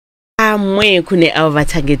kamwe kune avo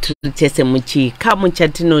vatange tiri tese muchikamu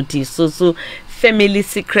chatinoti isusu family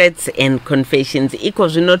secrets and confessions. Iko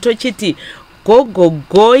zvinotochiti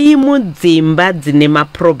gogogoi mudzimba dzine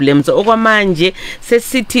maproblems okwamanje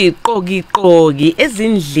sesiti qogi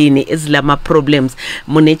ezindlini ezila maproblems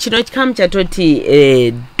mune chino chikamu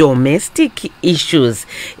chatoti domestic issues.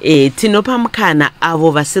 Tinopa mukana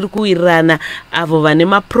avo vasiri kuwirirana, avo vane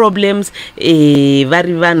maproblems,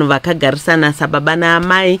 vari vanhu vakagarisana sababa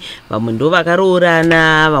naamai, vamwe ndo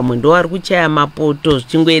vakaroorana, vamwe ndo vari kuchaya mapoto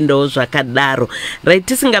zvichingoendawo zvakadaro. Right,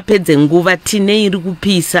 tisingapedze nguva tine iri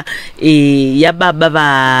kupisa ya baba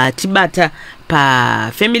vatibata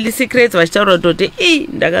pa family secrets vachitaura kuti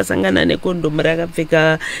ndakasangana necondom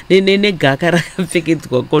rakapfeka negaka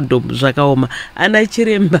rakapfekedzwa condom zvakaoma. Ana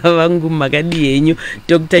chiremba vangu makadi henyu,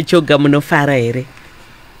 Dr. Choga munofara here?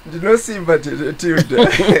 Ndinosimba Tilder.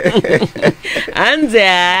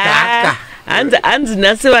 Hanzi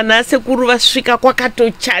nase vanasekuru vasvika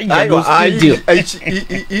kwakatochaja studio.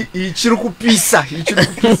 Ichiri kupisa.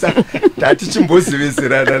 Tati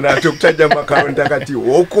chimbozivezerana na Dr. Ndakawana ndakati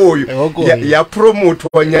hokoyo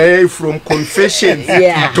yapromotwa nyaya from confessions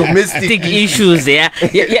to domestic issues.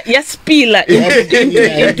 Yaspila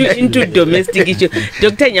into domestic issues.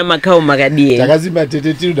 Dr. Ndakawana makadi. Takazimba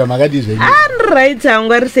tete Tilder makadi zvenyu. Right,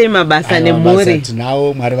 angwari sei mabasa nemhuri.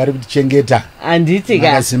 Tinawo Mwari vari kutichengeta. Anditi ka.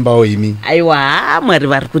 Makasimbawo imi. Aiwa, Mwari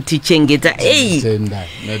vari kutichengeta.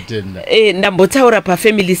 Natenda. Ndambotaura pa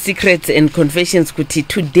family secrets and confessions kuti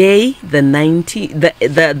today the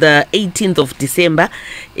 18th of December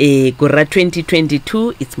gora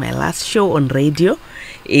 2022, it's my last show on radio.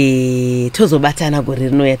 Tozobatana gore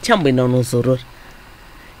rino yachamboenda unozorora.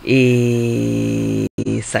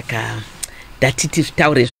 Saka datiti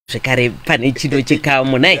taure zvekare pane chino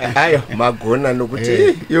chikamu nai. Ayo magona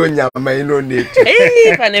nokuti iyo nyama inoneta.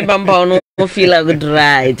 Pane bamba unofila good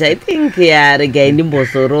right. I think regai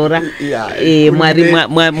ndimbozorora.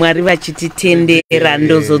 Mwari vachititendera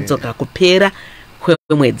ndozodzoka kupera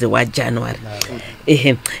kwemwedzi waJanuary.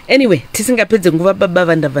 Anyway, tisingapedze nguva baba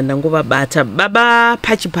vandavanda nguva bata. Baba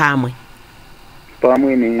pachipamwe.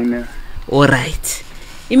 Pamwe nene. All right.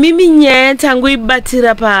 Imimi nyaya tangu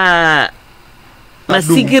ibatira pa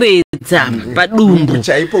masikiredza padumbu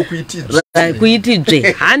chaipo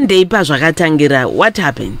kuitidzve handei pazvakatangira. What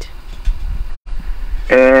happened?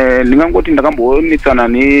 Ndingangoti ndakamboonetsana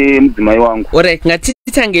nemudzimai wangu. Alright,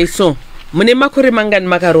 ngatitange so. Mune makore mangani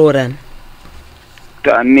makaroorana?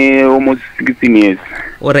 Tane almost 16 years.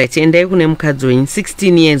 Alright, endai kune mukadzi wenyu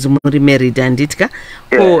 16 years muri married anditya.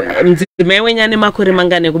 Ko mudzimai wenyu ane makore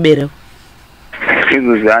mangani ekubereka?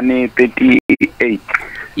 Izo zane 38.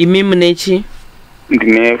 Imi munechi?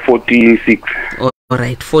 Ndine 46.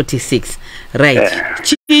 Alright, 46. Right.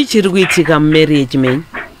 Chii chiri kuitika mumarriage menyu?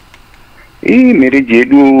 Marriage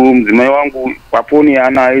yedu mudzimai wangu pafoni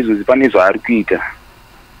ana izo zipane zvaari kuita.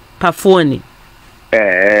 Pafoni?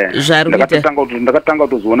 Ndakatanga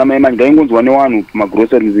kutozoona mai manje ndaingonzwa nevanhu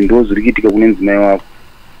kumagroceries ndo zviri kuitika kune mudzimai wako.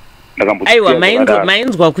 Aiwa,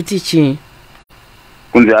 mainzwa kuti chii?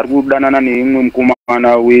 Kunze ari kudanana neimwe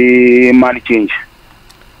mukomana wemoney change.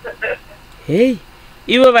 Hey,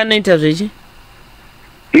 ivo vanoita zvechi?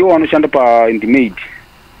 Ivo vanoshanda paNdimaid.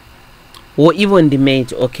 Ivo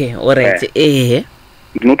Ndimaid, okay, alright.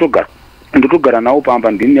 Ndinotogara navo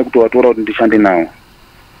pamba ndini nekutovatora kuti ndishande navo.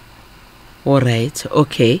 Alright,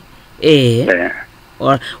 okay.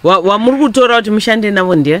 Wamuri kutora kuti mushande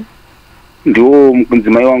navo ndiani? Ndiwo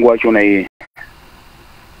mudzimai wangu wachona iye.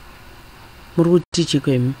 Muri kuti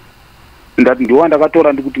chikwemi? Ndati ndiwo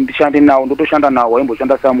ndakatora ndikuti ndishande nawo, ndotoshanda nawo,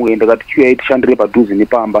 waimboshanda Samuel, ndakati chiuya tishandire padhuze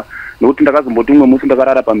nepamba, nokuti ndakazomboti umwe musi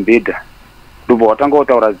ndakarara pambedha. Ndobva watanga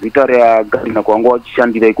kutaura zita regarina kwanga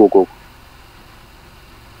wachishandira ikoko.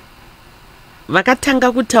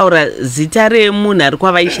 Vakatanga kutaura zita remunhu ari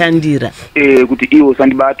kwavaishandira? Kuti iwo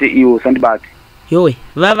sandibate. Yowe,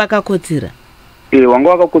 vakakotsira? Wanga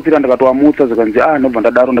wakakotsira ndakatowamutsa zvakanzi nobva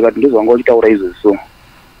ndadaro ndakati ndozvo wanga wachitaura izvozvi so.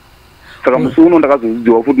 Saka musi uno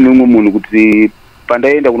ndakazodzidzwa futi neumwe munhu kuti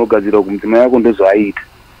pandaenda kunogadzira kumudzimai wako ndozvaaita.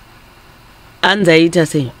 Anzi aita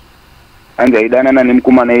sei? Anzi aidanana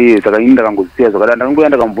nemukomana iye, saka ini ndakangozisiya zvakadaro.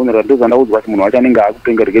 Ndakangoenda ndakamubvunza kuti ndozvandaudzwa kuti munhu wacho anenge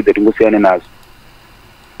akupenga regedza tingosiyane nazo.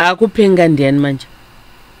 Akupenga ndiani manje?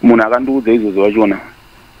 Munhu akandiudza izvozvo wachona.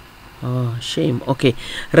 Oh, shame. Okay.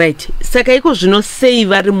 Right. Saka iko zvino sei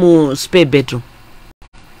vari muspare bedroom?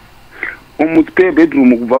 Muspare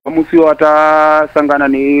bedroom kubva musi watasangana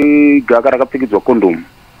negaka rakapfekedzwa condom.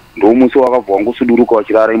 Ndo musi wakabva wangosuduruka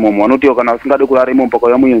wachirara imomo. Vanotiwa kana usingade kurara imomo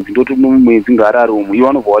pakauya muenzi ndoti mumwedzi ngaarare umo. Ivo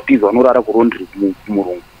vanobva watiza vanorara kurondri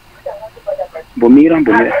kumurungu. Mbomira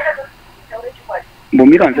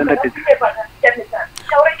nzanda tete.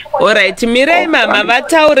 Alright, mirei mama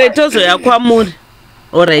vataure tozoya kwamuri.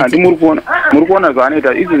 Alright. Andi muri kuona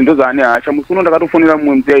zvaanoita izvi ndo zvaane hasha. Musi uno ndakatofonera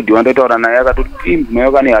mumwe mudzidzi wandaitaura naye akatoti mhai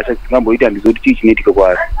wakane hasha dzisingamboita handizoti chii chinoitika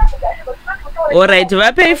kwaari. Alright,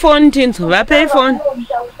 vapei phone tinzo, vapei phone.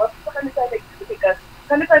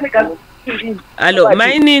 Hello,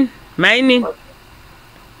 mainini.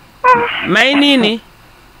 Mainini.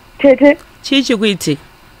 Tete. Chichi kuitika.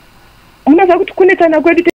 Munoza kuti kunetsana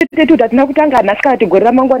kwedu tetu tatina kutanga nhasi kana tigore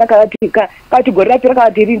ramangwana kana tigore rapera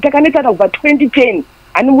kana tirini takanetsana kubva 2010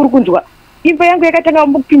 ani muri kunzwa imba yangu yakatanga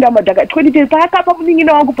kupinda madhaka 2010 paakapa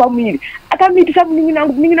munin'ina wangu pamuviri akamitisa munin'ina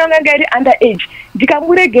wangu anga iri under age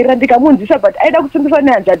ndikamuregerera ndikamunzisa but aida kusimbiswa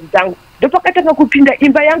nehanzvadzi dzangu ndopakatanga kupinda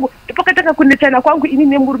imba yangu ndopakatanga kunetsana kwangu ini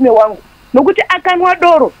nemurume wangu nokuti akanwa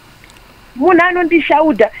doro munhu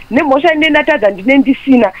anondishaudha nemhosva inenatadza ndine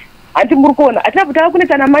ndisina. Handi muri kuona hatina kutanga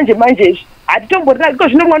kunetsana manje izvi hatitomborina iko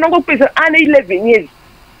zvino mwana wangu kupedzisira ane 11 years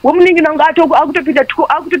womuningi nangu akutopinda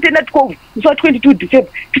akutotenda 12 musi wa 22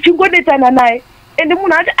 December tichingonetsana naye ende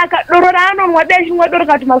munhu ati akadorora anonwa dai chimwa doro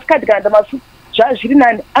kati masikati kana ndamasu zvazviri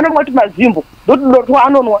nani anonwa tumazimbo ndoti doro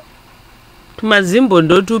anonwa tumazimbo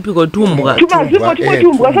ndotupi kotumbwa tumazimbo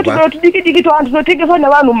tikotumbwa so tudoro tudiki twantu tunotengeswa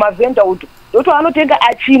nevanhu mumavhenda uto ndoto anotenga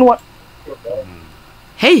achinwa.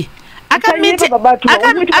 Hey,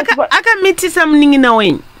 akamitisa munin'ina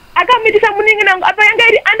wenyu. Akamitisa munin'ina wangu apa yanga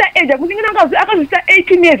iri under age munin'ina wangu akazvisa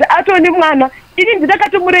 18 years atone mwana ini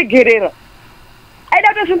ndakatomuregerera aida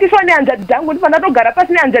kutosungiswa nehanzvadzi dzangu ndifana togara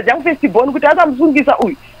pasi nehanzvadzi dzangu festival kuti asamusungisa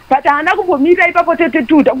uyu but haana kumbomirira ipapo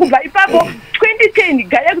tetetuta kubva ipapo 2010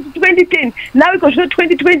 gaya kuti 2010 nawe iko zvino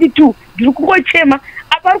 2022 ndiri kungochema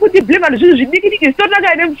apa ari kuti blame vanhu zvinhu zvidiki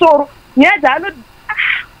zvitorinakai nemusoro nyaya dzaano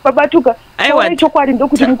babatuka chokwadi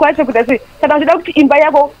ndokuti mukwanise kuita sei kana uchida kuti imba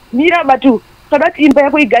yako mira batu kana kuti imba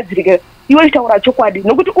yako igadzirike iwe itaura chokwadi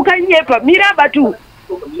nokuti ukanyepa mira batu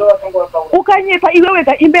ukanyepa iwe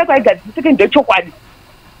wega imba yako igadzirike ndochokwadi.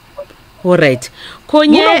 Alright.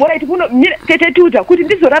 Konye alright kuno tetetuta kuti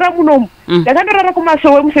ndizorara munomu ndakandorara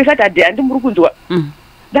kumasowe musi Saturday andi muri kunzwa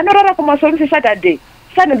ndandorara kumasowe musi Saturday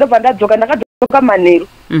Sunday ndobva ndadzoka ndakadzoka manheru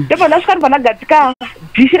ndobva ndasvika ndobva ndagadzika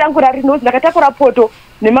dhishi rangu rarinozi ndakatakura poto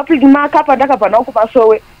nemakapa ndakabva nawo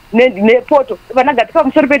kumasowe nepoto ndobva ndagadzika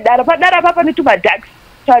pamusoro pedara padara papa netumadhaks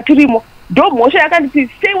taturimo ndo mhosva yakanditi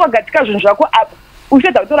sei wagadzika zvinhu zvako apa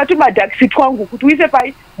uchida kutora tumadhaks twangu kuti uise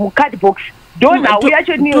pai mukadbox ndo nhau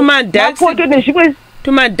yacho niyo mapoto nezvimwe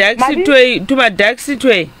tumadhaks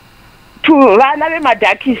twei vana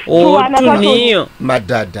vemadhakisi tuniyo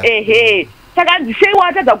madhadha saka sei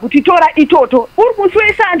watadza kuti tora itoto uri musi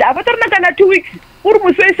wesande hapatorina kana 2 weeks uri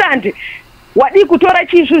musi wesande wadi kutora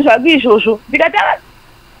chisvu zvako izvozvo ndikatava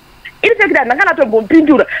iri sekuti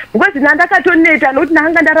handakanatombompindura because ndandakatoneta nokuti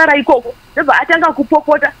ndanga ndarara ikoko ndobva atanga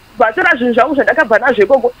kupopota vatora zvinhu zvangu zvandakabva nazvo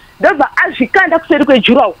ikoko ndobva azvikanda kuseri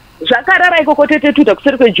kwejurawo zvakarara ikoko tetetuta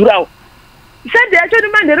kuseri kwejurawo sande yacho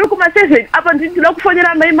nimanheru kuma7 apa ndinoda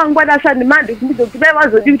kufonera mai mangwanasani mande kuti mai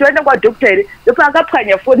vazodi kuti vaenda kwadokta here ndopa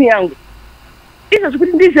akapwanya foni yangu izvozvo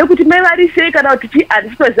kuti ndizive kuti mai vari sei kana kuti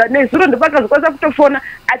handisitoziva nezuro ndopakazokwanisa kutofona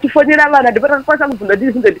atifonera vana ndopakakwanisa kubvunza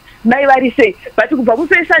ndizindoti mai vari sei but kubva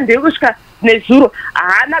musi wesande kusvika nezuro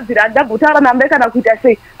haana bvira ndambotaura namai kana kuita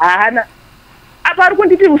sei haana apa ari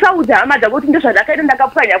kunditi usaudze hama dzako kuti ndezvandakaita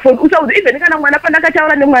ndakapwanya foni usaudze even kana mwana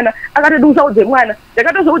pandakataura nemwana akatoti usaudze mwana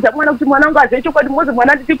ndakatozoudza mwana kuti mwana wangu azive chokwadi mozi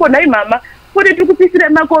mwana nditiko nhai mama kuti tiri kupisire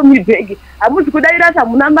makomibhegi hamuzi kudairasa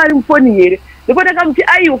muna mari mufoni here ndipo ndakamuti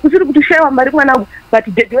aiwo kusiri kuti shayiwa mari mwanangu but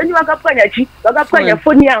dhedhi wenyu vakapwanya chi vakapwanya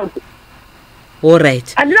foni yangu.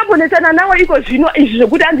 Alright. Andinambonetsana nawo iko zvino izvi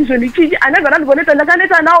zvokuti handizvo ndichichi andabva ndandibonetsa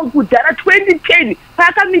ndakanetsa nawo kudhara 2010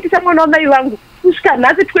 paakamitisa mwana wamai vangu kusvika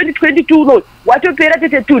nhasi 2022 uno watopera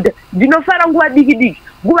tetetuda ndinofara nguva diki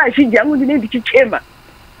nguva zhinji yangu ndine ndichichema.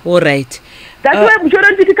 Alright. That's why muchoro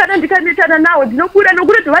nditi kana ndikanetana nawo ndinobuda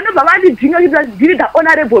nokuti vanobva vandidzinga kuti ndiri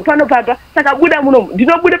honorable pano papa saka buda munomu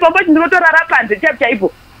ndinobuda pamba ndinotorara panze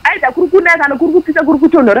chaipo aidha kuri kunaya kana kuri kupisa kuri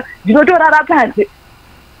kutonhora ndinotorara panze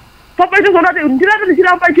papa ichozona kuti ndirara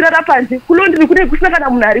ndichiramba chirara panze kulondiri kune kusina kana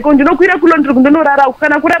munhu ariko ndinokwira kulondiri kundonorara uku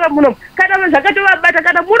kana kurara munomu kana zvakatovabata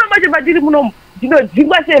kana muno macho matiri munomu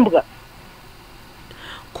ndinodzingwa sembwa.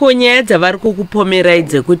 Kunyaya dzavari kukupomerai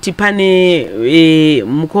dzekuti pane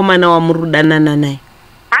mukomana wamuri kudanana naye?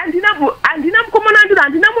 Handina mukomana wandiro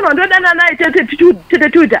handina munhu wandodanana naye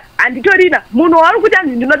tetetuta handitorina munhu wari kuti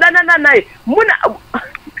hanzi ndinodanana naye muna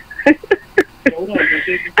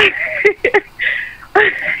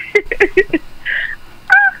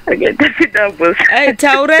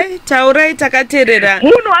Taurai takaterera.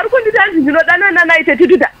 Munhu ari kundita ndinodanana naye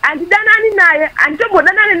tetituta andidanani naye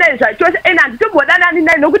anditombodana naye zvachose ene anditombodana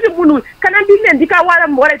naye nokuti munhu kana ndine ndikawana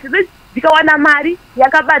mhora ndikawana mari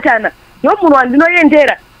yakabatana ndo munhu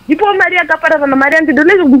wandinoendera ndipo mari yakaparana mari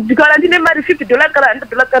ndikana ndine mari $50 kana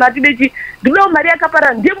 $100 kana ndine ndinowo mari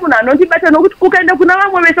yakaparana ndiye munhu anondibata nokuti ukaenda kuna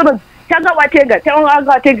vamwe vese tanga watenga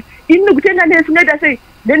ini kutenga ndisingaita sei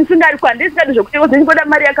ndisingari kwandisingadi zvokutenga ndingoda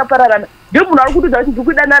mari yakapararana ndio munhu ari kutudza kuti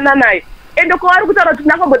ndikudanana naye ende kwaari kutaura kuti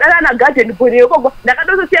ndakambodana nagarden boy yekoko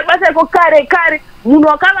ndakatozosiya basa iko kare munhu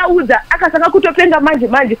wakavaudza akasanga kutopenga manje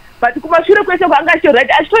but kumashure kwese kwaangashora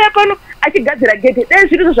kuti achitoya pano achigadzira gete dai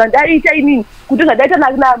zviro zvandaita inini kuti zvandaita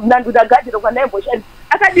nanduda garden kwandaimboshandisa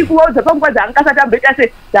akadi kuvaudza panguva dzaangasati amboita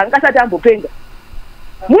se dzaangasati ambopenga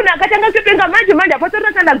munhu akatanga kupenga manje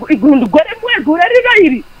apatorina kana gore rino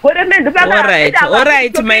iri gore mendo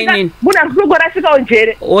alright mainini munhu ari kutongorasikawo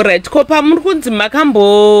njere alright ko pamuri kunzi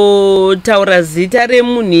makambotaura zita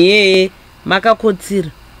remunhu iyeye makakotsira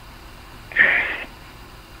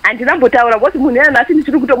handinambotaura kuti munhu iyana nhasi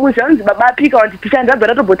ndichiri kutomunzi anonzi baba apika wandipisha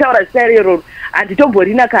ndabvera tombotaura zita iroro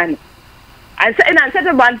handitomborina kana handisati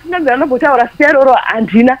nambotaura zita iroro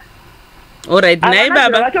handina. Alright, naye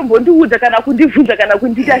baba vatombondiudza kana kundibvunza kana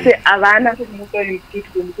kundiita se havana.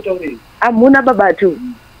 Hamuna babatu.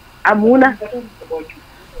 Hamuna.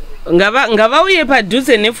 Ngavauye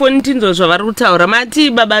padhuze nefoni tinzwa zvavari kutaura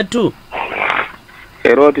mati babatu.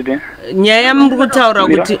 Ero tete. Nyaya muri kutaura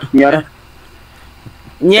kuti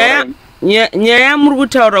nyaya muri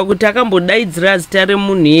kutaura kuti akambodaidzira zita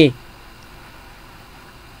remunhu iye.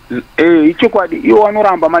 Ichokwadi iwo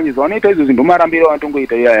anoramba manje zvanoita izvo zvindomarambira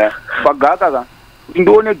vantongoita iyaya pagaka ka kuti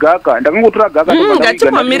ndione gaka ndakangotora gaka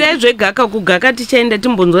ngatimbomira zvegaka kugaka tichaenda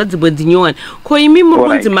timbonzwa dzibwe dzinyowani ko imi muri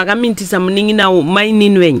kunzi makamitisa muningi nawo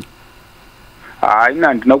mainini venyu haina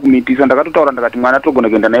handina kumitisa ndakatotaura ndakati mwana togona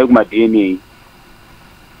kuenda naye kumadna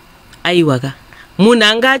aiwa ka munhu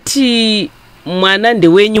angati mwana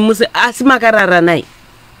ndewenyu muse asi makarara naye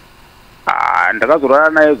ndakazorara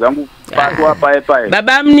naye zvangu patwa paye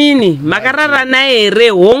baba munini makarara naye here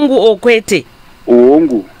hongu okwete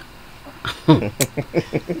hongu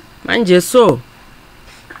manje so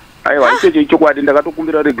aiwa ichocho chokwadi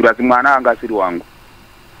ndakatokumbira regulasi mwana anga asiri wangu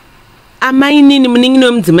amainini muningi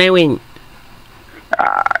wemudzimai wenyu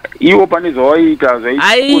iwo pane zvawaita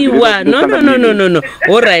aiwa no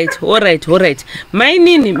alright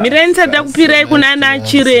mainini mirai ndisanda kupirai kunana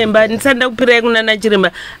chiremba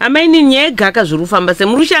amainini nyaya yegaka zviri kufamba se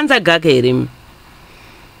muri kushandisa gaka here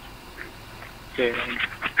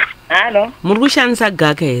halo muri kushandisa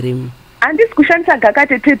gaka here handisi kushandisa gaka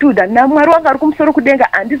tetetudha namwari wanga ari kumusoro kudenga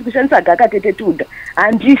handisi kushandisa gaka tetetudha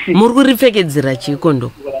handisi muri kuripfekedzera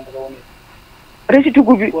chikondo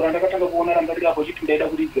rechitukupi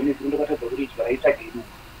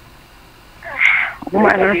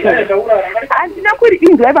handina kuri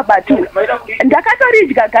inzwai babatu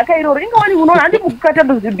ndakatoridya gaka iroro ingawani unoona handi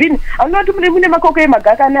mukukatadozibhini anoti mune makoko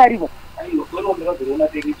emagaka ane arimo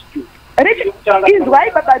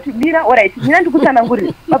inzwai babatu mira alright mina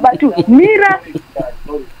ndikutsanangurira babatu mira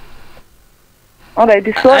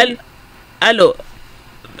alright sorry allo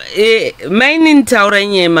mainini taura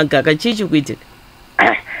nyaya yemagaka chichi kuitika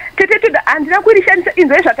tetetudha handina kurishandisa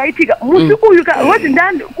inzwai zvakaitika musi uyu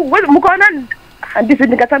mukaona handisi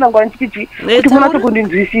ndingatsanangura ndichichi kuti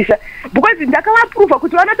munatokundinzwisisa because ndakavapruvha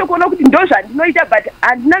kuti vanatokuona kuti ndo zvandinoita but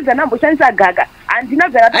handina bvanamboshandisa gaka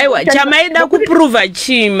handina aiwa chamaida kupruvha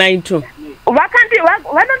chii maito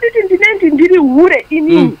vanonditi ndiri hure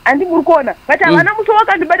inini handi muri kuona but havana musi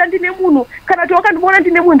wakandibata ndine munhu kana kuti wakandiona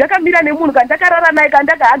ndine munhu ndakamira nemunhu kana ndakarara naye kana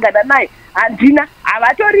ndakahagana naye handina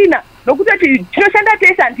havatorina nokutoti tinoshanda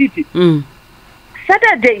tese handiti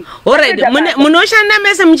Saturday alright munoshanda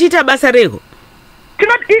mese muchiita basa reko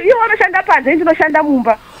ivo vanoshanda panze ndinoshanda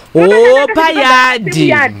mumba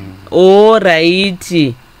payadi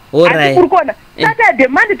alright kuri kuona Saturday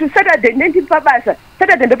Monday to Saturday ndiri pabasa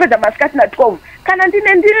Saturday ndopedza masikati na 12 kana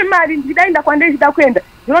ndine mari ndidaenda kwandechida kuenda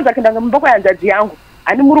ndinonza kuenda mumba kwahanzvadzi yangu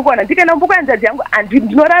handi muri kuona ndikaenda mumba kwahanzvadzi yangu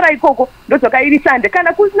ndinorara ikoko ndodzoka iri Sunday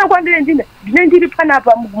kana kusina kwandine ndiri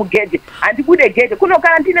panapa mugedhe handibude gedhe kuno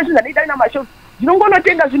kana ndine zvinhu zvandaita namashopu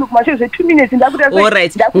ndinongonotenga zvinhu kumashopu ze2 minutes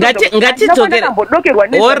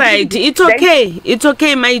alright it's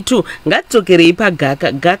okay maitu ngatidzokerei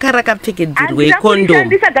pagaka rakapfekedzerwa condom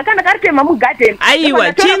gaka ndakaritema mugarden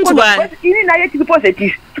aiwa chinzwa ini naye tiri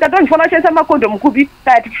positive saka ndonifana kushandisa makondomu kupi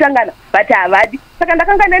kana tichisangana but havadi saka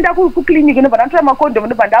ndakanga ndaenda kuclinic ndobva ndatora makondomu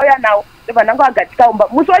ndobva ndauya nawo ndobva ndango agatika mumba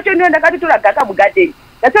musi wacho ndiwo ndakatotora gaka mugarden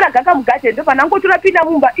ndatora gaka mugarden ndobva ndangotora pinda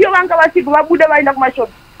mumba iyo vanga vasipo vabuda vaenda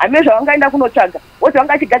kumashopu hamene zvavangaenda kunotsvaga woti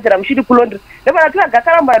vanga achigadzira mushiri kulondri ndopanda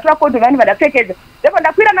turagasaramba natura condom vanhu vandapfekedza ndopanda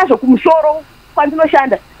ndakwira nazvo kumusoro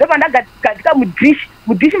kwandinoshanda ndopanda ndagadzika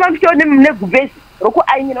mudhishi mamutione neguvhesi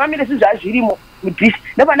rokuaini nemamire zvinhu zvazvirimo mudhishi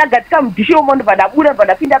ndopanda ndagadzika mudhishi yomo ndobva ndabuda ndobva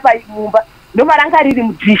ndapinda paimumba ndomaranga riri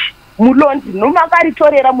mudhishi mulonzi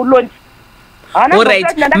nomakaritorera mulonzi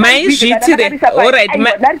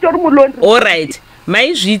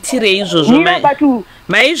maizviitire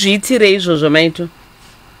izvozvo maito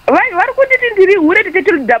vari kunditi ndiri hure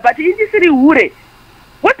titetilda but indisiri hure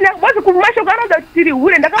woti kumashoko anoda kuti tiri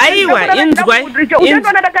hure ndakaaiwa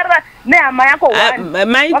ndakarara nehama yako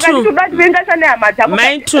vakatitodativengasa nehama dzako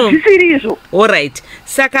zvisiri izvo allright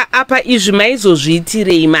saka apa izvi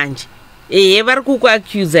maizozviitirei manje vari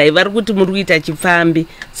kukuaccusai vari kuti muri kuita chipfambi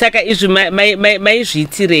saka izvi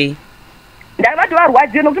maizviitirei ndava kuti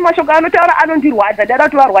varwadziwe nokuti mashoko anotaura anondirwadza ndada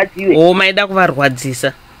kuti varwadziwe maida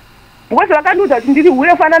kuvarwadzisa because vakandiudza kuti ndiri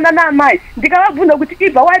hure fanana naamai ndikavabvunza kuti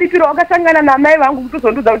ibva waripira wakasangana naamai vangu kuti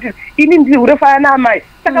uzondiudza kuti ini ndiri hure fanana naamai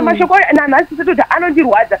saka mashoko nanhasi kuti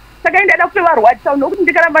anondirwadza saka ini ndada kutovarwadzisa nokuti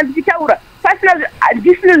ndikaramba ndichitaura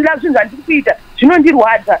handisina zvina zvinhu zvandiri kuita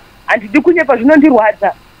zvinondirwadza handidi kunyepa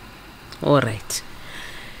zvinondirwadza. Alright.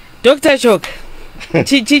 Dr. Chok,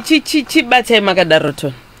 chibatsai makadaro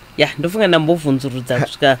toni. Ya, ndofunga ndambovhunzurudza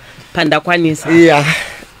kusvika pandakwanisa. Ya.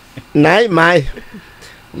 Nai mai.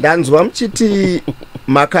 Ndanzwa muchiti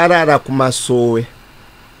makarara kumasowe.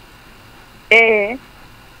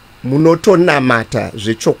 Munotonamata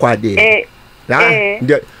zvechokwadi.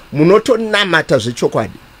 Munotonamata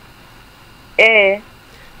zvechokwadi.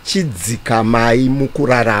 Chidzika mai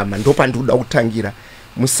mukurarama ndopandikuda kutangira.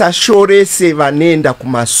 Musashorese vanoenda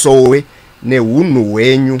kumasowe neunhu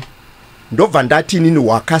hwenyu. Ndobva ndati nini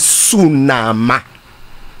wakasunama.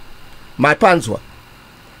 Mapanzwa?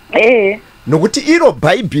 Nokuti iro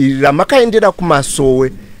bhaibheri ramakaendera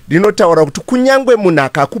kumasowe rinotaura kuti kunyangwe munhu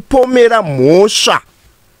akakupomera mhosva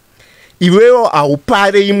iwewo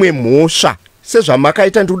haupare imwe mhosva.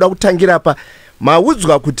 Sezvamakaita ndikuda kutangira pa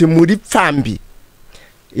maudzwa kuti muri pfambi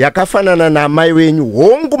yakafanana namai wenyu.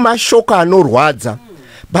 Hongu mashoko anorwadza.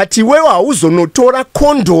 But iwewo hauzonotora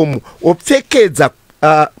kondomu opfekedza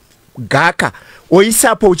gaka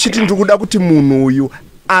oisapo uchiti ndikuda kuti munhu uyu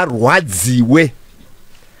arwadziwe.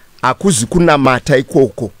 Hakuzi kunamata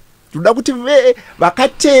ikoko. Ndikuda kuti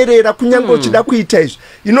vakateerera kunyange uchida kuita izvi.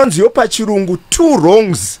 Inonziyo pachirungu 2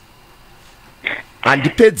 wrongs.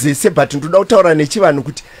 Handipedzese but ndikuda kutaura nechivanhu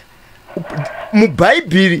kuti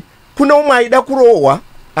mubhaibheri kuna umwe aida kurohwa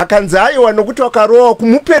akanzi aiwa nokuti wakarohwa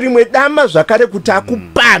kumupe rimwe dama zvakare kuti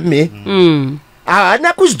akupame.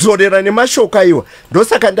 Haana kuzvidzorera nemashoko iwa.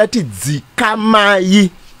 Ndosaka ndati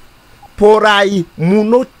dzikamai porai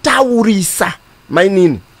munotaurisa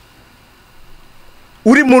mainini.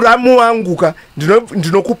 Uri muramu wangu ka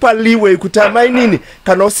ndinokupa liwe kuti amainini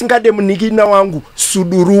kana usingade munikina wangu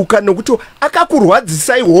suduruka nokuti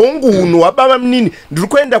akakurwadzisai hongu uno wababa munini ndiri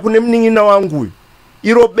kuenda kune munin'ina wangu uyu.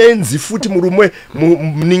 Iro benzi futi murume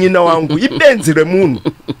munin'ina wangu ibenzi remunhu.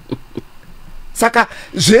 Saka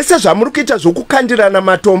zvese zvamuri kuita zvokukandirana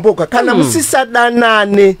matomboka kana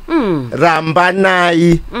musisadanane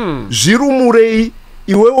rambanai zvirumurei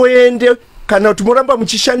iwe oende kana kuti muramba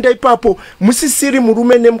muchishanda ipapo musisiri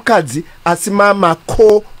murume nemukadzi asi mama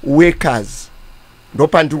co-workers.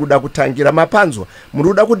 Ndopandiri kuda kutangira. Mapanzwa muri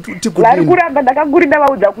kuda kuti vari kuramba ndakagurida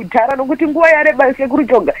vaudza kutara nokuti nguva yareba sekuru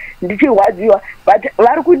choga ndichirwadziwa but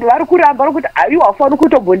vari kuramba nokuti aiwa hafani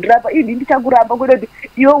kutobondiramba ini ndichakuramba kuti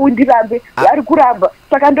iwe undirambe. Vari kuramba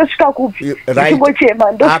saka ndosvika kupi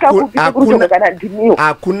ndichingochema ndosvika kupi sekuru choga kana ndimiwo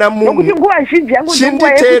hakuna munhu nokuti nguva zhinji yangu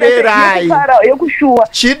chinditeererai yekushuwa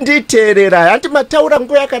chinditeererai handi mataura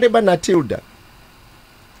nguva yakareba naTilder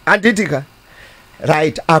handitika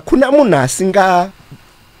right. Hakuna munhu asinga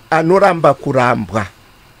anoramba kurambwa.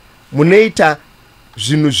 Munoita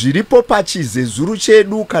zvinhu zviripo pachizezuru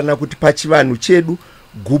chedu kana kuti pachivanhu chedu.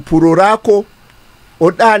 Gupuro rako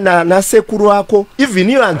odana nasekuru wako even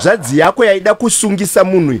iyo hanzvadzi yako yaida kusungisa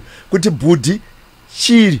munhu kuti bhudhi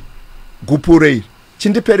chiri gupuro iri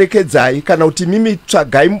chindiperekedzai kana kuti mimi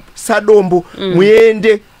tsvagai sadombo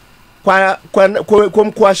muende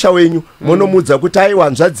kwomukuwasha wenyu munomudza kuti aiwa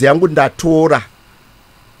hanzvadzi yangu ndatora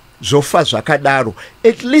zvofa zvakadaro.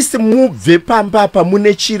 At least mubve pambapa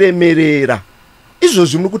mune chiremerera.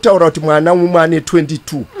 Izvozvi muri kutaura kuti mwana umwe ane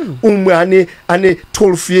 22 umwe ane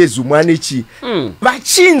 12 years umwe ane chi.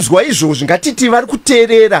 Vachinzwa izvozvi ngatiti vari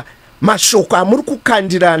kuteerera mashoko amuri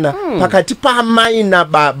kukandirana pakati paamai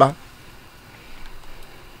nababa.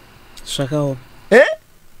 Zvakaoma.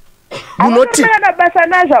 Munoti basa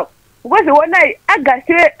nazvo. Ngozi wonai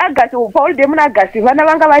August paulide muna August vana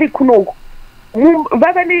vanga vari kunoko.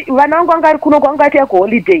 vana vangu vanga vari kuno kwanga ati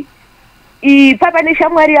holiday papa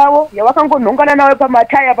neshamwari yavo yavakangonhongana nawe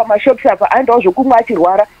pamataya pamashops apa aindawo zvokumwa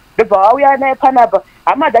achirwara ndobva vauya naye panapa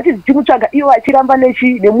hama dzati dzichimutsvaga ivo achiramba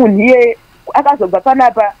nemunhu iyeye akazobva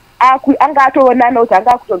panapa anga atoonana kuti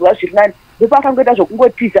anga akutondwa zviri nani ndopa akangoita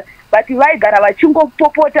zvokungotiza but vaigara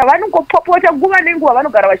vachingopopota vanongopopota nguva nenguva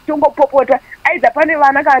vanogara vachitongopopota aidza pane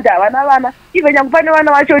vana kana kuti havana vana ive nyangu pane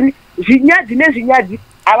vana vachoni zvinyadzi nezvinyadzi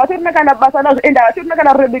havatorina kana basa nazvo ende havatorina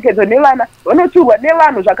kana ruremekedzo nevana vanotsurwa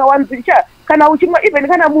nevanhu zvakawanzicha kana uchimwa even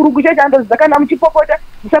kana murungu chacho andozidza kana muchipopota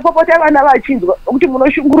musapopota vana vachinzwa kuti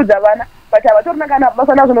munoshungurudza vana but havatorina kana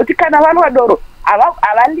basa nazvo nokuti kana vana vadoro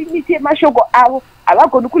havalimite mashoko avo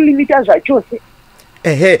havagoni kulimita zvachose.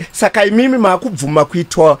 Saka imimi makubvuma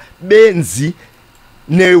kuitwa benzi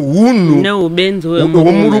nehunhu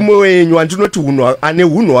womurume wenyu andinoti hunhu ane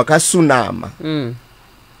hunhu hwakasunama.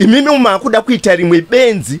 Imimi makuda kuita rimwe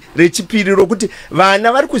benzi rechipiri rokuti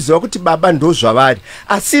vana vari kuziva kuti baba ndo zvavari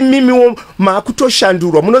asi mimiwo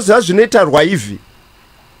makutoshandurwa. Munoziva zvinoita rwaivhi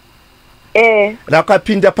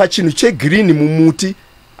rakapinda pachinhu chegreen mumuti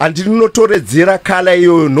andinotoredzera kala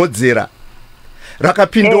iyoyo nodzera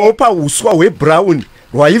rakapindawo pauswa hwebrown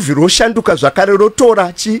rwaivhi roshanduka zvakare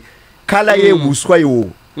rotora kala yeuswa iwowo.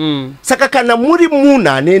 Saka kana muri munhu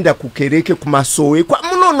anoenda kukereke kumasowe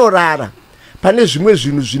kwamunonorara pane zvimwe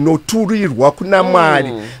zvinhu zvinoturirwa kuna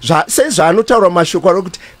Mwari sezvaanotaura mashoko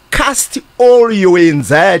anokuti cast all your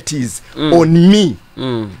anxieties on me.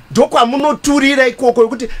 Ndokwamunoturira ikoko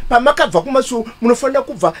kuti pamakabva kumasuo munofanira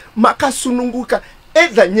kubva makasununguka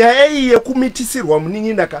edza nyaya iyi yekumitisirwa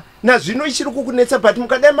munin'inaka nazvino ichiri kukunetsa but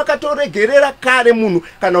mukadai makatoregerera kare munhu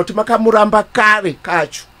kana kuti makamuramba kare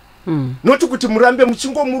kacho noti kuti murambe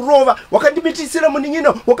muchingomurova wakandimitisira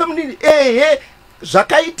munin'ina wakamunini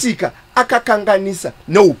zvakaitika akakanganisa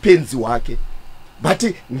neupenzi hwake but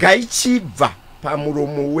ngaichibva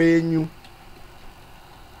pamuromo wenyu.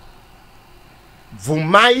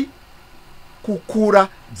 Bvumai kukura,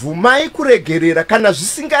 bvumai kuregerera kana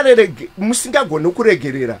musingagoni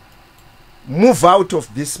kuregerera, move out of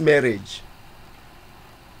this marriage.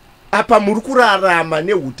 Apa muri kurarama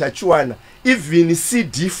neutachiwana even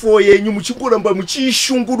CD4 yenyu muchingoramba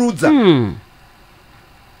muchiishungurudza.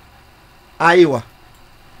 Aiwa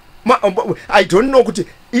I don't know kuti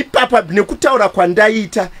ipapa nekutaura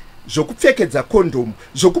kwandaita zvokupfekedza condom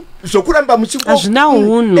zvokuramba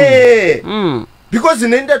because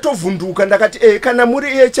nenda tovhunduka ndakati kana muri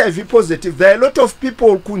HIV positive there are a lot of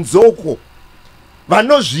people kunzoko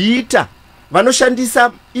vanozviita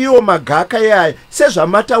vanoshandisa iyo magaka yayo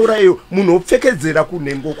sezvamataura iyo munhu opfekedzera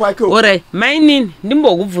kunhengo kwake. Alright, mainini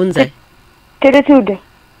ndimbokubvunza Tilder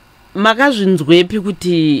makazvinzwepi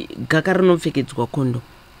kuti gaka rinopfekedzwa condom?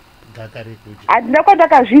 Handina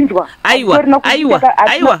kwandakazvinzwa.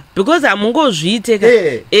 Aiwa because hamungozviite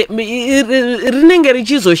rinenge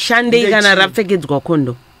richizoshandei kana rapfekedzwa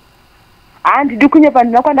condom. Handidi kunyepa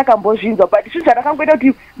ndina kwandakambozvinzwa but zvinhu zvandakangoita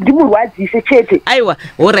kuti ndimurwadzise chete. Aiwa,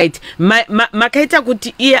 alright. Makaita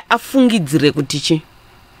kuti iye afungidzire kuti chi?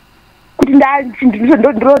 Kuti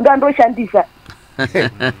ndandoshandisa.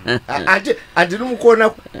 Handiri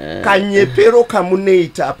mukuona kanyepero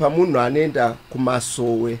kamunoita apa munhu anoenda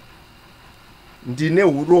kumasowe. Ndine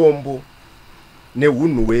urombo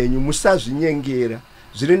nehunhu wenyu musazvinyengera.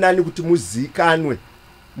 Zviri nani kuti muzikanwe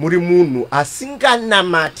muri munhu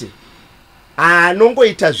asinganamate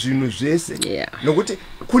anongoita zvinhu zvese nokuti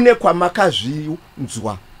kune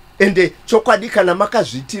kwamakazvinzwa ende chokwadi kana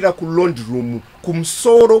makazviitira kulaundry room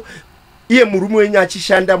kumusoro iye murume wenyu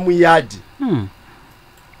achishanda muyadhi.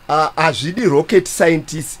 Hazvidi rocket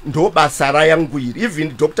scientist ndo basa rayangu iri.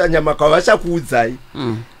 Even Dr. Nyamaka vachakuudzai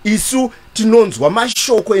isu tinonzwa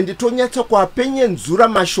mashoko ende tonyatsa kuapenyenzura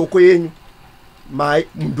mashoko yenyu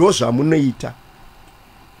ndo zvamunoita.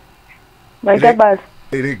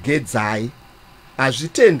 Regedzai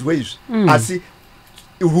hazvitendwe izvi asi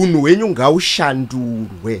hunhu hwenyu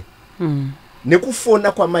ngaushandurwe.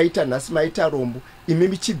 Nekufona kwamaita nhasi maita rombo imi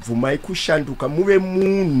michibvumai kushanduka muve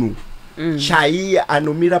munhu chaiye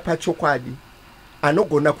anomira pachokwadi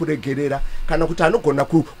anogona kuregerera kana kuti anogona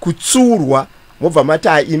kutsurwa mobva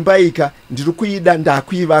mati imba ika ndiri kuida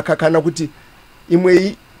ndakuivaka kana kuti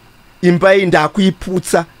imwe imba iyi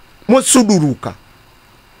ndakuiputsa mosuduruka.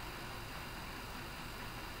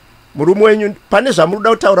 Murume wenyu pane zvamunoda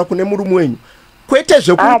kutaura kune murume wenyu kwete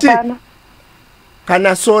zvekuti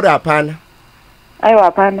kana sore hapana. Aiwa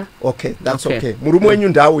hapana. Okay, that's okay. Murume wenyu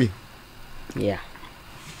ndauya. Yeah.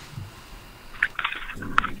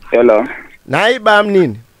 Hello. Nai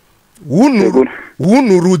bamnini.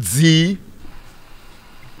 Hunhu rudzii.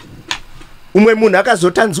 Umwe munhu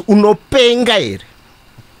akazotanzi unopenga here.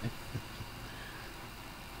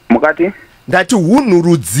 Mukati? Ndati hunhu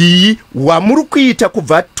rudzii hwamuri kuita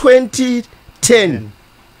kubva 2010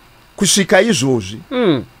 kusvika izvozvi.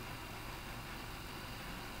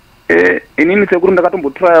 Inini sekuru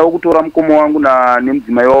ndakatombotrayawo kutora mukomo wangu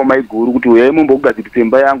nemudzimai wavo maiguru kuti uyai mumbogadzirisa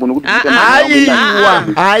imba yangu nokuti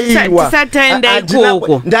aiwa tisataenda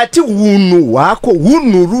ikoko. Ndati hunhu hwako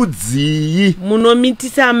hunhu rudzii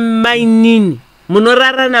munomitisa mainini,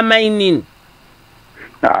 munorara namainini.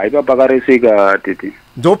 Ipa pakareseka tete.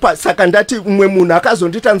 Ndopa saka ndati umwe munhu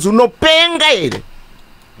akazondita nzunopenga here.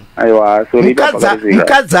 Aiwa, sorry pakareseka.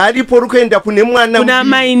 Mukadzi aripo uri kuenda kune mwana. Kuna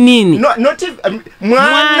mainini. Not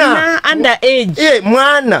mwana under age.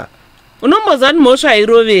 Mwana. Unomboza kuti mhosva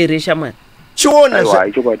hairovi here shamwari? Chiona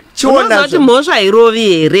unoza kuti mhosva hairovi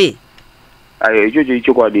here? Aiwa, ichocho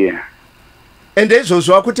ichokwadi. Ende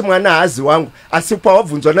izvozvo wakuti mwana haazi wangu, asi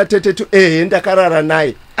pawabvunzwa natetetu ndakarara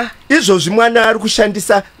naye. Izvozvi mwana ari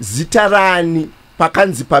kushandisa zita rani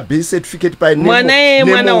pakanzi pabirth certificate pa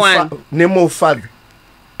nemo father.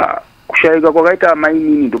 Kushayika kwakaita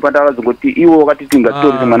mainini ndopandakazongoti iwo wakati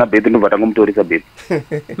tingatorisa mwana birth ndobva tangomutorisa birth.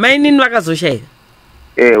 Mainini vakazoshayika?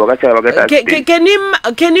 Wakashaya wakaita.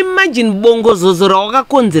 Can you imagine bongozozo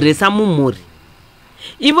rawakakonzeresa mumhuri?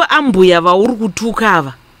 Ivo ambuya vauri kutuka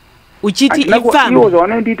ava uchiti ifambi. Iwo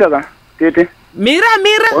zvavanoita ka tete.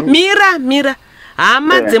 Mira.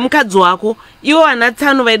 Hama dzemukadzi wako iwo vana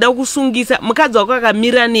tsano vaida kusungisa mukadzi wako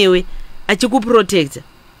akamira newe achikuprotecta.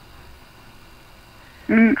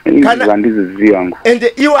 Handizizivi yangu.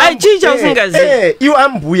 Ende iwo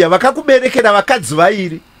ambuya vakakuberekera vakadzi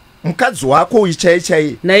vairi. Mukadzi wako uyu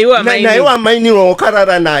chaiye naiwo amaini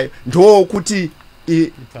wakarara nayo ndokuti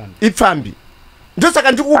ipfambi.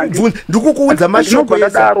 Ndosaka ndikukuudza mashoko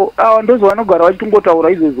esaro awa ndozo vanogara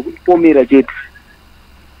vachitongotaura izvozvo kuti pomera chete.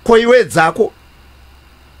 Ko iwe dzako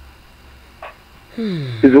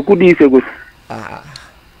zvokudise kuti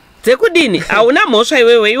dzekudini hauna mhosva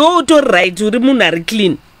iwewe iwe utori right uri munhu ari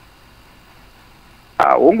clean.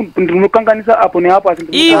 Ndinokanganisa apo neapo asi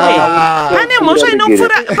iwe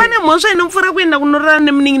pane mhosva inopfuura kuenda kunorara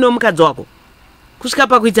nemunin'ini womukadzi wako kusvika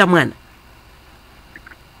pakuita mwana.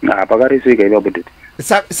 Pakareseka ipapo tete.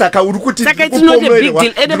 Saka uri kuti saka it's not a big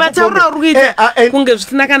deal. Ende bataura uri kuita kunge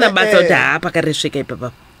zvisina kana basa kuti pakaresveka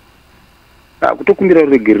ipapo. Kutokumbira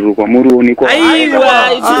ruregerero kwamurionekwa.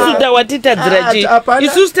 Aiwa, isusu tawatitadzira chi.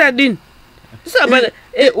 Isusu tadini.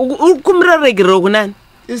 Ukumbira ruregerero kunani?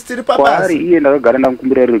 Isitiri pabasa. Kwari iye ndakagara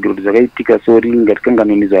ndakumbira ruregerero kuti zvakaitika sorry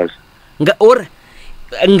ngatikanganwe nezvazvo.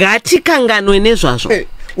 Ngatikanganwe nezvazvo.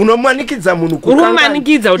 Unomanikidza munhu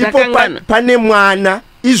kurumanikidza utakangana. Pane mwana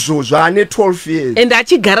izvozvo ane 12 years. Ende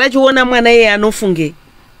achigara achiona mwana iye anofunge.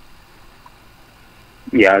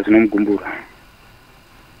 Ya zvinomugumbura.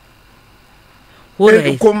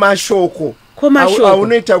 Komashoko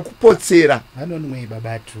aunoita kupotsera anonwe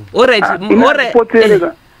babatu.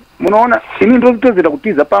 Potsereka munoona ini ndotozera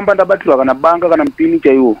kutiza pamba ndabatirwa kana banga kana mpini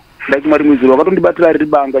chaiwo like marimwiziro akatondibatira riri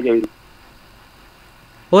banga chairo.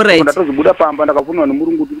 Ndatozobuda pamba ndakafunwa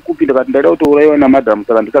nemurungu tiri kupinda kati ndaida kutouraiwa namadhamu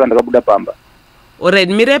saka ndisaka ndakabuda pamba.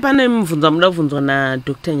 Mirai pane mubvunzo muda kubvunzwa na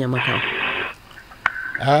Dr. Nyamakava.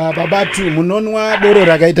 Babatu munonwa doro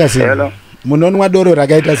rakaita sei? Munonwa doro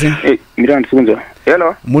rakaita sei? Mira ndisunzwa.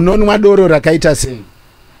 Hello. Munonwa doro rakaita sei?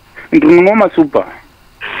 Ndinonwa masupa.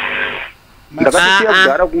 Ndakasiya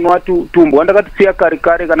kugara kunwa tumbo ndakatitsiya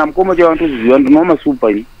kare kana mukomo chavantoziva ndinonwa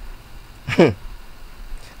masupa ini.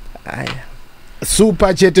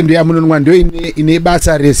 Supa chete ndiyo yamunonwa ndio ine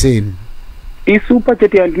basa reseni. Isupa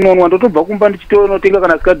chete yandinonwa ndotobva kumba ndichitonotenga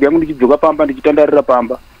kana sikadhi yangu ndichidzoka pamba ndichitandarira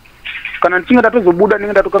pamba. Kana ndichinga ndatozobuda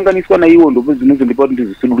ndinge ndatokanganiswa naiwo ndopo zvinozondipa kuti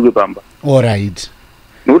ndizosudurwe pamba. Alright.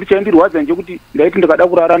 Nokuti chaindirwadza nje ndaiti ndikada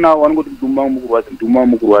kurara nawo vanongoti nduma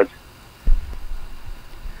mukurwadza.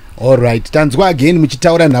 Alright, tanzwa again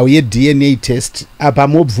muchitaura nhau ye-DNA test apa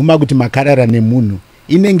mobvuma kuti makarara nemunhu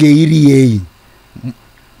inenge iri yei?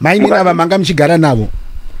 Maini ava manga muchigara navo?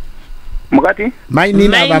 Mukati?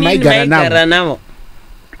 Maini ava maigara navo?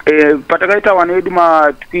 Patakaita vana vedu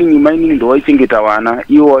matwini maini ndo vaichengeta vana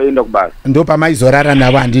iwo vaenda kubasa. Ndo pamaizorara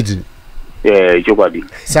navo handiti? Chokwadi.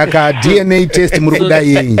 Saka DNA test muri kuda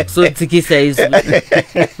yei? Sotsikisa izvi.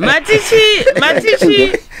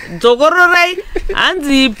 Matichi dzokororai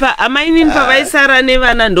hanzi amainini pavaisara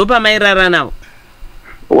nevana ndo pamairara navo.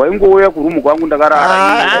 Waingouya kurumu kwangu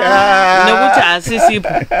ndakarara. Nekuti hasisipo.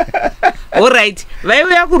 Alright,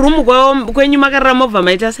 vaiuya kurumu kwenyu makarara mobva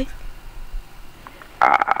maita sei?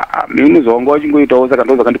 Mimi zvawanga wachingoitawo saka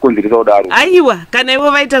ndo zvakandikonzeresa kudaro. Aiwa, kana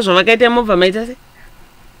ivo vaita zvavakaita mobva maita sei?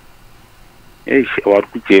 Wari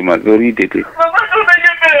kuchema sorry tete.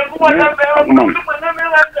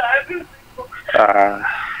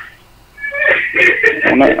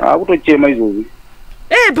 akutochema izvozvi.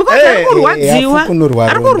 Because arikurwadziwa.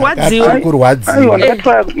 Aiwa,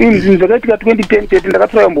 ndakatraya zvinhu zvakaitika 2010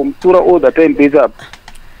 ndakatraya kumbomutsiura all the time base up.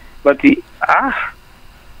 But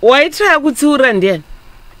waitraya kutsiura ndiani?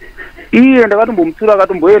 Iye ndakatombomutsiura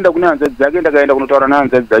akatomboenda kune hanzvadzi dzake ndakaenda kunotaura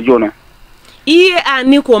nehanzvadzi dzachona. Iye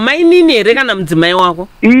aniko mainini here kana mudzimai wako?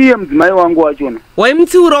 Iye mudzimai wangu wachona.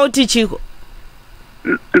 Waimutsiura uti chiko?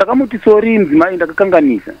 Ndakamuti sorry mudzimai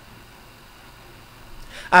ndakakanganisa.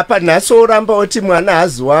 Apa nhasi oramba oti mwana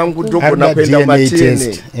hazi wangu ndogona kuenda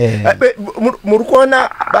matene. Muri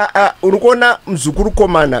kuona muzukuru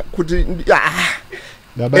komana kuti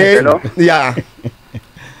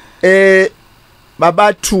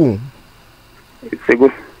baba 2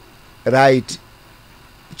 right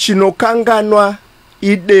chinokanganwa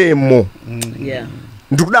idemo.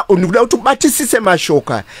 Ndikuda kuti ubatisise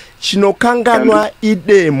mashoka. Chinokanganwa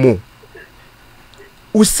idemo.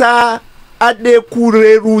 Ade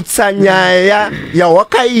kurerutsa nyaya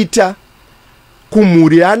yawakaita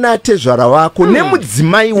kumhuri ana tezvara wako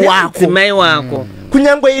nemudzimai wako.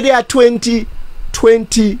 Kunyangwe iri ya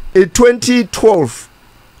 2012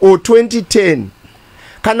 or 2010.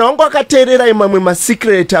 Kana wangu akateerera mamwe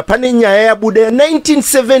masikireta pane nyaya yabuda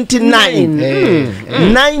 1979.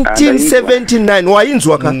 1979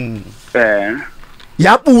 wainzwa ka?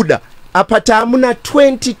 Yabuda. Apa taamuna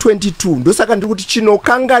 2022 ndosaka ndikuti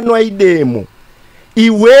chinokanganwa idemo.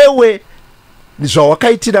 Iwewe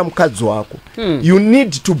zvawakaitira mukadzi wako. You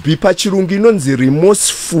need to be pachirungu inonzi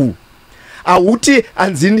remorseful. Auti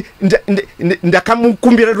anzini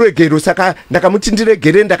ndakamukumbira ruregero saka ndakamuti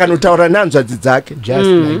ndiregere ndakanotaura nehanzvadzi dzake.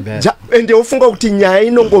 Ende ufunga kuti nyaya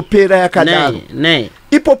inongopera yakadaro.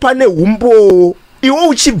 Ipo pane humbo iwe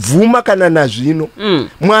uchibvuma kana nazvino.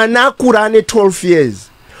 Mwana akura ane 12 years.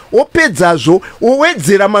 Opedzazvo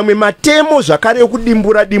owedzera mamwe matemo zvakare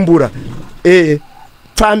ekudimbura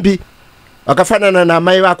pfambi vakafanana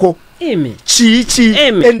namai vako chichi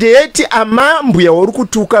ende yeti amambuya uri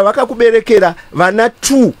kutuka vakakuberekera vana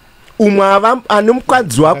 2 umwe ane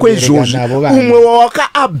mukadzi wako izvozvi umwe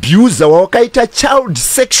wawakaabhusa wawakaita child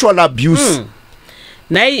sexual abuse.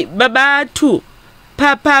 Nai baba 2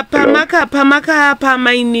 pamakapa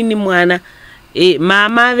mainini mwana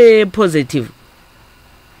mama ve positive.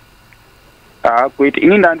 Kwete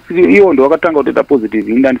ini ndandisiri iyo ndo wakatanga kutoita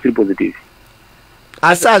positive ini ndandisiri positive.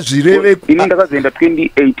 Asazvireve ini ndakazoenda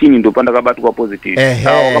 2018 ndo pandakabatwa positive.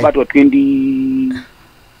 Wakabatwa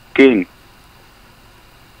 2010.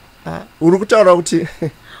 Uri kutaura kuti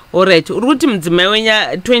alright uri kuti mudzimai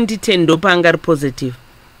wenya 2010 ndo panga ari positive.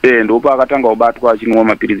 Ndo paakatanga kubatwa achinwa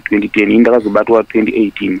mapirizi 2010 ini ndakazobatwa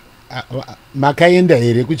 2018. Makaenda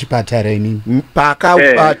here kuchipatara inini?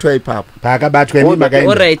 Pakabatwa ipapo. Pakabatwa inini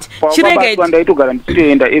makaenda. Alright. Chirega ndaitogara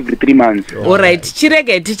ndichienda every 3 months. Alright.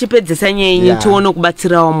 Chirega tichipedzesa nyaya inyi tione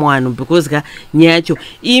kubatsirawo mwana because nyaya yacho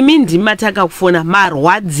imi ndima takakufona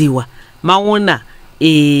marwadziwa maona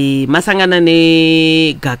masangana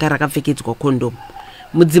negaka rakapfekedzwa condom.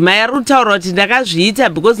 Mudzimai ari kutaura kuti ndakazviita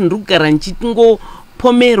because ndiri kugara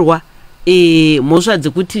ndichitingopomerwa mhosva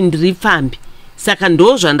dzekuti ndiri pfambi. Saka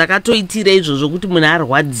ndo zvandakatoitira izvozvo kuti munhu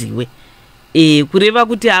arwadziwe. Kureva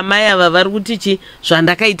kuti amai ava vari kuti chi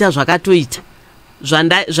zvandakaita zvakatoita.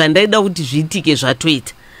 Zvandaida kuti zviitike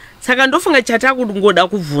zvatoita. Saka ndofunga chatakungoda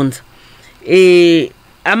kubvunza.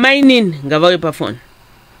 Amai nini ngavauye pafoni.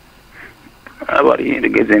 Avari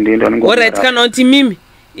ndegeze ndenda ngo. Alright kana kuti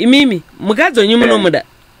imimi mukadzi wenyu munomuda.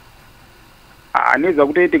 Neza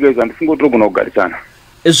kutoitikeza ndisingotogona kugarisana.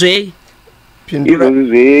 Zvei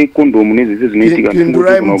izvozvi condom nezvese zvinoitika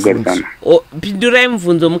ndinogarisana. Pindurai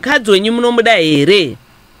mubvunzo mukadzi wenyu munomuda here?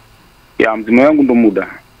 Mudzimai wangu ndomuda.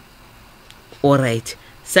 Alright.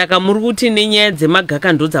 Saka muri kuti nenyaya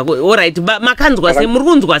dzemagaka ndo dzako. Alright, makanzwa sei? Muri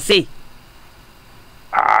kunzwa sei?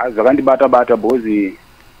 Zvakandibata bozi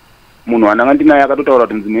munhu ananga ndinaye akatotaura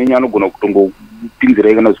kuti mudzimai wenyu anogona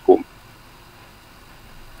kutongopinzirai kana zvikoma.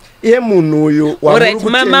 Iye munhu uyu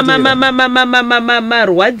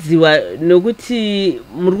marwadziwa nokuti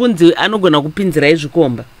muri kunzi anogona kupinzirai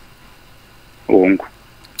zvikomba. Hongu.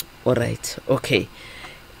 Alright, okay.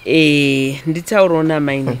 Nditaurawo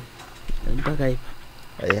namaini. Ndakaipa.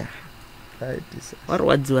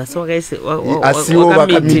 Warwadziwa so wakaise asiwo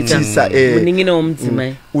vakamitisa muningina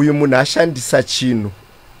womudzimai. Uyu munhu ashandisa chino.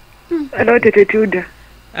 Hello tete Tilder.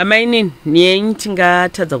 Amainini nyenyi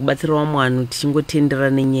tingatadza kubatsirawo mwana tichingotendera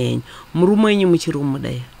nenyenyi. Murume wenyu muchiri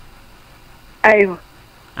kumudaya? Aiwa.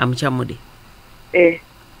 Amuchamudi?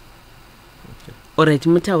 Alright,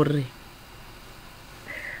 mutaurire.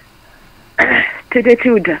 Tete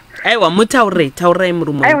Tilder. Aiwa, mutaurire, taurai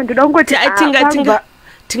murume. Aiwa, ndinongoti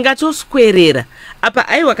tingatoswerera apa.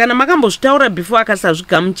 Aiwa, kana makambozvitaura before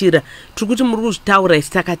akasazvigamuchira, tiri kuti muri kuzvitaura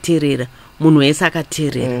isi takateerera, munhu wese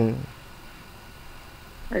akateerera.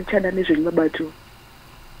 Andichanda nezvenyabatu.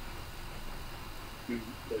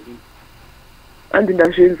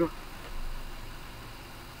 Andindazvinzwa.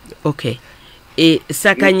 Okay.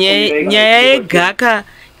 Saka nyaya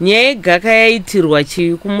yegaka yaitirwa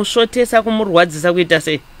chii? Kumusvotesa, kumurwadzisa, kuita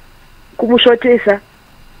sei? Kumusvotesa.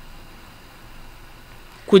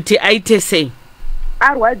 Kuti aite sei?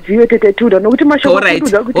 Arwadziwe tete Tilder nokuti mashoko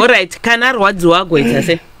kutudza kuti alright, kana arwadziwa agoita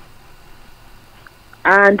sei?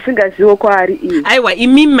 Ndisingazivo kwaari iye. Aiwa,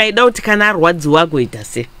 imimi maida kuti kana arwadziwa agoita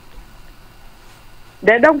sei?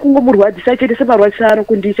 Ndaida kungomurwadzisa chete semarwadzisa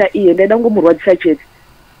anokundiita iye, ndaida kungomurwadzisa chete.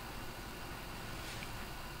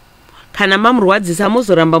 Kana mamurwadzisa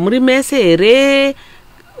muzoramba muri mese here,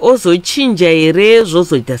 ozochinja here,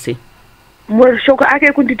 zvozoita sei? Mashoko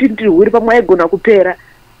ake kunditi ndirwuri pamwe aigona kupera.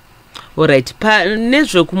 Alright,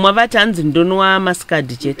 nezvekumwa vati hanzi ndonwa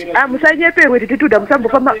masikadhi chete. Musanyeperwe tete Tilder,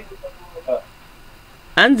 musambofamba.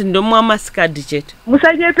 Hanzi ndomwa masikadhi chete.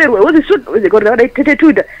 Musanyeperwe, tete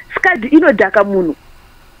Tilder, skadhi inodhaka munhu.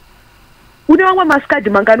 Une wamwa masikadhi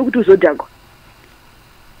mangani kuti uzodhakwa.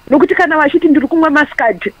 Nokuti kana vachiti ndiri kumwa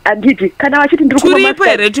masikadhi anditi, kana vachiti ndiri kumwa masikadhi.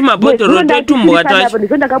 Turipo here tumabhodhoro twetumbwa twacho.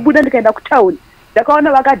 Ndizvo ndakabuda ndikaenda kutauni.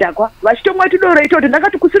 Ndakaona vakadhakwa vachitomwa tudoro itoto,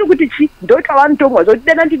 ndakati kusiri kuti chi ndotavanotomwa zoti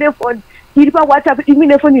dana ndine foni iri paWhatsApp, imwe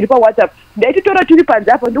nefoni iri paWhatsApp. Ndaititora tiri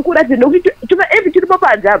panze apa ndokuratidza nokuti tuma evi tiripo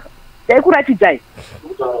panze apa. Ndaikuratidzai.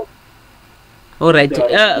 Alright,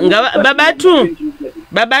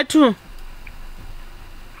 babatu.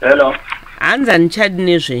 Hello. Hanza nichadi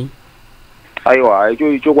nezvenyu. Aiwa,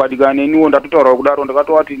 icho kwadikane niwo ndatotaura kudaro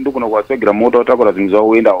ndakatoti ndogona kuvatsvagira mota watakura zvinhu zvavo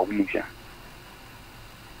uendawo kumusha.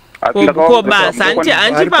 Ko basa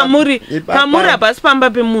hanti pamuri hapasi pamba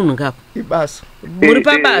pemunhu ngapo. Ibasa. Muri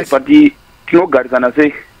pabasa. But tinogarisana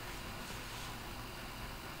sei?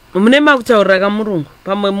 Mune makutaurira kamurungu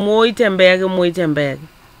pamwe moita imba yake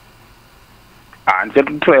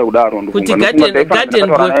Ndichatotoya kudaro kuti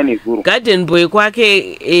garden boy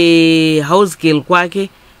kwake house girl kwake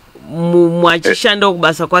mwachishanda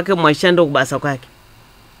kubasa kwake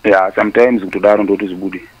Yeah, sometimes kutodaro ndoti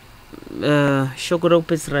zibudi. Shoko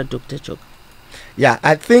rokupedzisira Dr. Choka. Yeah,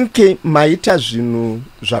 I think maita zvinhu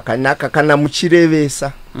zvakanaka kana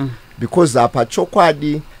muchirevesa because apa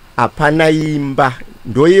chokwadi apana imba.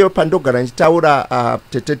 Ndoiyo pandogara ndichitaura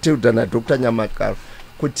tete Tilder na Dr. Nyamakaro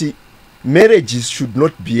kuti marriages should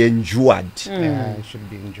not be endured. It should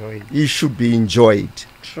be enjoyed. It should be enjoyed.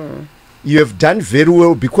 True. You have done very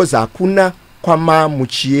well because hakuna kwama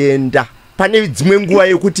muchienda. Pane dzimwe nguva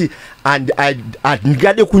yekuti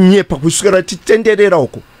ndingade kunyepa kuswera titenderera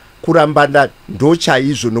uko kurambana ndo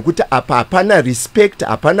chaizvo nokuti apa hapana respect,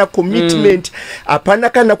 hapana commitment, hapana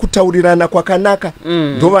kana kutaurirana kwakanaka.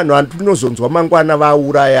 Ndo vanhu vanozonzwa mangwana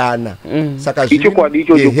vaurayana. Saka icho kwadi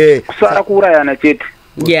icho kusara kuurayana chete.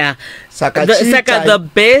 Yeah. Saka the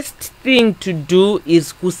best thing to do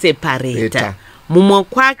is kuseparata. Mumwe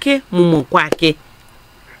kwake.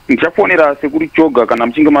 Ndichafonera sekuri choga kana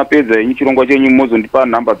mchinge mapedza chirongwa chenyu mozondipa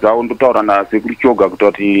nhamba dzavo ndotaura nasekuri choga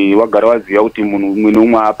kuti vagare vaziva kuti munhu umwe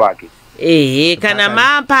neumwe apake. Kana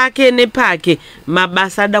maapake nepake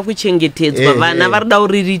mabasa ada kuchengetedzwa, vana varida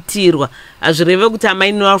kuriritirwa. Hazvireve kuti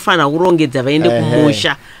amai vanofanira kurongedza vaende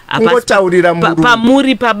kumusha.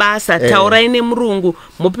 Pamuri pabasa taurai nemurungu,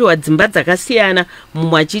 mopiwa dzimba dzakasiyana,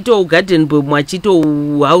 mumwe achito garden boy, mumwe achito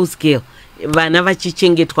house girl, vana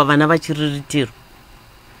vachichengetwa, vana vachiriritirwa.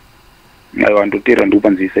 Aiwa, ndotera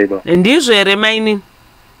ndopanzisa ipa. Ndizvo here maini?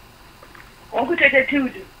 Wakutete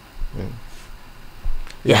Tilder.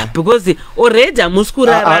 Yeah, because already hamusi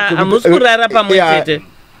kurara pamwe chete.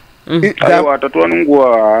 Aiwa, tatowana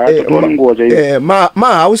nguva chaiyo.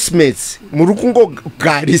 Ma-housemates muri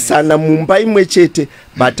kungogarisana mumba imwe chete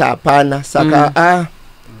but hapana. Saka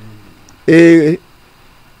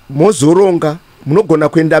mozoronga munogona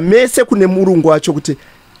kuenda mese kune murungu wacho kuti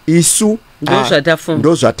isu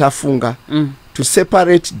ndo zvatafunga to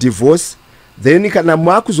separate, divorce. Then kana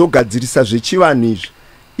mwakuzogadzirisa zvechivanhu izvi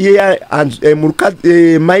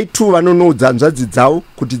iye maitu vanonoudza hanzvadzi dzavo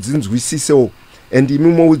kuti dzinzwisisewo and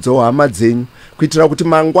imi moudzawo hama dzenyu kuitira kuti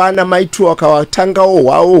mangwana maitu wakawatangawo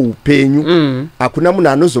hwawo upenyu hakuna munhu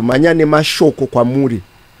anozomanya nemashoko kwamuri.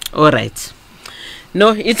 Alright.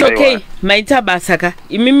 No, it's okay. Maita basaka.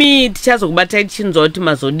 Imimi tichazokubatai tichinzwa kuti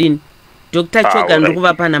mazodini. Dr. Choga ndiri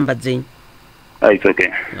kuvapa namba dzenyu. It's okay.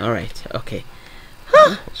 Alright, okay.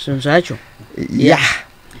 Zvinhu zvacho. Yeah.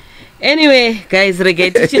 Anyway, guys,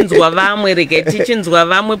 regai tichinzwa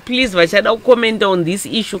vamwe, please vachada kucomment on this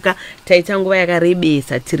issue ka taita nguva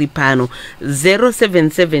yakarebesa tiri pano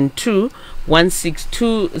 0772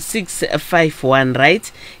 162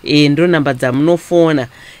 right? Ndo namba dzamunofona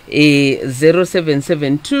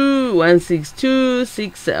 0772 162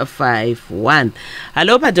 651.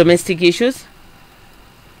 Hello, pa domestic issues.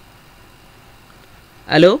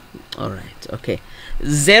 Hello? All right, okay.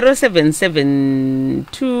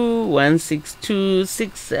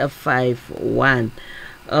 0772162651.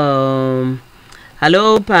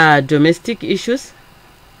 Hello, pa domestic issues.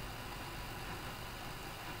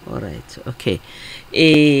 All right, okay.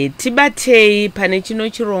 Tibatei pane chino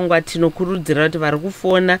chirongwa tinokurudzira kuti vari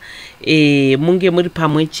kufona munge muri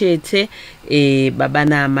pamwe chete baba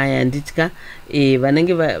naamai handitya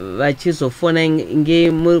vanenge vachizofona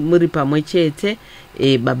nge muri pamwe chete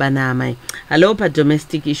baba naamai. Hello, pa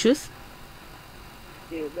domestic issues.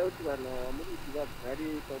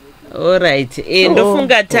 Alright,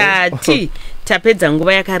 ndofunga tapedza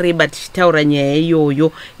nguva yakareba tichitaura nyaya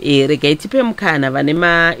iyoyo. Regai tipe mukana vane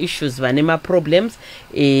ma-issues, vane ma-problems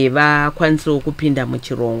vakwanisewo kupinda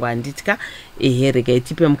muchirongwa handitya. Regai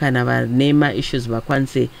tipe mukana vane ma-issues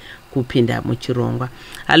vakwanise kupinda muchirongwa.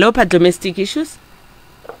 Hello, pa domestic issues.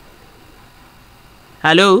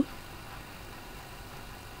 Hello.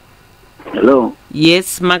 Hello.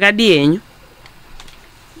 Yes, makadi enyu.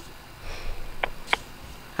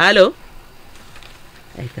 Hello.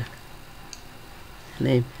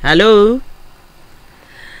 Name. Hello.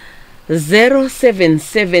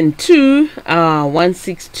 0772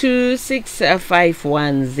 162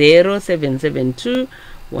 651 0772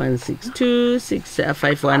 162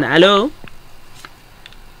 651. Hello.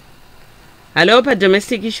 Hello, pa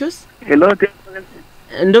domestic issues. Hello.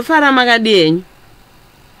 Ndofara makadi enyu.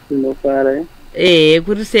 Ndofara.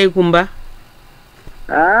 Kuri sei kumba?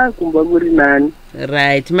 Kumba kuri nani?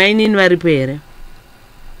 Right, mainini varipo here?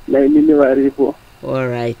 Mainini varipo. All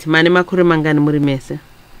right, mane makore mangani muri mese?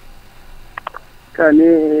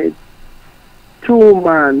 Kane 2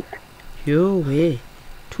 months. Yo we.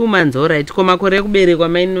 2 months, all right. Ko makore ekuberekwa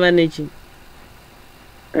mainini vanechi?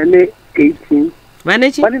 Ane 18.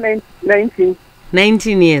 Vanechi? Vane 19.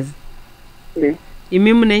 19 years.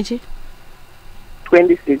 Imi munechi?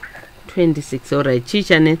 26. 26, all right.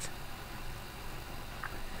 Chicha nets?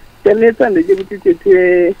 Chanetsa ndechekuti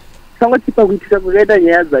tete sangotipa kuitika kukaita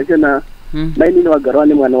nyaya dzacho na mainini vagarawa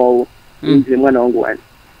nemwana wavo inzi mwana wangu wani.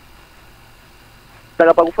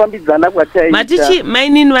 Saka pakufambidzana kwataita matichi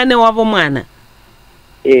mainini vane wavo mwana?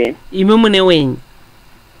 Imi mune wenyu?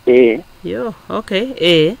 Yo,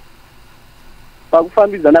 okay.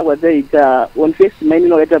 Pakufambidzana kwataita on first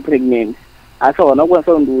mainini wakaita pregnant asi hawana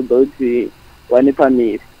kukwanisa kundiudza kuti wane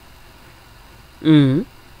pamiri.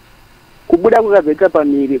 Kubuda kwakazoita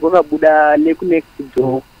pamiri kwakabuda next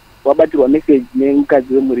door wabatirwa message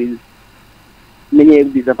nemukadzi wemurizi nenyaya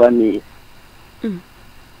yekubvisa pamiri.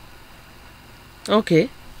 Okay.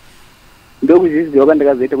 Ndokuzviziva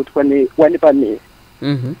kwandakazoita kuti wane pamiri.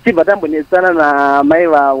 Tibva tambonetsana namai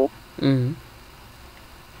vavo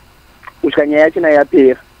kusvika nyaya yachona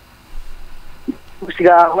yapera.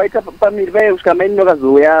 Kusvika waita pamiri vai kusvika maini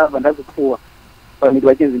vakazouya vandazopfuwa pamiri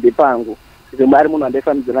vachinzi ndepangu kuti ari munhu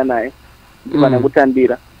andaifambidzana naye ndivana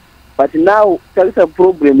kutambira. But now tarisa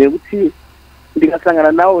problem yekuti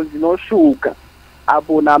ndikasangana nawo dzinoshuka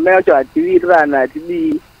apo namai vacho hatiwirirana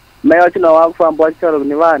hatidii. Mai vacho navo vakufamba vachitaura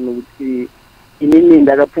kune vanhu kuti inini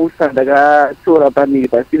ndakapusa ndakatora pamiri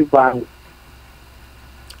pasiri pangu.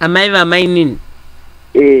 Amai vamainini?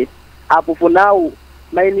 Apo for now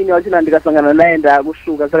mainini vachona ndikasangana naye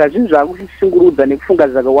ndakushuka. Saka zvinhu zvakushungurudza nekufunga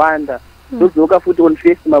zvakawanda. Ndozoka futi on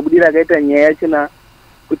face mabudiro akaita nyaya yachona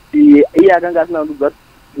kuti iye akanga asina kundudza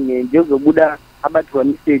ndozobuda abatirwa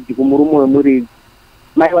message kumurume wemuridzi.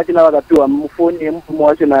 Mai vachona vakapiwa mufoni yemurume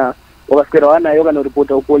wachona wakaswera wanayo kana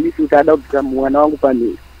kuripota kupolisi kuti ada kubvisa mwana wangu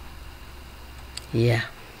pamiri. Yeah.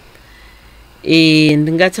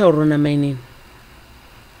 Ndingataurawo namainini.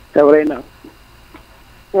 Taurai nawo.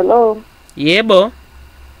 Hello. Yebo.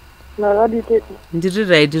 Nakadi tete. Ndiri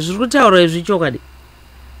right. Zviri kutaura izvi chokwadi?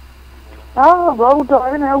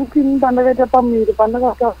 Zvakutaura naye kuti pandakaita pamiri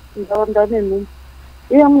pandakataura nenhumbi.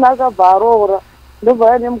 Iye munhu akabva aroora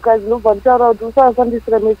ndobva ane mukadzi ndobva nditaura kuti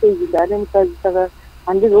usasandisira meseji ndane mukadzi saka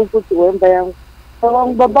handizokuputsirwa imba yangu. Saka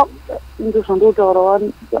vangu baba ndozvandotaura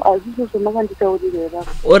hazvizvo zvamanganditaurira.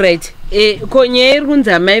 Alright. Ko nyaya iri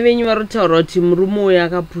kunzi amai venyu vari kutaura kuti murume uyu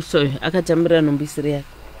akapusa uyu akatambira nhumbi isiri yake?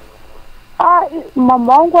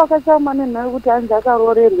 Mama wangu akachama nenhai kuti hanzi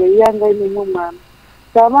akarorerwa iye anga ine mumwe mwana.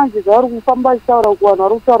 Saka manje zvavari kufamba achitaura kuvanhu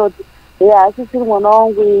vari kutaura kuti asi siri mwana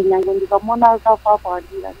wangu nyange ndikamona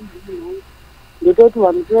akafafanira ndototi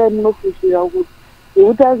vanhu tivai munofushira kuti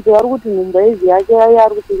veutanzi vari kuti nhumba izi yake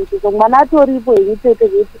ari kutengesesa mwana atoripo henyitete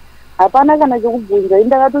kuti hapana kana chekubvunza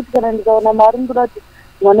indakatoti kana ndikaona mari ndoda kuti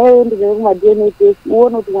mwana iyoyo ndinee kuma-DNA test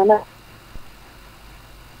uone kuti mwana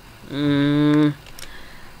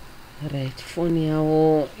right, foni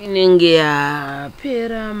yavo inenge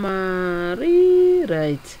yapera mari.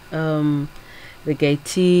 Right, regai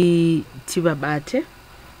tivabate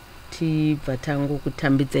tibva tangu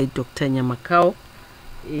kutambidzai Dr. Nyamakao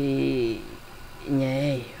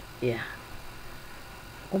nyaya iyo. Yeah,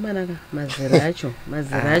 komanaka mazera acho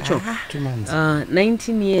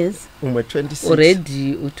 19 years umwe 26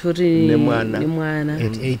 already utori nemwana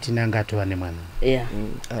 8 nangatova nemwana. Yeah,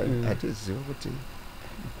 atiziva kuti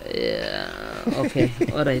okay,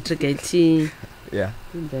 alright, regai yeah,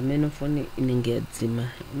 nzameno foni inenge yadzima,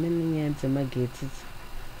 imene nyaya dzemagetsi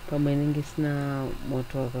pamwe inenge isina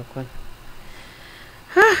moto wakakwana.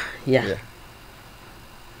 Yeah. Yeah.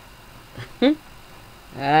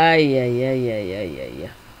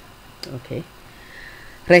 Okay.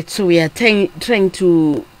 Right, so we are trying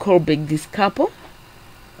to call back this couple.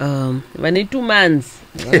 Vane 2 months.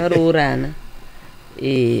 Vakarorana.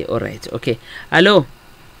 Alright, okay. Hello.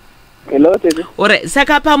 Hello, Tete. Alright,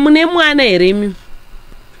 saka pa mune mwana here imi?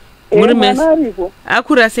 Muri mesi?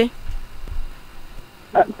 Akura se?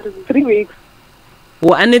 3 weeks.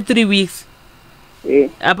 Ane 3 weeks?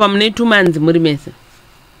 Apa mune 2 months muri mesi?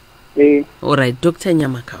 Alright, Dr.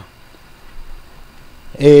 Nyamakao.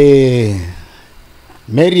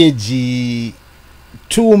 Marriage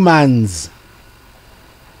 2 months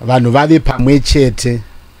vanhu vave pamwe chete,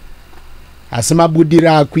 asi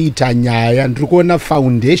mabudira akuita nyaya ndiri kuona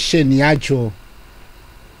foundation yacho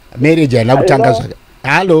marriage haina kutanga zvaka.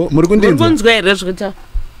 Halo, muri kundinzwa? Kunzwa here zvikuita?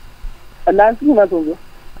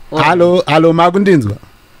 Halo, makundinzwa?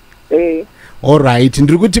 Alright,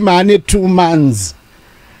 ndiri kuti maane 2 months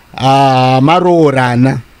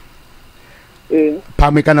maroorana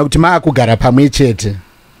pamwe kana kuti maakugara pamwe chete.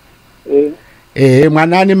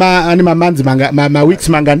 Mwana ane mamanzi maweeks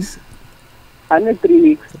mangani? Ane 3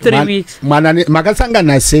 weeks. 3 weeks. Mwana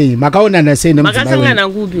makasangana sei? Makaonana sei nemudzimai wenyu? Makasangana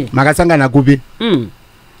kupi? Makasangana kupi?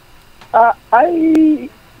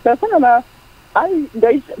 Tasangana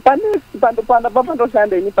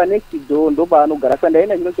pandoshanda ini panext door ndo paanogara saka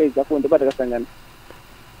ndaenda ndinochaidza foni ndo patakasangana.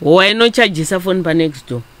 Wainochajisa foni panext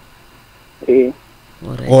door?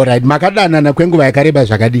 Alright, makadanana kwenguva yakareba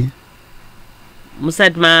zvakadii?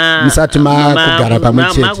 Musati makugara pamwe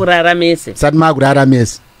chete? Makurara mese? Musati makurara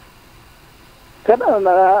mese?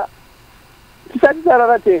 Tadanana tisati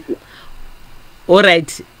tarara tese.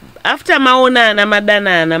 Alright, after maonana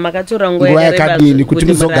madanana makatora nguva yakadini kuti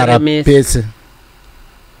muzogara pese?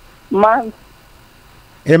 Month.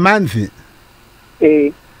 A month?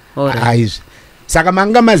 Alright. Saka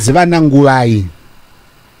manga mazivana nguvai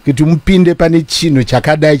kuti mupinde pane chinhu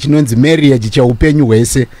chakadai chinonzi marriage chaupenyu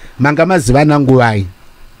hwese, manga mazivana nguvai?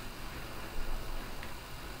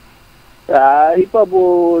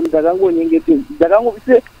 Ipapo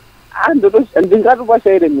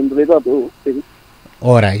ndingatopashaire mhinduro ipapo.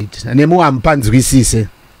 Alright, nemu hamupanzwisise.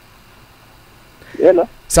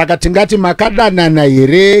 Saka tingati makadanana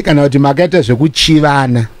here kana kuti makaita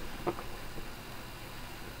zvekuchivana?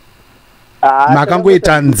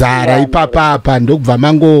 Makangoita nzara ipapapa ndokubva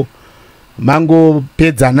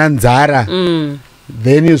mangopedzana nzara,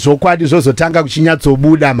 then zvokwadi zvozotanga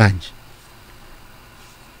kuchinyatsobuda manje?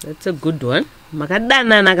 That's a good one.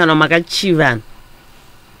 Makadanana kana makachivana?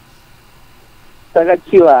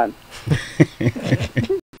 Takachivana.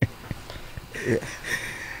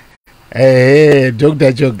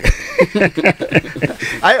 Dr. Chok.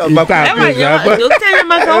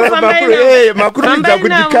 Makuridza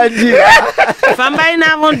kundikandira. Fambai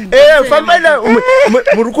navo. Fambai navo.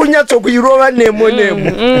 Muri kunyatsokuirova nemo.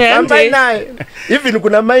 Fambai naye. Even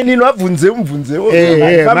kuna mainini wabvunze.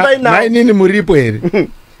 Fambai naye. Mainini muripo here?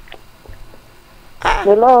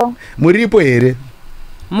 Hello. Muripo here?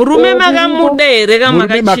 Murume makamuda here kama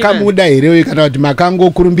murume makamuda here kana kuti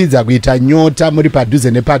makangokurumbidza kuita nyota muri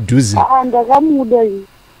padhuze nepadhuze? Ndakamuda iyi.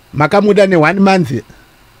 Makamuda ne1 month?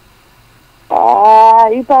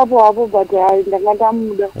 Ipapo hapo but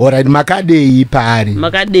ndakatamuda. Alright, makadei paari?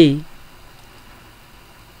 Makadei.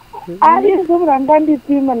 Zvoranga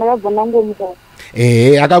ndipfimba ndakabva nangomuka.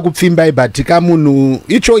 Akakupfimbai but kamunhu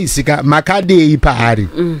ichoice ka makadei paari?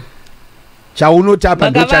 Chaunotapa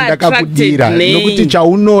ndo chandakakudira nokuti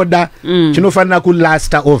chaunoda chinofanira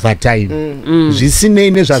kulasta over time.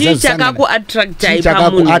 Zvisinei nezvazasangana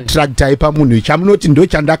chakakuattractai pamunhu chamunoti ndo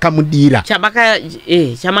chandakamudira.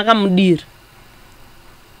 Chamakamudira.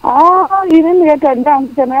 ini ndikati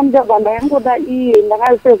ndanguchana mjabanda yangoda iye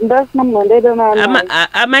ndakasezi ndasina munhu andaita naye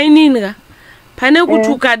amainini ka pane kuti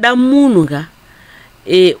ukada munhu ka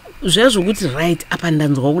zvezvokuti right apa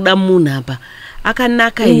ndanzwa kuda munhu apa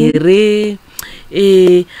akanaka here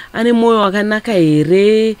ane mwoyo wakanaka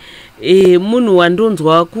here munhu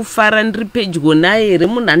wandonzwa kufara ndiri pedyo naye here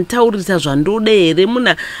munhu anitaurisa zvandode here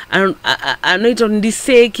munhu anoita kuti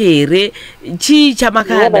ndiseke here chii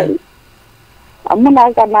chamakada munhu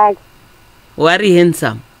akanaka wari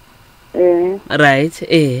handsome right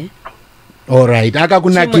alright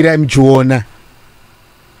akakunakira muchiona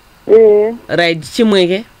right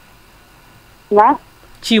chimweke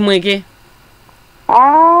chimweke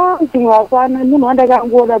chimwe hapana munhu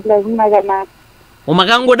wandakangoda plus munhu akanaka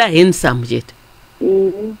wamakangoda handsome chete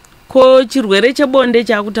ko chirwere chebonde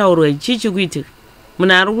chakutaurwa chichi kuitika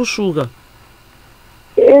munhu ari kusvuka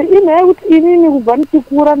inhaya kuti inini kubva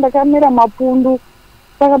ndichikura ndakamera mapundu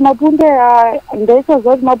saka mapundu aya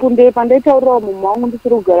ndaisaziva kuti mapundu epa ndaitaurirawo mumwe wangu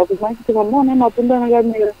ndichiri kugara kumachiti mamuone mapundu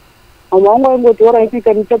anakamera mumwe wangu aingoti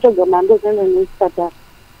oraipika ndichatsvaga mhando zvaenda nechipatara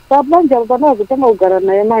saka manje apo pandakazotanga kugara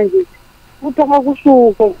naye manje kutanga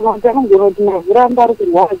kusvuka kana kuti anogona kuti mavhuri anga ari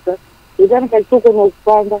kurwadza kuti anikachitokona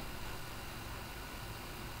kupanda.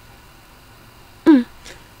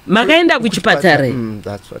 Makaenda kuchipatara?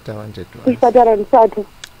 That's what I wanted to ask. Kuchipatara ndisati.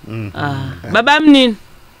 Baba mnini?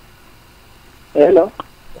 Hello.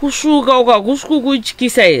 Kushuka ukakushuka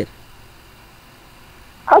kuchikisa here?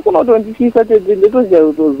 Hakuna kutondichisa tete ndetoziya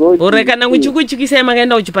kutozochi. Ore kana kuchikuchikisa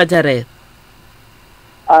makaenda kuchipatara here?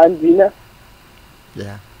 Andina.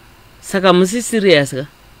 Yeah. Saka musi serious ka?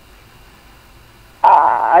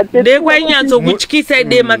 De kwanyatso kuchikisa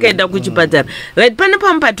ide makaenda kuchipatara. Right, pane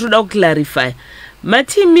pampa toda kuclarify.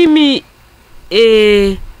 Mati mimi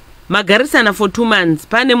magarisana for 2 months,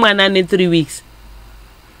 pane mwana ne 3 weeks.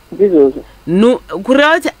 Ndizozo.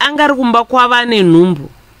 Kureva kuti angari kumba kwava nenhumbu.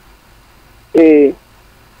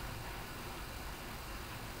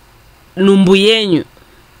 Nhumbu yenyu.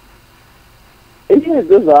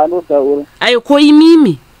 Ndizvo zvaanotaura. Ayo ko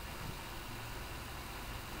imimi?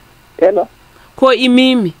 Hello. Ko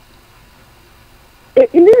imimi?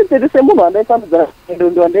 Inini tete semunhu andaifambidzana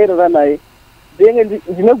ndo andairara naye.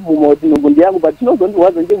 Ndinobvuma kuti nhumbu ndiyangu but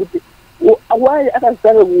chinozondirwadza ngekuti wai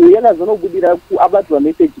akazitanga kuuya akazonobudira abatwa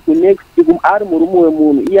message kunext ari murume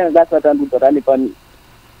wemunhu iye anga asati andodzarane pani.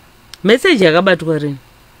 Message yakabatwa rini?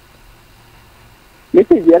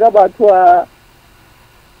 Message yakabatwa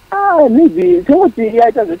maybe tinoti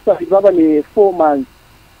yaita zvekuti baba ne4 months.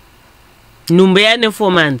 Nhumbu yane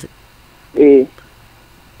 4 months?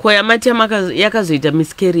 Ko yamati yakazoita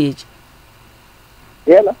miscarriage?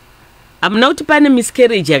 Yela. Amuna kuti pane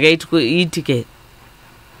miscarriage yakaitika.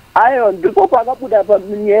 Ayo ndipo pakabuda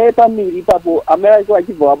panyaya pamiri ipapo amai vacho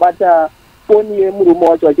vachibva vabata foni yemurume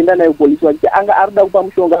wacho vachienda naye kupolisi vachiti anga arida kupa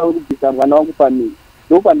mushonga wekubvisa mwana wangu pamiri.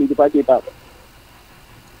 Ndo pamiri pacho ipapo.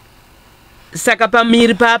 Saka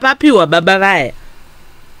pamiri papapiwa baba vaya?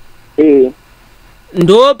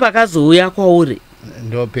 Ndo pakazouya kwauri?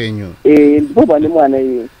 Ndo penyu. Ndipo pane mwana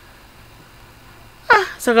iye.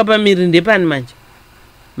 Saka pamiri ndepani manje?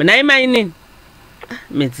 Munai mainini?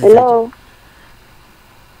 Hello.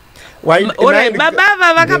 Ore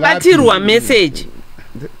baba vakabatirwa message.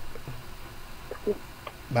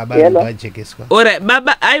 Baba vachekeswa. Ore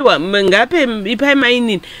baba aiwa ngape ipai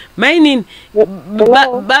mainini? Mainini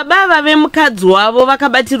baba vave mukadzi wavo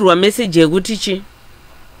vakabatirwa message yekuti chi?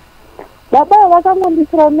 Baba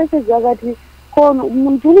vakangondisira message yakati ko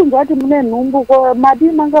muntu unonzwa kuti mune nhumbu ko madi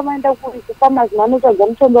manga maenda kufamasi manotsvaga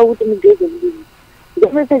mushonga wekuti mugeze muviri.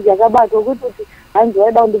 Message yakabatwa kuti hanzi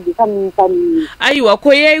waida kundibvisa mumfamili. Aiwa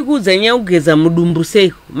ko yaikuudza nyaya kugeza mudumbu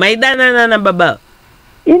sei? Maidanana na baba?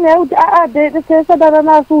 Ine kuti tesadana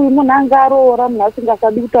nasu uyu munhu anga aroora munhu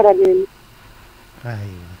asingasadi kutaura neni.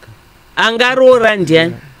 Anga aroora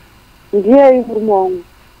ndiani? Ndiye murume wangu.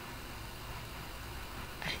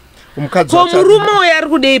 Ko murume uyu ari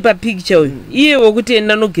kudei papicture uyu? Iye wokuti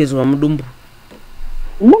enda nogezwa mudumbu?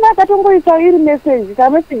 Munhu akatongoisa iri message, ka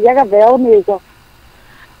message yakabva yaonekwa.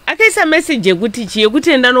 Akaisa message yekuti chi?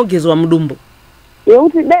 Yekuti enda nogezwa mudumbu?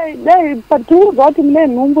 Yekuti dai patiriudzwa kuti mune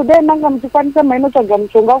nhumbu dai manga muchikwanisa mainotsvaga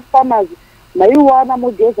mushonga kufamasi maiwana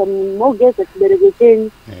mogeza chibereko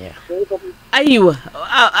chenyu. Aiwa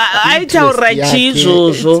aitaurira chii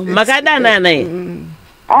izvozvo? Makadanana here?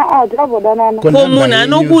 Takadanana. Ko munhu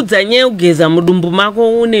anokuudza nyaya kugeza mudumbu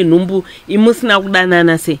mako une nhumbu imusina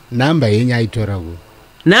kudanana sei? Namba yenyu aitora ku?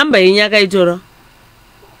 Namba yenyu akaitora?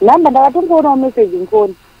 Namba ndakatongoonawo message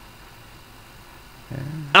mufoni.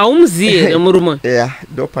 Aumuzivi here murume? Yeah,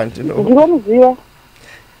 ndopandino. Ndinomuziva.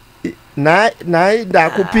 nai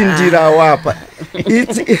ndakupindira wapa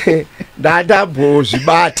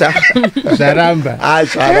ndadambozvibata zvaramba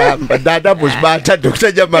ndadambozvibata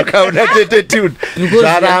Dr. Nyamakaona attitude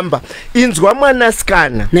zvaramba. Inzwa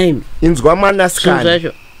mwanasikana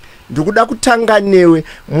ndikuda kutanga newe.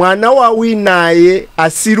 Mwana wawinaye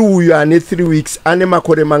asiri uyu ane 3 weeks ane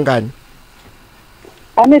makore mangani?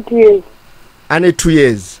 Ane 2 years. Ane 2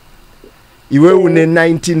 years. Iwe une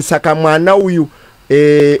 19, saka mwana uyu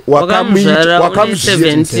wakamuzvara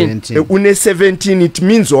une 17. It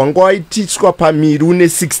means wanga waitiswa pamiri une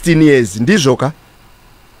 16 years. Ndizvo ka?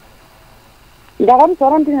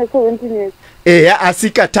 Ndakamuzvara ndine 17 years.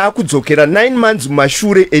 Asika takudzokera 9 months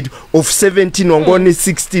mashure of 17 wanga une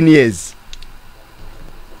 16 years.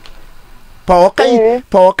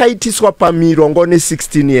 Pawakaitiswa pamiri wanga une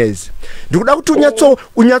 16 years. Ndikuda kuti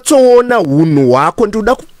unyatsoona hunhu hwako.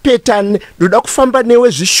 Ndikuda kupetana, ndikuda kufamba newe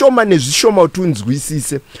zvishoma nezvishoma kuti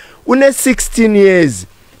unzwisise. Une 16 years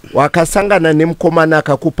wakasangana nemukomana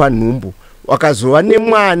akakupa nhumbu, wakazova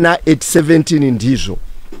nemwana at 17. Ndizvo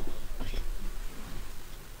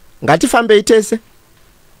ngatifambei tese.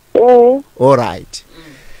 All right.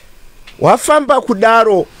 Wafamba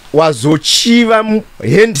kudaro wazochiva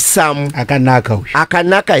handsome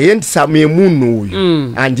akanaka handsome yemunhu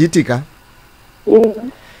uyu. Anditi ka?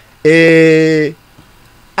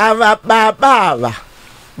 Ava baba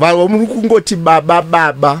vavo muri kungoti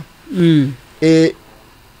baba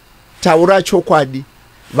taura chokwadi,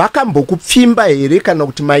 vakambokupfimba here kana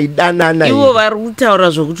kuti maidanana? Ivo vari kutaura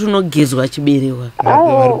zvokuti unogezwa chiberewa.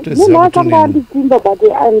 Munhu akanga andipfimba but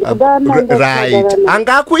andikudana. Right.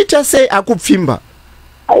 Anga akuita sei akupfimba?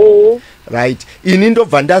 Right. Ini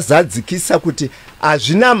ndobva ndazadzikisa kuti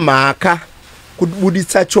hazvina mhaka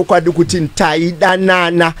kubuditsa chokwadi kuti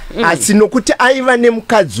taidanana, asi nokuti aiva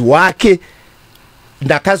nemukadzi wake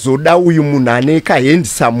ndakazoda uyu munhu ane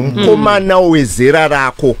kahandsome mukomana wezera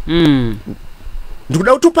rako.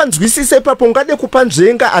 Ndikuda kuti upanzwisise ipapo. Ungade kupa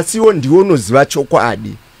nzvenga asi iwo ndiwo unoziva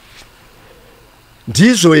chokwadi.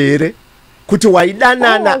 Ndizvo here kuti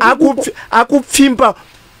waidanana akupfimba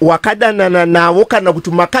wakadanana navo kana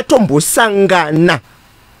kuti makatombosangana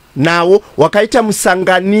navo wakaita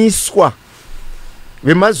musanganiswa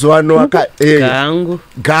vemazuva ano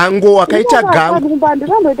gango wakaita gango.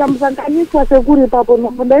 Ndikamboita musanganiswa sekuri papo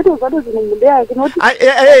nhumbu ndaitozvato zvinhu yake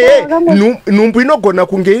nhumbu inogona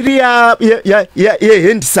kunge iri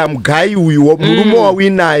yehandsome guy uyu murume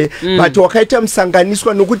wawinaye but wakaita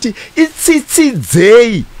musanganiswa nokuti itsitsi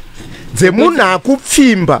dzemunhu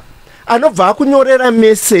akupfimba anobva akunyorera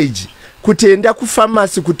message kuti enda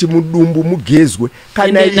kufamasi kuti mudumbu mugezwe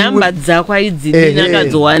kana namba dzako aidzini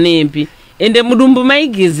nakadzowanepi ende mudumbu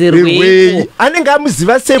maigezerwei. Anenge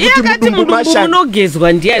amuziva sei kuti mudumbu mashaka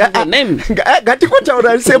unogezwa ndiani?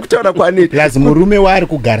 Ngatikutaura sekutaura kwaneti. Plus murume waari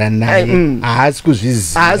kugara naye haasi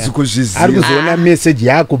kuzviziva. Ari kuzoona message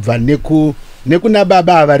yakubva nekuna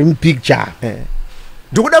baba vari mupicture.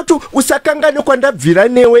 Ndikuda kuti usakangane kwandabvira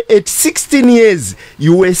newe at 16 years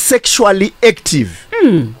you were sexually active.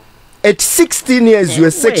 At 16 years you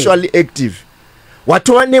were sexually active.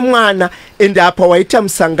 Watova nemwana ende apa waita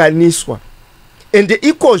musanganiswa. Ende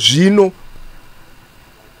iko zvino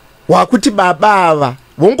wakuti baba ava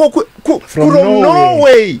vongo from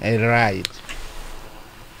Norway.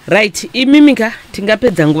 Right. Imimika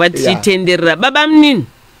tingapedza nguva tichitenderera. Baba mnini?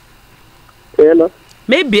 Hello.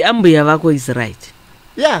 Maybe ambuya vako is right.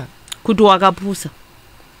 Yeah. Kuti wakapusa.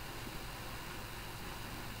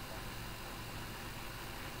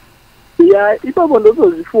 Ipapo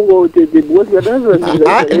ndotozvifunga kuti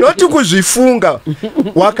noti kuzvifunga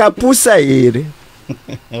wakapusa here.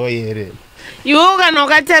 Iwo kana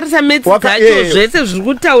ukatarisa metsi dzacho zvese zviri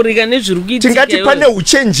kutaurika nezviri kuitika. Tingati pane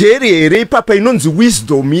uchenjeri here ipapa inonzi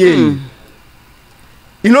wisdom yeyi.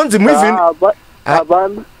 Inonzi moving.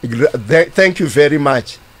 Thank you very much.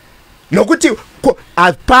 Nokuti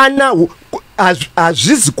hapana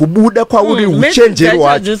hazvizi kubuda kwauri uchenjeri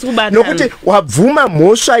wacho nokuti wabvuma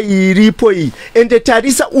mhosva iripo iyi ende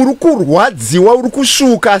tarisa uri kurwadziwa uri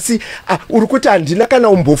kushuka asi uri kuti handina kana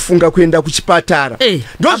umbofunga kuenda kuchipatara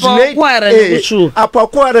apa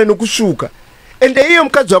wakuwara nekushuka ende iye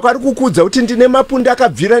mukadzi wako ari kukudza kuti ndine mapundu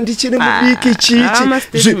akabvira ndichiri mudiki chichi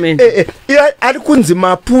ari kunzi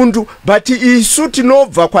mapundu but isu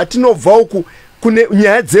tinobva kwatinobva uku kune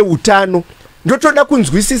nyaya dzeutano. Ndotoda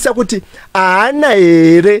kunzwisisa kuti haana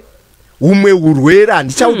here humwe urwere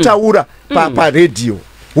handichautaura paredio.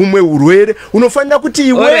 Humwe urwere unofanira kuti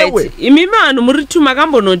iwewe. Imi vanhu muri tu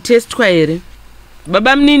makambonotestwa here?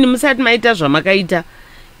 Baba mnini musati maita zvamakaita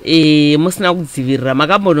musina kudzivirira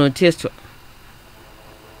makambonotestwa?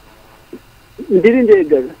 Ndiri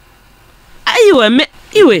ndega. Aiwa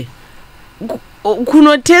iwe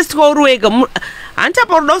kunotestwa uri wega hanti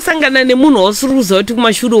apa unoda kusangana nemunhu wausiri kuziva kuti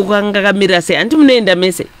kumashure uko anga kamira sei hanti munoenda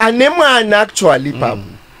mese ane mwana actually papo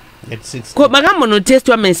ko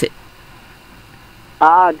makambonotestwa mese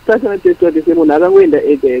tisashanotestwa tese munhu akangoenda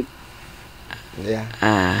ega ega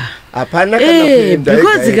hapana kana kuenda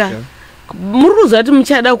because muri kuziva kuti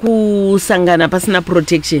muchada kusangana pasina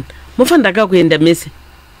protection mofanira kakuenda mese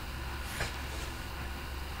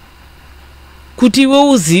kuti iwe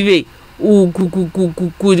uzive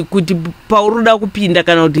kuti pauroda kupinda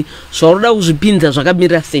kana kuti zvauroda kuzvipinza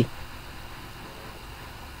zvakamira sei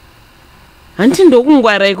hanti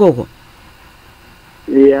ndokungwara ikoko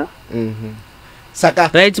saka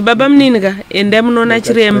right baba mninika endai munoona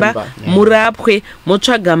chiremba murapwe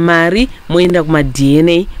motsvaga mari moenda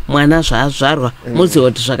kuma-DNA mwana zvaazvarwa moziva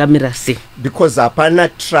kuti zvakamira sei because hapana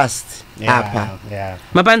trust apa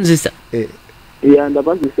mapanzvisa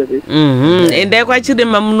ndapanzvisa endai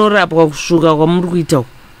kwachiremba munorapwa kusvuka kwamuri kuita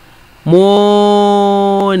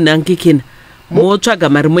monhankikina motsvaga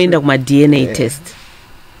mari moenda kuma-DNA test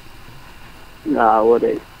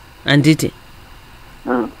handiti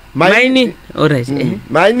mainini alright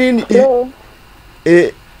mainini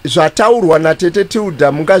zvataurwa natete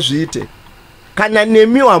Tilder mungazviite kana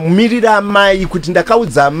nemi hamumirira amai kuti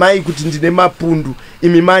ndakaudza amai kuti ndine mapundu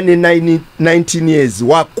imi mane 19 years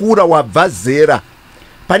wakura wabva zera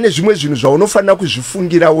pane zvimwe zvinhu zvaunofanira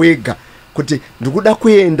kuzvifungira wega kuti ndikuda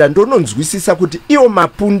kuenda ndononzwisisa kuti iyo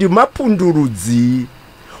mapundu rudzii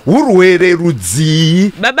urwere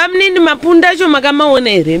rudzii baba mnini mapundu acho makamaona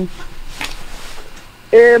here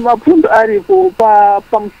mapundu aripo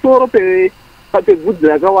pamusoro pebvudzi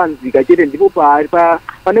rakawanzika chete ndipo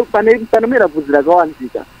panomera bvudzi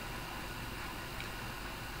rakawanzika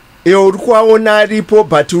uri kuaona aripo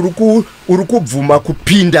but uri kubvuma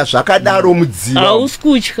kupinda zvakadaro mudziva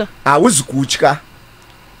hauzi kutya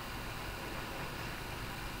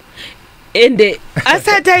ende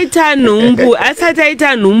asati aita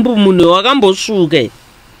nhumbu munhu wakambosvuka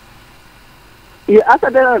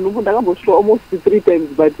asati aita nhumbu ndakambosvuka almost 3 times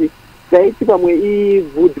but ndaiti pamwe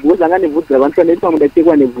ibvudzi ngozanga nebvudzi ravantu ndaiti pamwe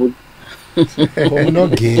ndachekwa nebvudzi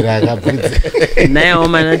unogera kabvudzi nayo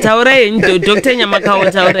mana taurai henyu Dr.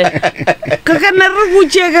 Nyamakawa taurai kakana riri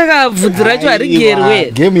kucheka kabvudzi racho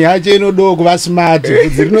harigerwe gemu yacho inodo kuva smart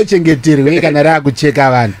bvudzi rinochengeterwe kana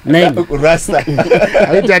raakucheka vanhu rasta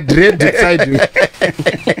aita dread side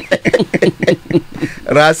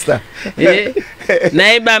rasta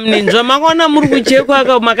naye bamninzwa makaona muri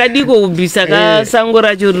kuchekwa makadiko kubvisa kasango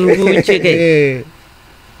racho riri kucheka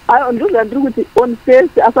ndiri kuti on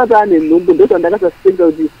first asati ane nhumbu ndozvandakasaspenga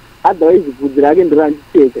kuti otherwise bvudzi rake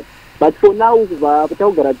ndirandicheka but for now kubva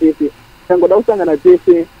takugara tese tangoda kusangana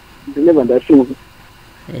tese ndinebva ndashuka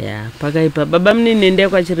pakaipa baba munini endai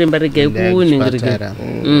kwachiremba regai kuningirika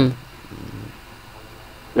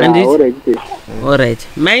alright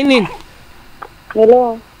mainini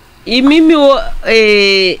hello imimiwo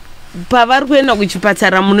pavari kuenda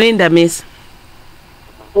kuchipatara munoenda mese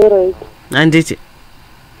alright handiti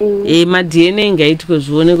ma-DNA ngaitwe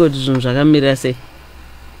zvionekwa kuti zvinhu zvakamira sei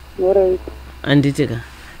handitika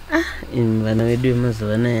vana vedu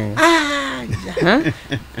vemazuva anaya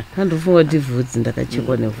handofunga kuti bvudzi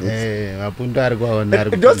ndakachekwa nebvudzi mapundu ari kuaona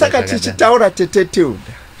ndosaka tichitaura tete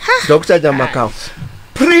Tilder Dr. Nyamakawa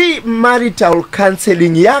pre-marital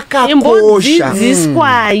counseling yakakosha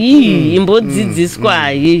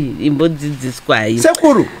imbodzidziswai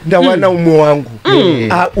sekuru ndawana umwe wangu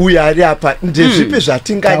uyu ari apa ndezvipi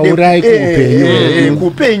zvatingade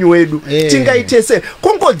kuupenyu wedu tingaite sei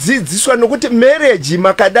kungodzidziswa nokuti marriage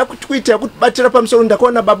makada kuita kubatira pamusoro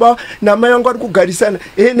ndakaona baba namai vangu ari kugarisana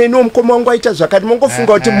neniwo mukoma wangu aita zvakati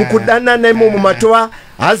mongofunga kuti mukudanana imomo matova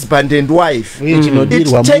husband and wife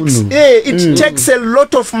it takes a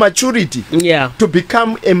lot of maturity to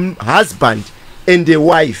become a husband and a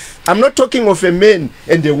wife. I'm not talking of a man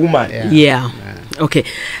and a woman. Okay,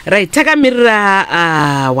 right.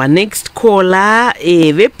 Takamirira wa next caller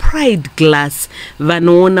ve Pride Glass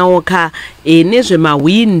vanoona oka nezve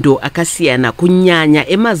mawindo akasiyana kunyanya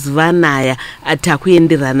emazuva anaya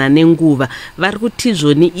atakuenderana nenguva vari kuti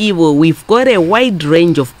zvoni ivo we've got a wide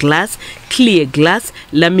range of glass, clear glass,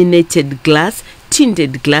 laminated glass,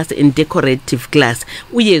 tinted glass and decorative glass.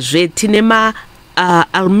 Uyezve tine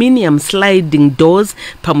aluminium sliding doors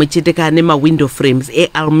pamwe chete kana window frames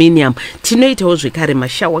aluminium. Tinoitawo zvekare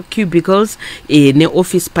shower cubicles ne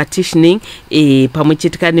office partitioning pamwe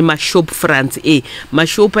chete kana shop fronts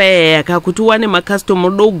mashop akakuti wane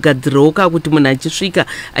customer do kugadzirawo kakuti munhu achisvika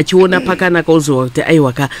achiona pakanaka uzowa kuti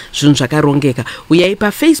aiwa ka zvinhu zvakarongeka. Uyai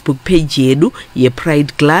pa Facebook page yedu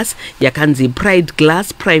Pride Glass yakanzi Pride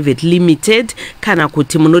Glass Private Limited, kana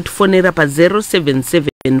kuti munotifonera pa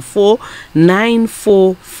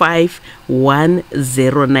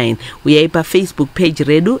 0774945109. Uyai pa Facebook page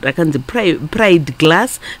redu rakanzi Pride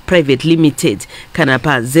Glass Private Limited, kana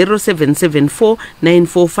pa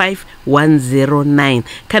 0774945109,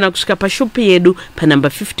 kana kusvika pa shop yedu pa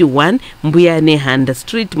number 51 Mbuyane Handa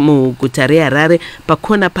Street muguta reHarare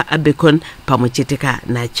pakona pa Abecon pamwe chete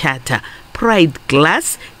na Chata. Pride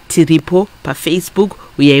Glass tiripo pa Facebook.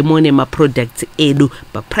 Uyai muone ma products edu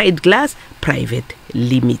pa Pride Glass Private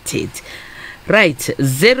Limited. Right,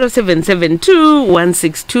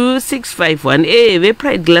 0772162651. Ve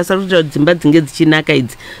Pride Glass ari dzimba dzinge dzichinaka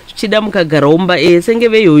idzi zvichida mukagara umba senge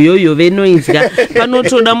veyoyoyo venoizga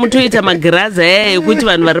panotoda mutoita magiraza ekuti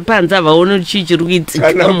vanhu vari panze avaone chii chiri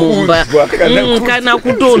kuitika mumba kana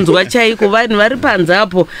kutonzwa chaiko. Vanhu vari panze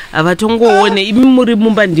apo havatongoone. Imi muri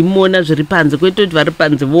mumba ndimuona zviri panze, kwete kuti vari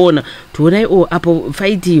panze voona toonai apo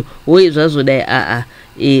fight woye zvazvodai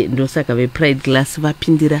ndosaka vePride Glass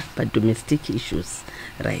vapindira pa domestic issues.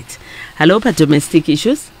 Right, hello pa domestic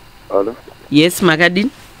issues. Hello, yes, makadini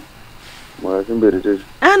makasimberi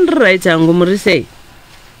right angu muri sei?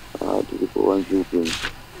 Tiripo wangu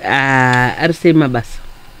ari sei mabasa?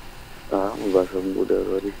 Mabasa muda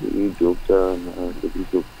vari doctor na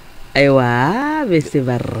doctor. Aiwa, vese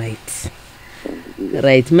vari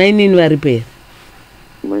right mainini vari pera?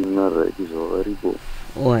 Mainini right izvo varipo.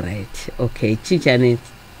 All right, okay.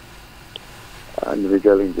 Chichaneti ndine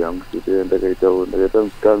challenge yangu kuti ndakaita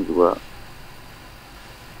musikanzwa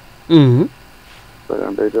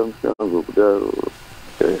saka ndaita musikanzwa kudaro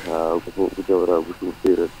kutaura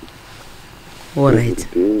kutopera. All right,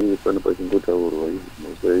 pane pachingotaurwa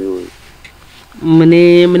musaiwe.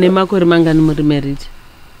 mune makore mangani muri married?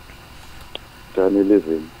 Tane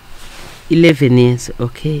 11 years.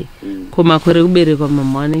 Okay. Ko makore kuberekwa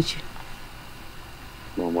mama wanechi?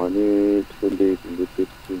 Mama ne 28 and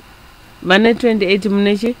 32. Vane 28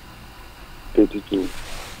 munechi? 32.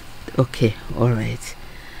 Okay, all right.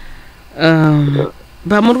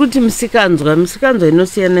 Pamuri kuti musikanzwa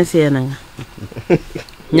inosiyana siyana nga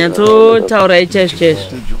nyatsotaura icheshe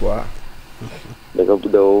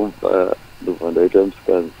ndakabudawo ndobva ndaita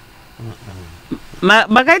musikanzwa.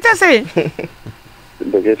 Makaita sei?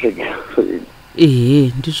 Ndakaita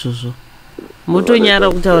ndizvozvo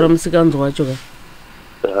motonyara kutaura musikanzwa wacho ka?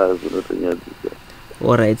 Zvinotonyadzisa.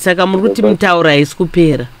 Alright, saka muri kuti mutaura haisi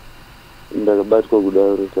kupera? Ndakabatwa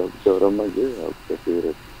kudaro kutaura manje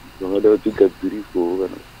hakupera. Zvangada kuti gadziriswo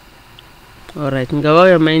kana. Alright,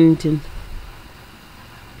 ngavauya maini tini.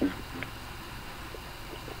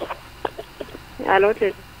 Hello,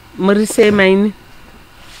 Ted. Muri sei maini?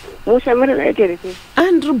 Musha muri right.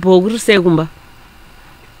 Ndiri bhoku ri sei kumba?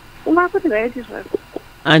 Kumba kuti right zvako.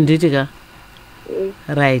 Anditi ka?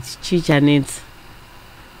 Right, chii chanetsa?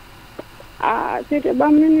 Tete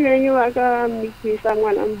bamuni venyu vakamitisa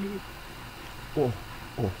mwana mudiki.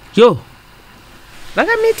 Yo,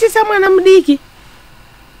 vakamitisa mwana mudiki?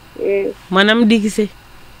 Mwana mudiki sei?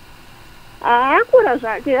 Akura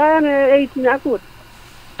zvake, ane 18 akura.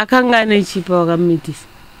 Akanga ane chipa vakamitisa?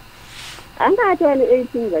 Anga atone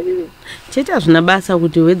 18 zvake. Chete hazvina basa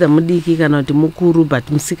kuti whether mudiki kana kuti mukuru,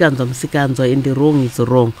 but musikanzwa and wrong is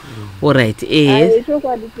wrong. Alright,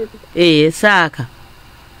 saka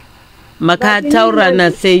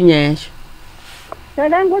makataurana sei nyaya yacho?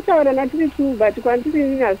 Takangotaurana tiri two, but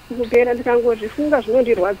kwandiri hazisi kupera ndikangozvifunga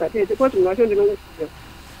zvinondirwadza tete kuti munhu wacho ndinomuziva.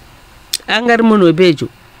 Anga ari munhu wepedyo?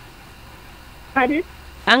 Ati?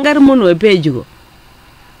 Anga ari munhu wepedyo?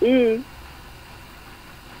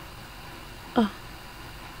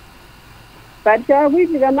 But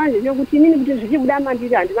chakuitika manje chokuti inini kuti zvichibuda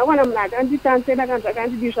mandiri handina kuwana munhu akanditanzera kana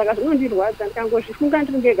zvakandidi saka zvinondirwadza ndikangozvifunga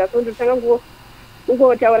ndiri ndega so ndotanga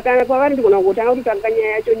kungotaura kana kwavari ndigona kutanga kutaura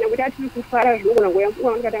nyaya yacho nyakuti atiri kufara zvinogona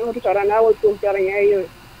ngoyambuka ndikatanga kutaura nawo kutaura nyaya iyoyo.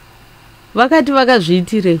 Vakati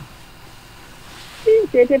vakazviitire?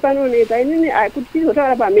 Tete panonetsa inini kuti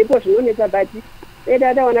tizotaura pamhepo zvinonetsa but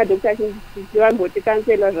data wana doctor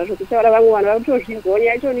vambotikansela zvacho kutaura vamwe vanhu vakutozvinzwawo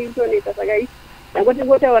nyaya yacho nitonetsa saka ndangoti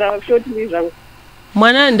ngotaura short zvizvangu.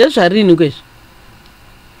 Mwana ndezvarini kwezvi?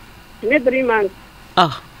 Zvine 3 months.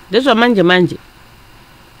 Ndezvamanje manje?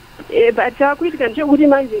 But chakuitika ndechekuti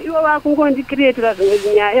manje ivo vakungondikreatira zvimwe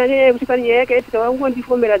zinyaya nekuti pane nyaya yakaitika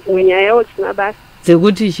vakungondifomera dzimwe nyayawo dzisina basa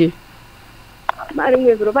dzekuti chi mari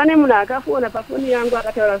rimwe zuro pane munhu akafona pafoni yangu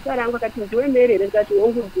akataura zita rangu akati ndiwe merere ndikati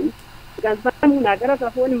hongudzini ndikanzi pane munhu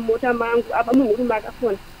akarasa foni mumota mangu apa munhurume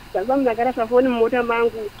akafona ndikanzi pane munhu akarasa foni mumota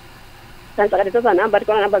mangu kanzi akatitasa nhamba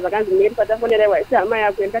tikaona nhamba dzakanzi meri patafonera haisi hama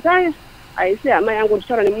yako ndikati haisi hama yangu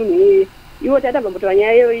ndichitaura nemunhu iyeye iwo tatabvambotora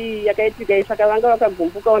nyaya iyoyi yakaitika saka vanga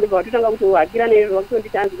vakagumbukawo ndibva vatotanga kuti uhakira nezvo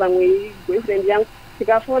vakutondichanzi pamwe boyfriend yangu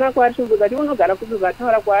tikafona kwaari tumbuka ti unogara kupi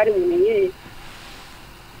vataura kwaari munhu iyeye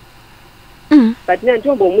but ina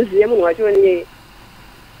nditombomuzive munhu wacho niyeye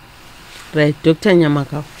right. Dr.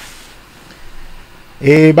 Nyamakao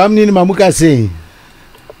bamunini mamuka sei?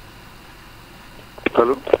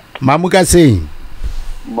 Hello? Mamuka sei?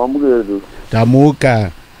 Mamuka edu.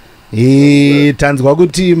 Tamuka. Tanzwa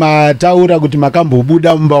kuti mataura kuti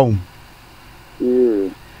makambobuda mumba umu.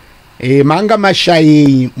 Manga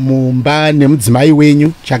mashayei mumba nemudzimai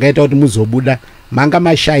wenyu chakaita kuti muzobuda? Manga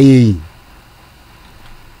mashayei?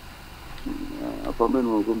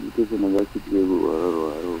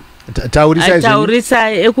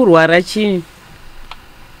 Taurisa ekurwara chini?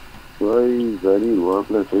 Vaizvarirwa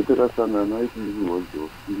plus vaitakasangana aisindikurwa jofu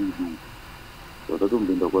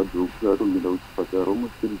vakatombenda kwadhokuta atombenda kuchipatara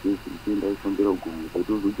almost 3 days ndichienda aifambira kugomo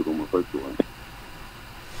taitozodzirwa mafachiwani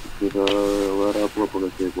saka varapwa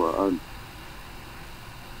pakachekwa anhu.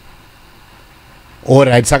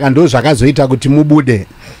 Alright, saka ndo zvakazoita kuti mubude?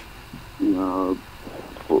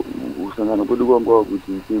 Kusangana kwedu kwanga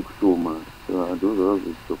kuti sekushoma ndo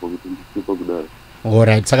zvakazoita pakuti ndichipa kudaro.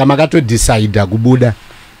 Alright, saka makatodecida kubuda?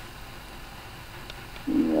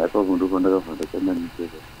 Apapo ndo pandakabva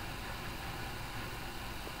ndakananiseka.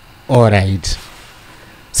 Alright.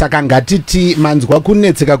 Saka ngatiti manzwa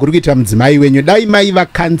kunetseka kuri kuita mudzimai wenyu dai maiva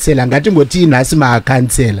kansela ngatingoti nhasi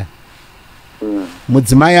maakansela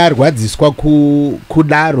mudzimai arwadziswa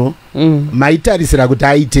kudaro maitarisira kuti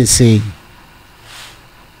aite sei?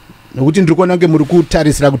 Nokuti ndiri kuona kunge muri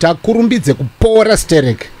kutarisira kuti akurumbidze kupora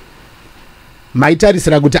sterek.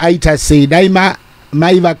 Maitarisira kuti aita sei dai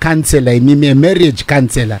maiva kansela imimi marriage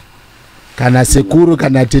kansela kana sekuru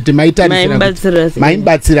kana tete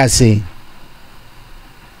maimbatsira sei?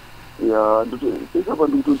 Ya ndotosapa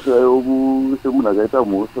ndikutotsvayo semunhu akaita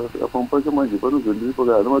mhosva apa pacho manje panozondiri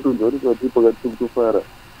pakati matonzwa kuti pati pakati pekutofara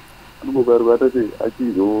anombokari atati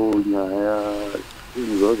achizo nyaya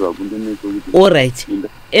zvinhu zvavo zvakundinetsa kuti alright.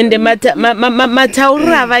 Ende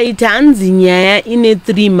matauriro avaita hanzi nyaya ine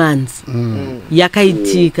 3 months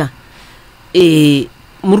yakaitika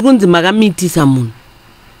muri kunzi makamitisa munhu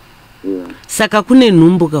saka kune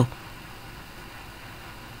nhumbu kao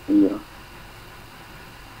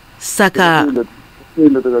saka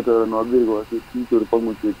takataura nevabereki vacho titori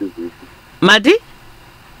pamwe chete zvese mati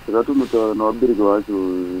takatonotaura nevabereki vacho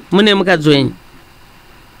mune mukadzi wenyu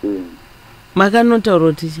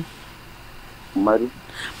makanotaura tiche mari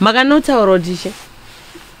makanotaura tiche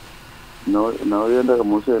nawo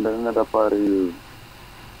yandakamhosva yandakanga ndapari iyoyo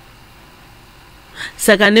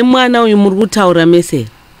saka nemwana uyu muri kutaura mese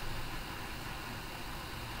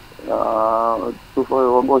sofa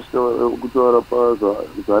wanga uchitaura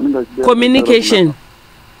pazvaanenge achida communication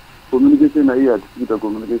aiyi hatisiita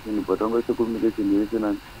communication but anga aita communication yese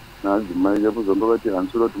naadzimai chapo zvanga vati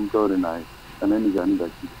handisoda kuti mutaure naye kana ine chaanenge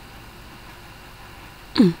achida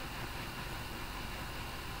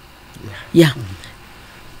ya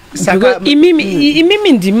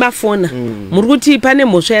imimi ndimafona muri kuti pane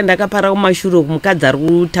mhosva yandakapara kumashure mukadzi ari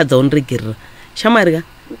kutadza kundiregerera shamarika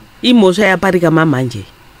iyi mhosva yaparika mamanje.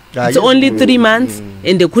 It's only 3 months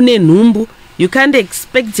and kune nhumbu. You can't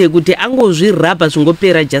expect kuti angozvirapa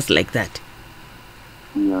zvingopera just like that.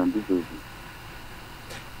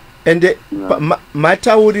 And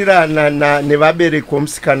mataurirana nevabereki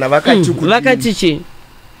vomusikana vakati kuti vakati chi?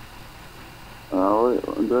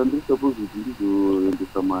 Ndandiri suppose kuti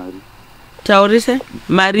ndizoendesa mari. Taurise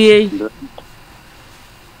mari yei?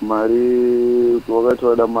 Mari wakati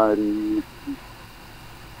wada mari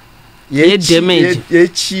damage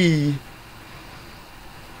yechi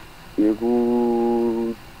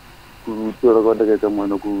kutora kwandakaita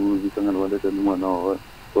mwana kuvisangana kwandakaita nemwana wavo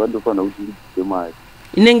vandofanira kuti ndidzipe mari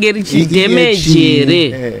inenge richi damage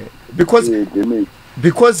here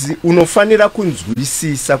because unofanira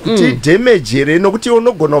kunzwisisa kuti damage here nokuti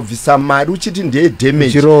unogona kubvisa mari uchiti ndiye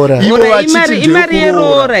damage imari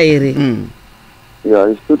yeroora here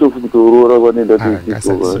isitotofu kutoroora kwanenda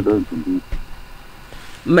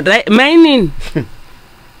mainini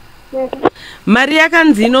mari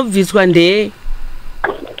yakanzi inobviswa ndeye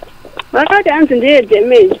vakati hanzi ndeye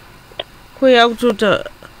damage kuya kutota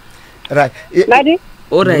mari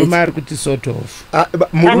murume ari kuti sort of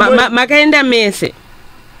makaenda mese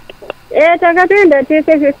takatoenda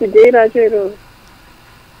tese festidei racho iroro.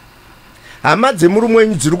 hama dzemurume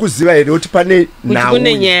wenyu dziri kuziva here kuti pane nhau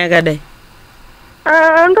kune nyaya yakadai?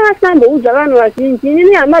 Anga asamboudza vanhu vazhinji.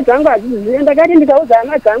 Inini hama dzangu hadzizive. Ndakati ndikaudza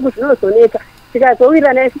hama dzangu zvinozoneka.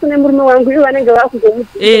 Tikazowirana isu kune murume wangu ivo vanenge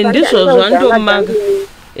vakuzomuti. Ndizvozvo andomaka.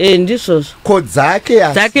 Ndizvozvo. Ko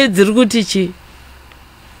dzake dziri kuti chi?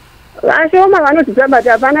 Vashoma vanotidza bati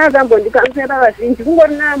hapana akambondikamusera vazhinji.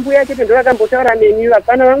 Kungorina mbuya chete ndo vakambotaura neni,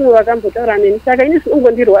 hapana vamwe vakambotaura neni. Saka ini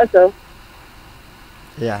ungondirwadzawo.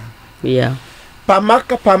 Yeah.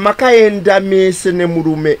 Pamakaenda mese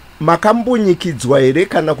nemurume makambunyikidzwa here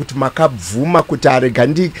kana kuti makabvuma kuti arega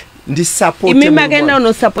ndisapoti? Imi makaenda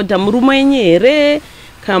unosapota murume wenyu here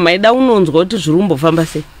kana maida unonzwa kuti zviri kumbofamba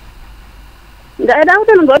sei? Ndaida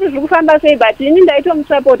kutononzwa kuti zviri kufamba sei, but ini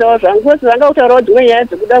ndaitomusapotawo zvangu kuti vanga kutaurawo dzimwe nyaya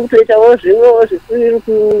dzekuda kutoitawo zvimwewo zvisiri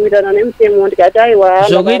kuitana nemutemo. Ndikati aiwa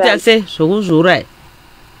zvokuita sei? Zvokuzviuraya?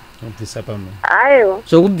 aiwa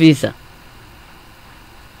zvokubvisa?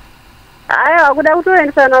 aiwa kuda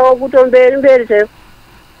kutoendesa nawo kutomberi cheko.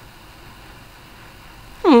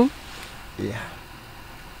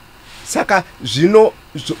 Saka zvino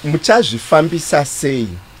muchazvifambisa sei?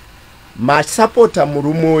 Masapota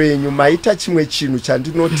murume wenyu, maita chimwe chinhu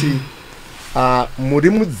chandinoti muri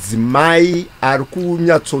mudzimai ari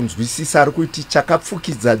kunyatsonzwisisa, ari kuti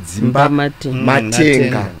chakapfukidza dzimba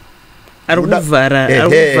matenga, ari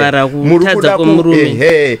kuvhara kutadza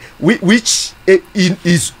kwomurume, which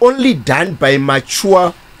is only done by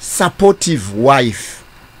mature supportive wife.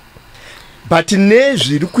 But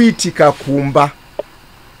nezviri kuitika kumba,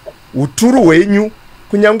 uturu hwenyu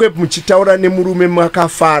kunyangwe muchitaura nemurume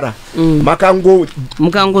makafara,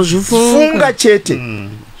 mukangozvifunga chete,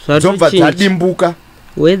 dzobva dzadimbuka,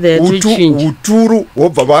 uturu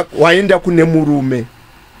wobva waenda kune murume.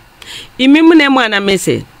 Imi mune mwana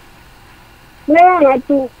mese?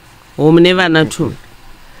 Mune vana tu.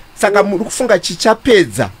 Saka muri kufunga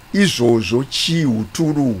chichapedza izvozvo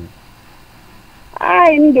chiuturu?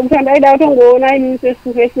 Ini ndikuti ndaida kutongoona ini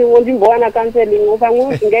sesifesiwo ndimbowana counseling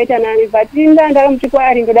pamwe zvingaita nani, but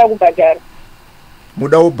ndakamuchikwari ndoda kubhadhara.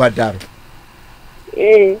 Muda kubhadhara?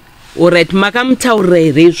 Alright, makamutaurira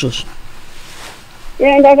here izvozvo?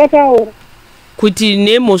 Ndakataura kuti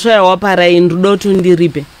nemhosva yawapara ndoda kuti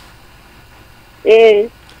ndiripe.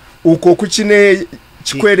 Uko kuchine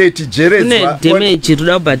chikwereti jeredzwa, kune damage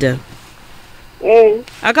ndoda kubhadhara.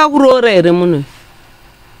 Akakuroora here munhu?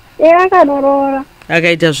 Akanorora.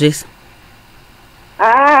 Akaita zvese?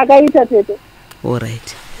 Akaita tete.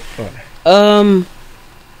 Alright.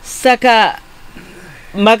 Saka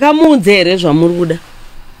makamuudza here zvamuri kuda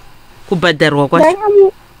kubhadharwa kwacho?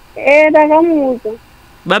 Ndakamuudza.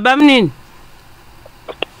 Baba munini?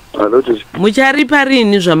 Mucharipa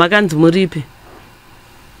rini zvamakanzi muripe?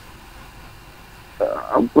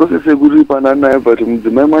 Process yekuripa naye, but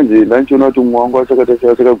mudzimai manje ndanchiona kuti mumwe wangu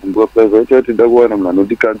achakagumbuka private ati ndakuwana munhu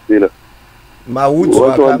anondikansela.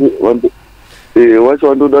 Wacho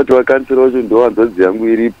wandoda kuti vakansela wacho ndo hanzvadzi yangu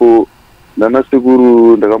iripo, nana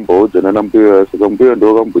sekuru ndakamboudza nana mbuya, saka mbuya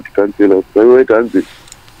ndo vakambotikansela. Saka waita hanzi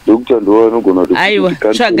ndokuti ndo vanogona kuti aiwa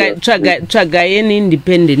tsvagai an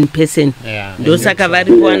independent person. Ndosaka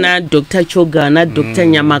vari kuwana Dr. Choga na Dr.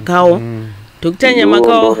 Nyamakao. Dr.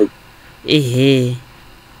 Nyamakao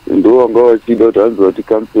ndo vanga vachida kuti hanzi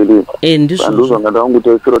vatikansele. Ndo zvanga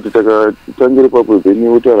ndangotarisira kuti takatangire papo then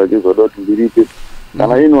utaura chezvada kuti ndiripe.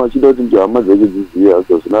 Kana ino vachida kuti hama dzake dzizive,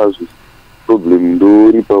 asi hazvina hazvo problem,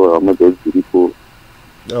 ndoripa hama dzake dziripo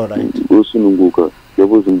ndosununguka,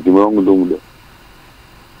 yapozi mudzimai wangu ndomuda.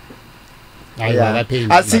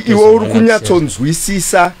 Asi iwe uri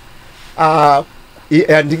kunyatsonzwisisa,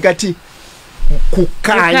 ndingati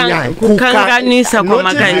kukanganisa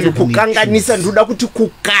kwamakaita, kukanganisa, ndoda kuti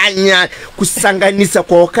kukanya, kusanganisa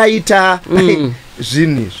kwawakaita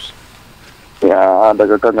zvinhu izvi.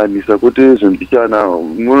 Ndakakanganisa kuti zvindichana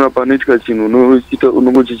muona panoitika chinhu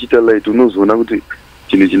unongochichita light, unozoona kuti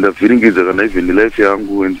chinhu chindavhiringidza kana even life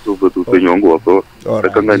yangu nditobva upenyu hwangu hwabva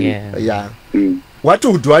ndakanganisa. What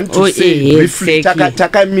would you want to say briefly?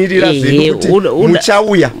 Takamirira zvedu kuti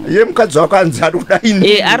muchauya. Ye mukadzi wako anzi ari kuda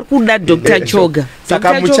ini. Ari kuda Dr. Choga.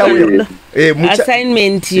 Saka muchauya.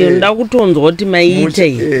 Assignment nda kutonzwa kuti maita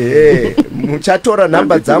iyi. Muchatora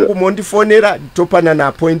namba dzangu mondifonera topana na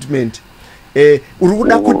appointment. Uri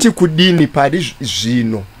kuda kuti kudini pari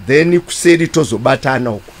zvino, then kuseri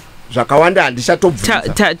tozobatana uko. Zvakawanda handichatobvunza.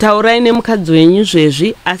 Taurai nemukadzi wenyu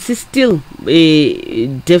zvezvi, asi still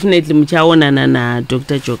definitely muchaonana na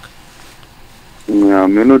Dr. Choga.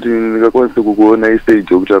 Ameno kuti ndingakwanisa kukuona isei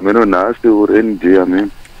Dr. Ameno nhasi uri any day ameno.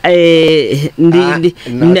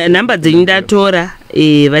 namba dzenyu ndatora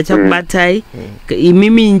vachakubatai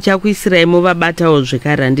imimi nichakuisirai movabatawo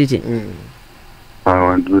zvekare handiti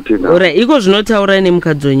ora iko zvinotaura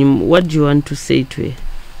nemukadzi wenyu. What do you want to say to her?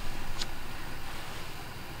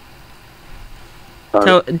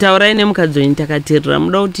 Taurai nemukadzi wenyu takateerera.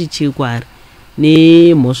 Muda kuti chikwari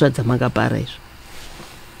nemhosva dzamakapara izvo.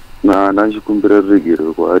 Ndachikumbira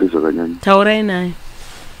ruregerero kwaari zvakanyanya. Taurai naye.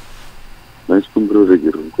 Ndachikumbira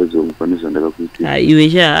ruregerero mukadzi wangu pane zvandakakuitira. Iwe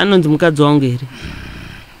sha anonzi mukadzi wangu here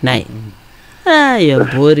naye.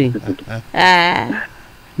 You're boring.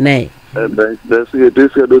 Naye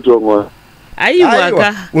ndasvika wamwa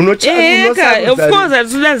aiwaka of course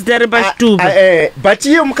atinoda zita repachitupa but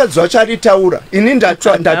iye mukadzi wacho aritaura ini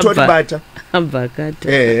ndatoribata abvakata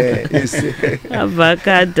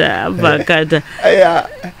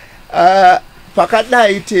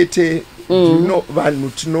pakadai tete vanhu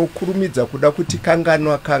tinokurumidza kuda kuti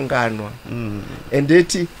kanganwa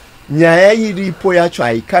endeti nyaya iripo yacho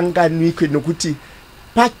haikanganwikwe nokuti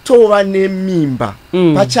patova nemimba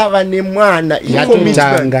pachava nemwana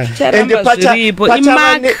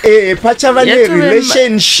pachava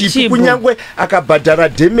nerelationship kunyangwe akabhadhara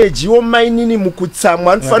damage iwo mainini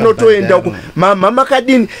mukutsamwa anofanira kutoenda uko mama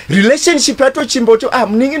makadini relationship yatochimboto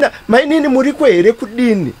muningina mainini muri kwere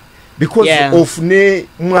kudini because of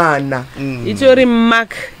nemwana itori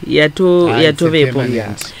mark yatovepo.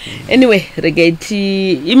 Anyway,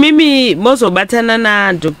 regaiti imimi mozobatana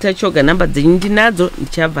na Dr. Choga namba dzenyu ndinadzo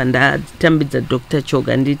ndichabva ndatambidza Dr.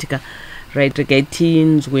 Choga nditika right regaiti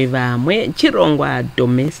nzwe vamwe chirongwa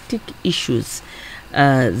domestic issues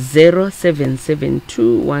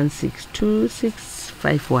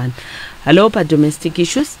 0772162651. Hello pa domestic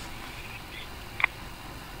issues.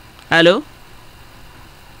 Hello.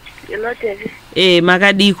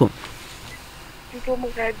 Makadiko.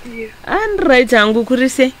 Right hangu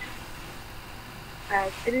kurise.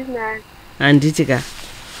 Anditika.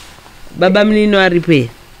 Baba mnino aripe.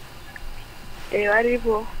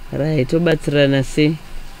 Waripo. Right, obatsirana se.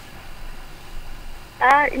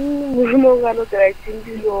 Ini murume unganogara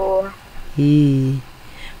chindiro.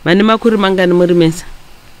 Mane makuri mangani muri mesa?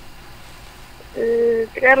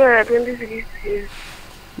 Tikara 26 years.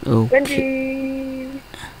 Okay.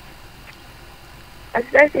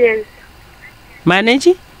 5 years.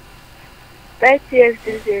 Manechi? 5 years.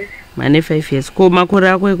 Mane 5 years. Ko makore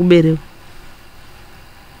ako ekuberewa?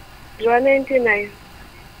 99.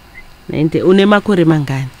 90. Une makore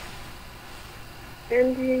mangani?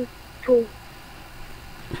 22.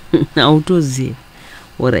 Autoziva.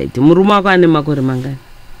 Alright. Murume wako ane makore mangani?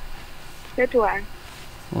 31.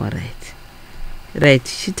 Alright. Right.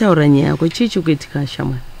 Chitaura nyaya yako chichi kuitika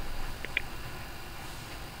shamwari?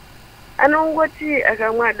 Anongoti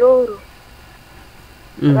akamwa doro.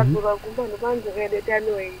 Akagura kumba nopanze kaide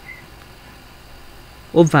tanoid.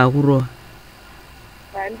 Obva akurowa?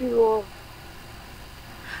 Handirowa.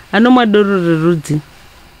 Anomwa doro rerudzi?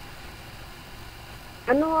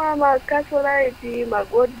 Anowa makasorite,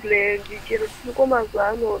 magold blend, chero chiko mazuva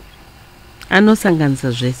anoti.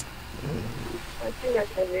 Anosanganisa zvese?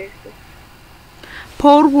 Asinganisa zvese.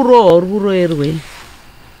 Pauri kuroerwe?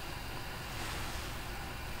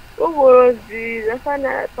 Ugorozi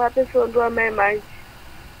zafana papesondo wamai manje.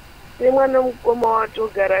 Nemwana mukoma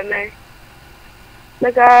watogara naye.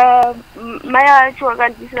 Saka mai acho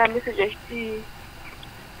akandisira message achiti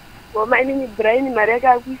ngoma inini brain mari yake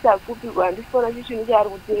akuisa kupi kwandisipona chinhu chaari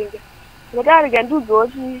kutenga. Ngati arika ndiudzawo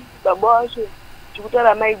kuti baba wacho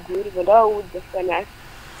chikutaura mai guru zvandavaudza sikanasi.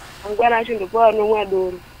 Mangwana acho ndopa anomwa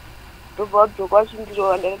doro. Ndobva wadzoka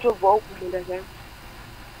wachindiro ndatobvawo kumunda zvangu.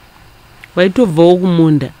 Waitobvawo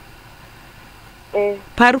kumunda?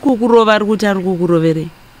 Pari kukurova ari kuti ari kukuroverei?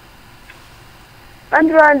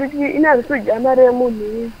 Andiro nditi inazvo jama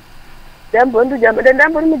remunhu. Ndambori mujama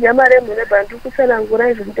remunhu nebva ndikusanangura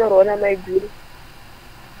izvo kutaurawo namai guru.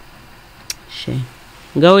 Shame.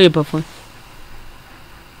 Ngauye pafoni.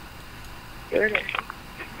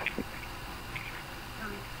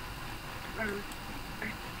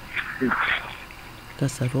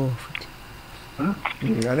 Kasarowa futi.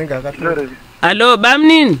 Anenge akatora. Hello,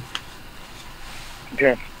 bamnini?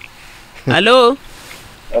 Hello?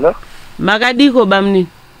 Hello? Makadiko bamnini?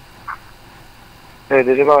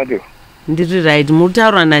 Ndiri makadiko. Ndiri right,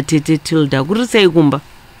 mutaura natete Tilder. Kuri sei kumba?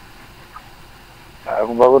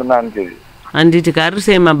 Kumba kuri nani tiri. Anditi kari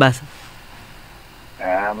sei mabasa?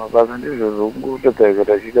 Mabasa ndizvo zvokutotsaika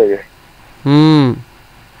tachita ke.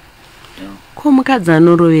 Ko mukadzi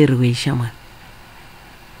anoroverwe shamwari?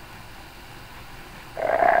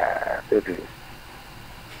 Tete.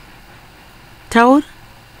 Taura?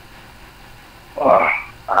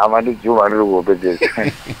 mandijuma ndiri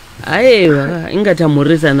kuopedzesa. Aiwa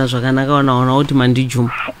ingatamhurisana zvakanaka wanaona kuti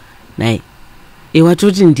mandijuma. Nai.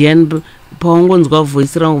 Watoti ndiani pawangonzwa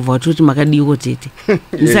voice rangu watoti makadiko tete.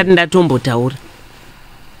 Ndisati ndatombotaura.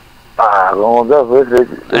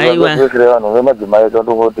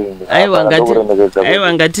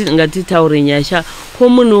 Aiwa ngatitaure nyasha ko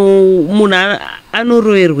munhu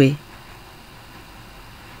anoroverwe.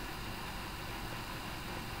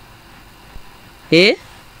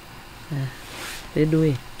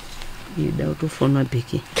 Redway ida kutofonwa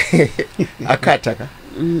bheki akataka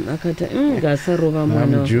akata ngasarova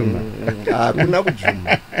mwana hakuna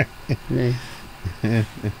kujuma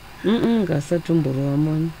ngasatomborova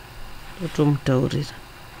mwana totomutaurira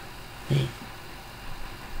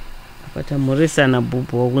akatamhoresana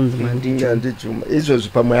bhubhu wakunzi mandijuma izvozvi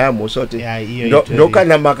pamwe yamhosva kuti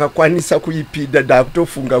ndokana makakwanisa kuipida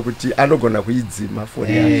ndakutofunga kuti anogona kuidzima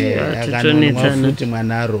foni yafuti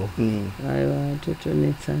mwanaro. Aiwa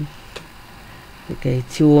totonetsana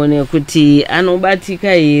tione kuti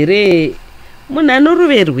anobatika here. Munhu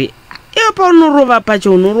anoroverwe iwo paunorova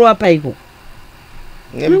pacho unorova paiko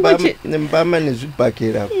nembama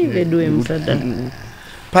nezvibhakera veduwe musada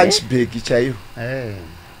punchbag chaiyo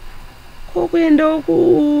kokuendawo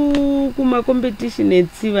kumakompetishini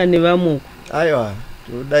etsiva nevamoko. Aiwa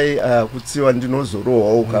todai kutsiva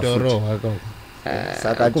ndinozorohwawo kafuti.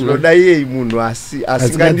 Saka tinodai yei munhu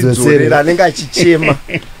asingandidzorera anenge achichema.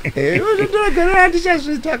 Ndogara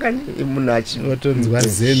ndichazviita kani munhu achitonzwa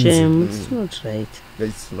zenzi. It's not right.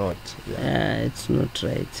 It's not. It's not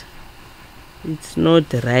right. It's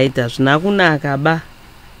not right. Hazvina kunaka ba.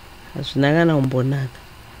 Hazvina kana kumbonaka.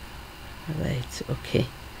 Right, okay.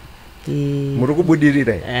 Muri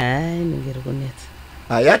kubudirira ningiri kunetsa.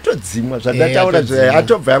 Yatodzimwa zvandataura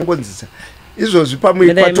yatobva yangonzisa. Izvozvi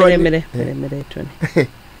pamuikwatoni.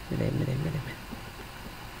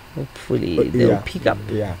 Hopefully they'll pick up.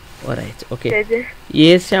 Yeah. All right. Okay.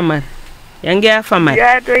 Yes, Shamar. Yange yafa mari.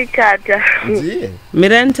 Yatoikata.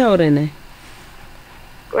 Mira ntaure naye.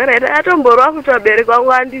 Wena atomborwa kuti abereka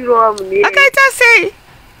wangu andirowa munini. Akaita sei?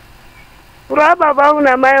 Kurwa baba vangu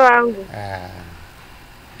namai vangu.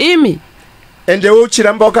 Imi. Ende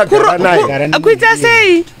uchiramba wakagara naye. Akuita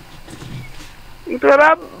sei?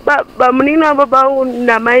 Kutora baba munini wa baba vangu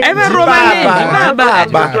namai. Aiva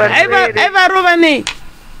rova nei.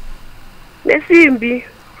 Nesimbi.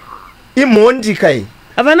 Imondi kai.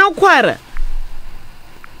 Havana kukwara.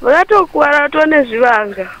 Vakatokwara tone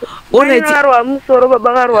zvivanga. Varwa musoro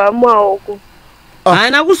baba varwa mumaoko.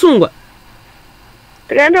 Haana kusungwa.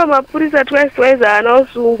 Tikaenda mapurisa twice haana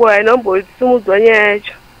kusungwa, hainombosimudzwa nyaya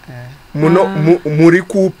yacho. Muri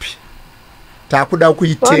kupi? Takuda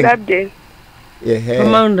kuitenga.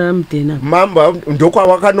 Pamaunda amdena. Mamba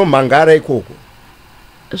ndokwawakanomhangara ikoko.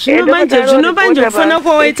 Zvino manje kufana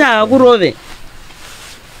kwawaita hakurove.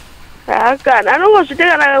 Hakana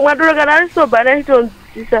anongozviteka kana mwadoro kana ari soba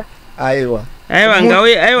naitonzwisisa. Aiwa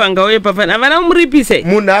ngauye pafana. Havana kumuripise.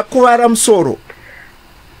 Munhu akuvara musoro.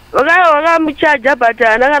 Vakamuchaja but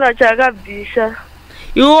haana kana chaakabvisa.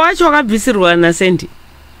 Iwe wacho wakabvisirwa nasendi?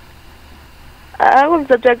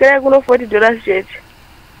 Kundisatsvakirai kuno $40 chete.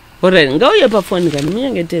 Alright, ngauye pafoni kani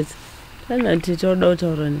munyengetedza. Kana tichoda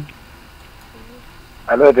kutaura nei.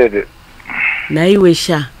 Hello dede. Naiwe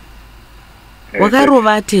Sha.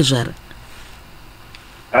 Wakarova atezvara.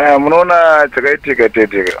 Munoona chakaitika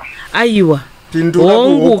teteka. Aiwa.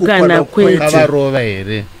 Hongu kana kwete. Kavarova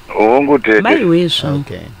here. Hongu tete. Baiwe zvangu.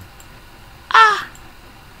 Okay.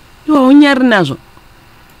 Iwa unyari nazvo.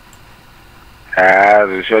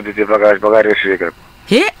 Zvishodite pakaresveka.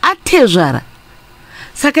 Atezvara.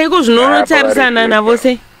 Saka iko zvinonotarisana navo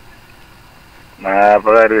sei?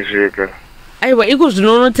 Pakaresveka. Aiwa, iko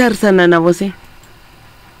zvinonotarisana navo sei?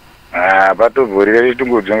 Patovhurira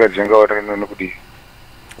chitongodzenga watakanokuti.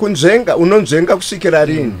 Kunzvenga, unonzvenga kusvikira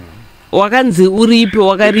rini? Wakanzi uripe,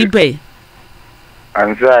 wakaripe?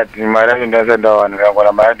 Hansati, mari yacho ndasati ndawana,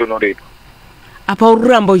 ndangwana mari ndonoripa. Apa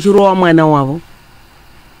ururamba uchirova mwana wavo?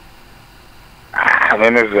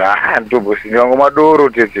 Ndobosi ndangomadoro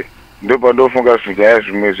tete. Ndopandofunga zvijaya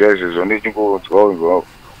zvimwe zvaizvozvo ndichingodzwa.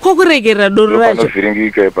 Kokuregerera doro racho?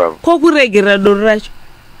 Ndopanovhiringika ipapo. Kokuregerera doro racho?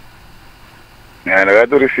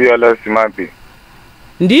 Ndakatorisiya last month.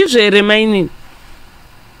 Ndizvo here mainini?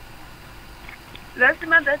 Last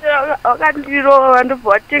month wakandirova ndobva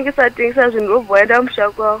watengesa zvinhu ndobva waenda musha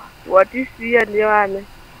kwavo. Watisiya nevana.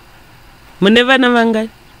 Mune vana vangani?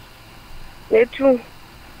 Netu.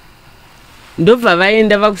 Ndobva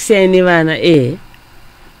vaenda vakusiyai nevana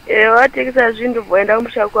watengesa zvinhu ndobva waenda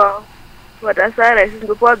kumusha kwavo. Vatasara isi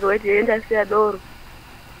ndopawadza kuti enda siya doro.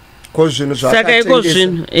 Ko zvinhu saka iko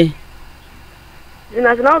zvinhu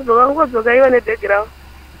Zina zinodzoka kungodzoka iwe nebackground.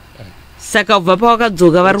 Saka ubva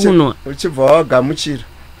pawakadzoka vari kunwa. Uchibva wagamuchira.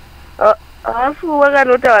 Afu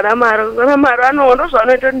wakanota wana maro anondo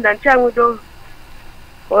zvanoita kuti ndandichamwe do.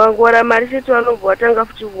 Wakangora mari chete vanobva watanga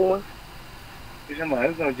futi kumwa. Isha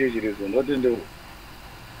mahari uchechirezo ndotende.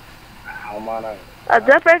 Hamana.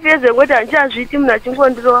 Adza 5 years ago handichanzviti munhu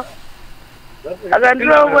achingondirova.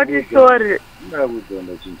 Akandirova kuti sorry.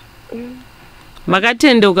 Ndakuzonda chinji.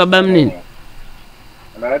 Makatendeuka bamunini.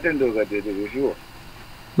 Ndakatendeuka tete zveshuwa.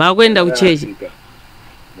 Makuenda kuchechi.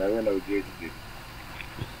 Ndakuenda kuchechi.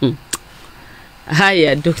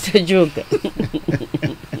 Haya Dr. Joka.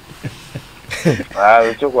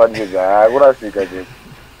 Chokwandidza kurasika chete.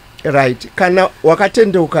 Right. Kana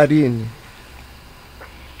wakatendeuka rini?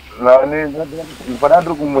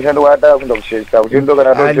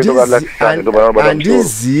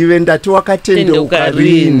 Andizive ndati wakatendeuka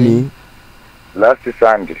rini? Last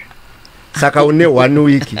Sunday. Saka une 1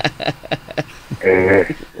 week.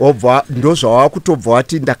 Obva ndozva wakutobva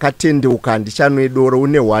wati ndakatendeuka ndichanwedoro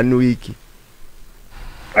une 1 week.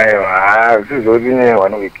 Aiwa, sizoti ne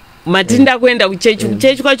 1 week. Matinda kuenda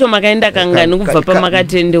kuchechi kwacho makaenda kangani kubva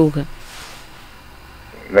pamakatendeuka?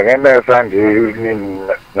 Ndakaenda Sunday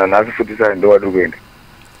nanhasi futi Sunday ndo wadi kuenda.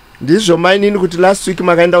 Ndizvo mainini kuti last week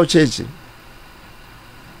makaenda kuchechi?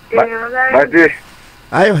 Mate.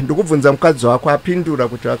 Aiwa ndikubvunza mukadzi wako apindura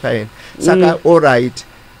kuti wakaenda. Saka alright.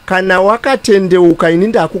 Kana wakatendeuka ini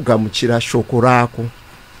ndakugamuchira shoko rako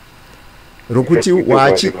rokuti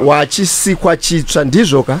wachisikwa chitsva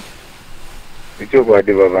ndizvoka?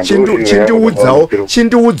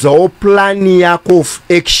 Chindiudzawo plani yako of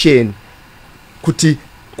action kuti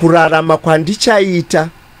kurarama kwandichaita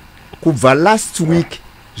kubva last week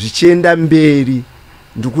zvichienda mberi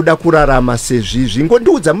ndikuda kurarama sezvizvi.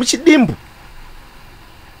 Ngondiudza muchidimbu.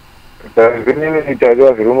 Zvinini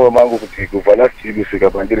nitaziva zvirumo mangu kuti kubva last week kusvika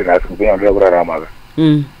pandiri nhasi upenyu hwandoda kurarama ka.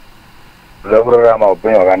 Ndoda kurarama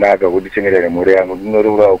upenyu hwakanaka kuti chengetera mhuri yangu.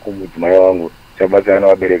 Ndinoriurawo kumudzimai wangu. Chabatsira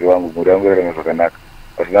navabereki vangu mhuri yangu irarame zvakanaka.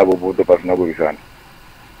 Pasina kubuto, pasina kuvisana.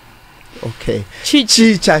 Okay.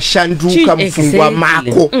 Chii chashanduka mupfungwa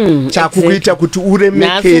mako chakukuita kuti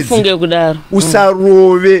uremekedze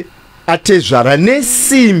usarove atezvara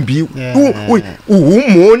nesimbi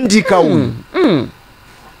uhumhondika uyu?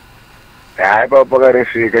 Hai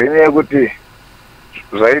pakaresvika inyaya yekuti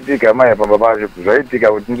zvaitika mai baba vacho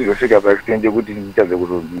zvaitika kuti ndizosvika paextent yekuti ndichadze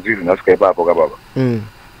kuzonzvizi nasvika ipapo kababa.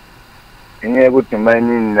 Inyaya yekuti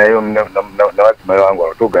maini nayo navadzimai vangu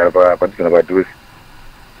vatogara padhuze napadhuze.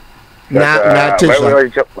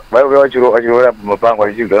 Vaiuya vachiroora mapango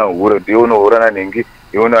vachidzana kuhura kuti iwe unohura nanhingi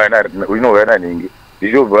iwe unohura nanhingi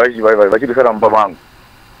ndichobva vachidusana mumba mangu.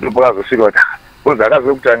 Ndopakazosvika kuti uzi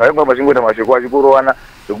akazwe kutanga vaimba vachingoita mashoko achikurowana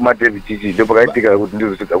zvokumatevhi chichi ndopakaitika kuti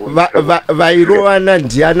ndizosvika vairowana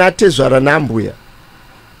ndiana atezvara nambuya?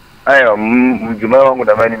 Aiwa mudzimai wangu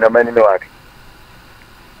namainime wake.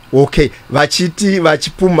 Okay,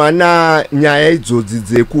 vachipumhana nyaya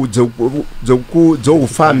idzodzi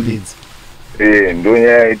dzoufambi.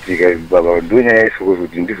 Ndonyaya yaitika baba, ndonyaya yaisoko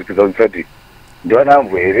kuti ndizotidza ndisati ndiwana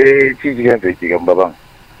ambo here chii chichanzoitika mumba vangu.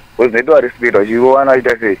 Kozi ndaitowa respect vachirowana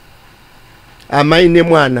aita sei? Amai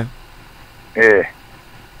nemwana?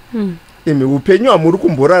 Imi upenyu hwamuri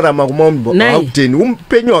kumborarama kumauteni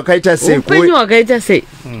upenyu hwakaita sei? Upenyu hwakaita sei?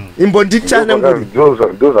 Imbonditsananguri.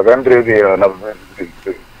 Ndo zvakandirevera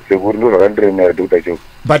sekuri ndo zvakandiremera Dr. Joka.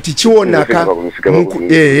 But chionaka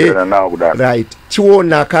right.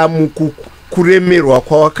 Chionaka mukuremerwa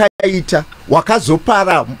kwawakaita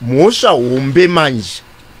wakazopara mhosva hombe manje.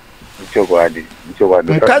 Chokwadi.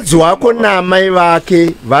 Mukadzi wako naamai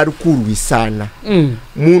vake vari kurwisana.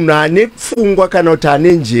 Munhu ane pfungwa kana kuti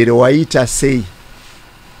ane njere waita sei?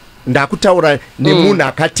 Ndakutaura nemunhu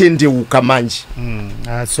akatendeuka manje.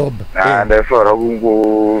 Soba. Ndaifanira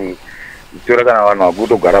kungotora kana vanhu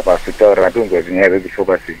vakutogara pasi taura natonzwa zinyaya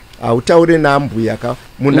dzekufoka sei. Hautaure naambuya ka.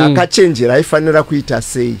 Munhu akachenjera aifanira kuita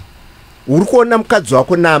sei? Uri kuona mukadzi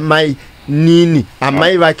wako naamai nini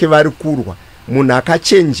amai vake vari kurwa. Munhu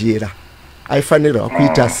akachenjera aifanirwa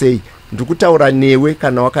kuita sei? Ndikutaura newe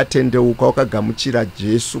kana wakatendeuka wakagamuchira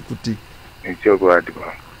Jesu kuti chokwadi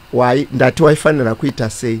baba. Wai ndati waifanira kuita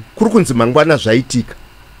sei? Kuri kunzi mangwana zvaitika.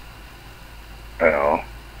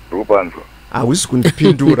 Rupanzwa. Hausi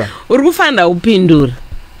kundipindura. Uri kufanira kupindura.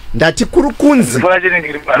 Ndati kuri kunzi.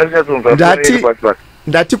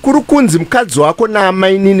 Ndati kuri kunzi mukadzi wako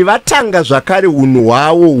naamai nini vatanga zvakare unhu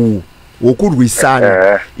hwavo uhu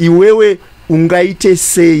hwokurwisana. Iwewe ungaite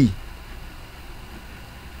sei?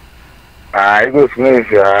 Iko zvimwe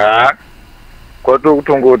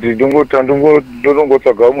kwatokutongoti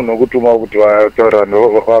ndongotsvaga munhu wokutuma kuti vataura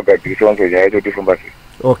vagadzirisa vanzonyaya yacho tifamba sei.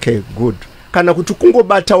 Okay, good. Kana kuti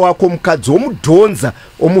kungobata wako mukadzi omudhonza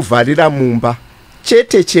omuvharira mumba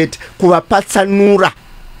chete kuvapatsanura,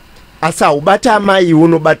 asi haubata amai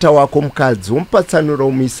unobata wako mukadzi omupatsanura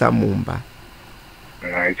omuisa mumba.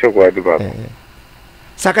 Chokwadi baba.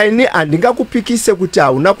 Saka ini handingakupikise kuti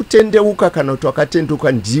hauna kutendeuka kana kuti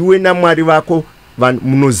wakatendeuka, ndiwe naMwari vako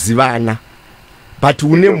munozivana, but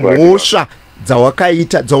une mhosva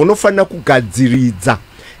dzawakaita dzaunofanira kugadziridza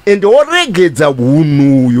ende woregedza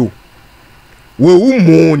hunhuyo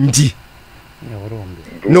hweumhondi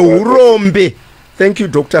neurombe. Thank you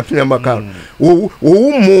Dr. Pinyamakaro.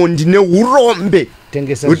 Hweumhondi neurombe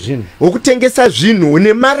hwekutengesa zvinhu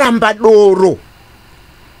nemarambadoro,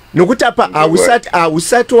 nokuti apa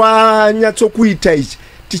hausati wanyatsokuita ichi.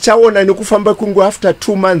 Tichaona nekufamba kungu after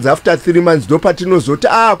 2 months, after 3 months ndopatinozoti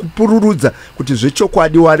kupururudza kuti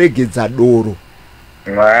zvechokwadi waregedza doro.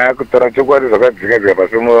 Kutaura chokwadi zvakadzika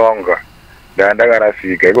pasi mwoyo wangu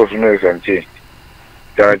ndakarasika, iko zvino zvamuchange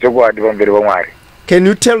taura chokwadi pamberi paMwari. Can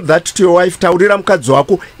you tell that to your wife? Taurira mukadzi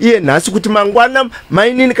wako iye nhasi kuti mangwana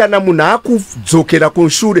mainini kana munhu akudzokera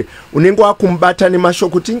kushure unenge wakumubata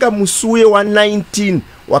nemashoko kuti inga musi uye wa19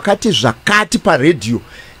 wakati zvakati paredhiyo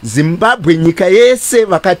Zimbabwe nyika yese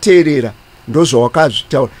vakateerera,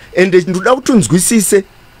 ndozvawakazvitaura. Ende ndoda kuti unzwisise,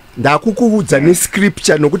 ndakukuudza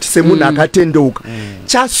nescripture nokuti semunhu akatendeuka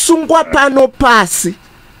chasungwa pano pasi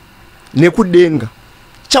nekudenga,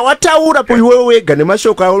 chawataura iwewe wega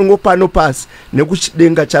nemashoko aungo pano pasi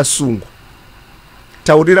nekudenga chasungwa.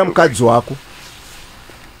 Taurira mukadzi wako.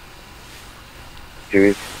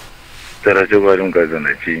 Taura chokwadi mukadzi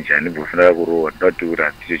ndachinja, handimbofunira kurohwa,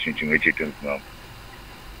 ndataura ticho chinhu chimwe chete mudzimambo.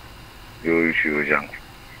 Chivo changu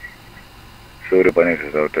sore pane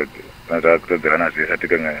zvazvautadzirana zvese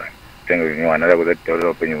atikangana tangenywana rako zatitaurira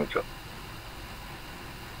upenyu mutsva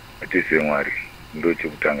atise Mwari ndo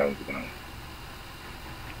chekutanga muzikunangu.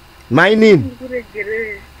 Mainini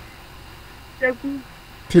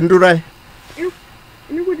pindurai.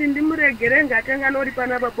 Ini kuti ndimuregere ngatanga nori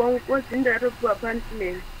pana baba wangu kozi ndatopiwa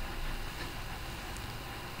punishment.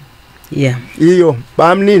 Yeah. Iyo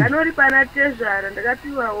bamnini Anori pana tezvara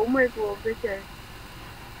ndakatiwa homework wopesha.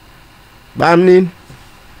 Bamnini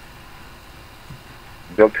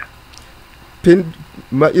Doctor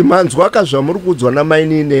imanzwa kazvamuri kudzwa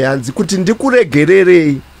namainini yanzi kuti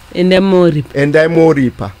ndikuregererei endai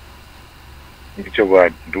moripa.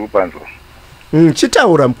 ndichokwadi ndikupanzwa.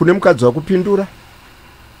 Chitaura kune mukadzi wakupindura.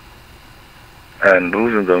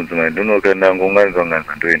 Ndikuzunza mudzimai ndinokaenda ngonganzwa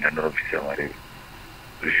ndoenda ndinobvisa mari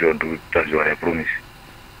zvisho ndikutazviwa yapromise.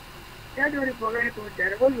 Ndadoripo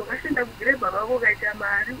kudhara kozi wakashanda kugirebha vako ukaita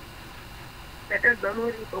mari ndatadza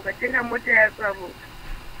noripo ukatenga mota yako avo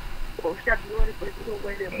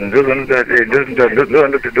ndozvanoti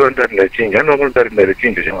ndachinja andokunotati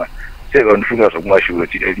ndachinja shamwari seka ndifunga zvokumashure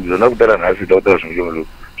ndizona kudara nhasi ndakutaura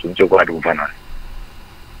zvimuchokwadi kubva nhasi.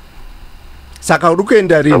 Saka uri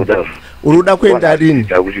kuenda rini? Uruda kuenda rini?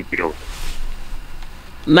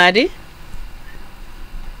 Mari?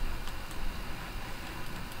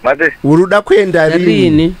 Mate? Uruda kuenda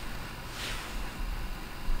rini?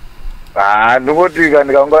 Ndikoti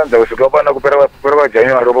kandikanganza kusvika pana kupera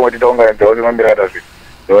kwaJanuary ropa titaungana ndawazimambira tasi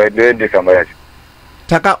ndoende samba yacho.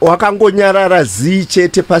 Wakangonyarara zii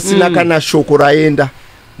chete pasina kana shoko raenda.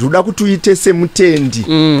 Ndoda kuti uite semutendi.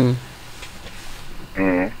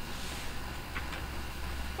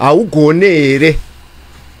 Haugone here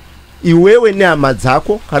iwewe nehama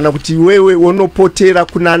dzako kana kuti iwewe unopotera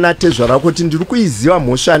kunana tezvara kuti ndiri kuiziva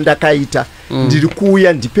mhosva ndakaita, ndiri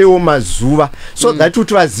kuuya ndipewo mazuva so that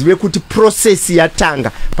kuti vazive kuti process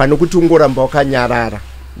yatanga pano kuti ungoramba wakanyarara.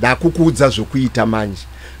 Ndakukuudza zvokuita manje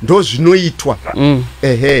ndo zvinoitwa.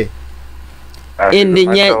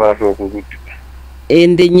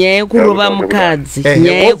 Ende nyaya yekurova mukadzi,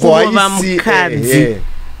 nyaya yekurova mukadzi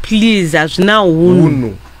please hazvina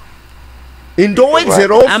unhu.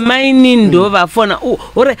 Indowedzero amaini ndo vafona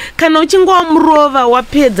ore kana uchinge wamurova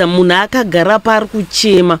wapedza munhu akagara pari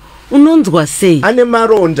kuchema unonzwa sei? Ane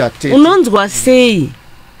maronda tete. Unonzwa sei?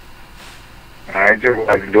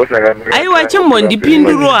 Aiwa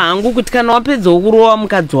chimbondipinduro hangu kuti kana wapedza kurova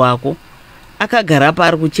mukadzi wako akagara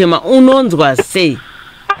pari kuchema unonzwa sei?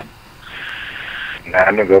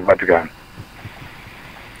 Anongobatikana.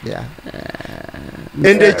 Yeah.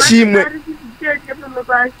 Ende chimwe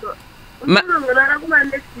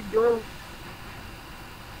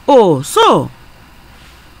oh so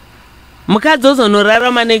mukadzi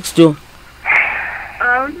ozonorarama next door.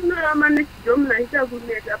 Ndinorarama next door muna aita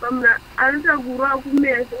kuneta pamuna anoita kurova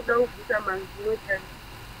kumesa kuda kubvisa manzino chani.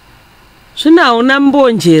 Zvina una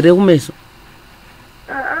mbonjere kumeso.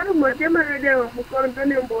 Ari motema ndewo mukondo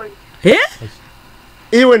nembonje. He?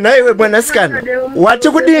 Iwe naiwe mwanasikana. Wati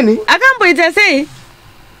kudini? Akamboita sei?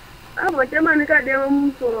 Motema nikadewo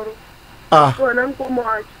musoro. Kona mkomo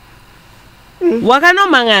wacho.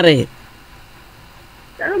 Wakanomangare.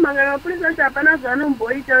 Mangara polisi hapana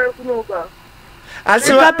zvanomboita kunoka.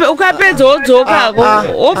 Asi ukapedza wodzokako,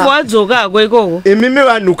 wobva wadzokako ikoko. Imimi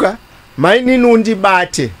vanhuka, mainini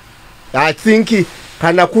undibate. I think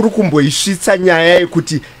kana kuri kumboisvitsa nyaya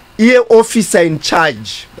yekuti iye officer in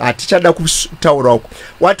charge hatichada kutaura uko.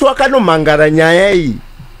 Wati wakanomangara nyaya iyi.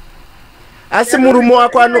 Asi murume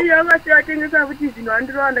wako ano yakatengesa kuti zvinhu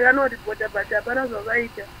andiroanda kanoripota but hapana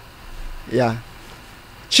zvakaita. Yeah.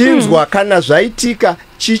 Chinzwa kana zvaitika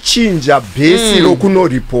chichinja bhesi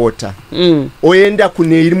rokunoripota oenda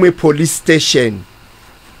kune imwe police station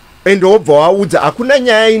ende obva waudza hakuna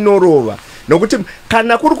nyaya inorova nokuti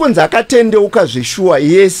kana kuri kunzi akatendeuka zveshuwa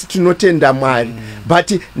yes tinotenda Mwari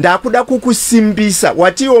but ndakuda kukusimbisa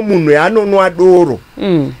wati iwo munhu yaanonwa doro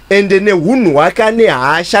ende neunhu hwake ane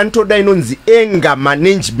hasha anotoda inonzi anger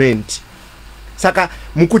management saka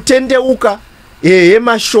mukutendeuka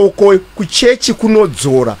mashoko kuchechi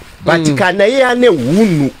kunodzora but kana iye ane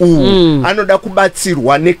hunhu uhu anoda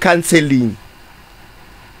kubatsirwa necounseling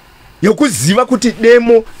yokuziva kuti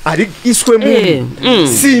demo hariiswe munhu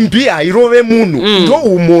simbi hairove munhu ndo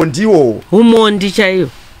umondi iwowo umondi chaiyo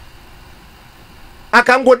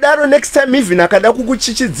akangodaro next time even akada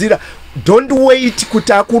kukuchichidzira don't wait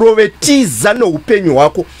kuti akurove tiza noupenyu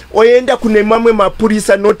hwako oenda kune mamwe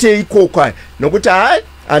mapurisa note ikoko nokuti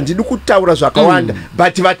handidi kutaura zvakawanda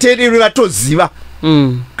but vateereri vatoziva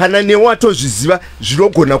kana newe watozviziva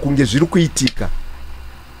zvinogona kunge zviri kuitika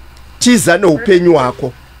tiza noupenyu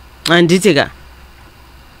hwako handitika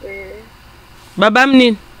baba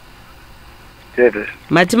munini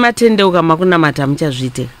mati matendeuka makunamata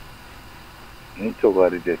muchazviitika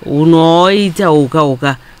unoita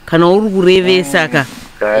uka kana uri kurevesa ka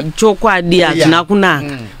chokwadi hazvina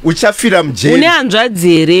kunaka uchafira mujeri une hanzvadzi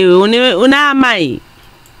here una amai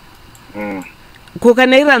ko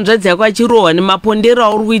kana iri hanzvadzi yako achirohwa nemapondero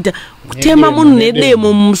auri kuita kutema munhu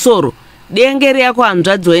nedemo mumusoro dengeri yako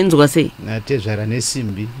hanzvadzi wainzwa sei natezvara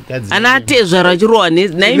nesimbi ana atezvara achirohwa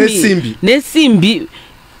nesimbi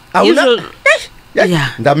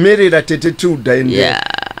ndamerera tete Tilder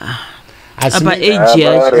apa age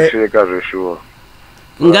yacho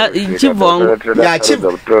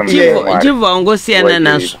chibva wangosiyana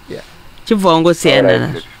nazvo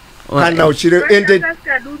kana uchire ende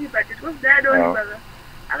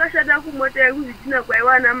akashata kumota yekuzvitina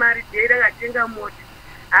kwaiwana mari dheira akatenga mota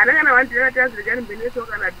hana kana vandiratazirikani mbeneso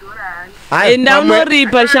kana dhora hani enda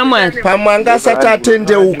unoripa shamwari pamwe angasati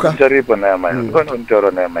atendeuka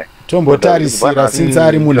tombotarisira sinzi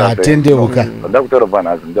ari munhu atendeuka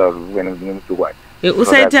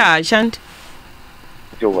usaite hasha ndi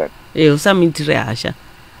usamuitire hasha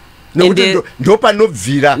nokuti ndo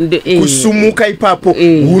panobvira kusumuka ipapo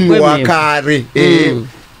hunhu hwakare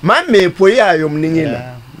mamhepo iyayo munin'ina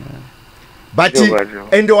but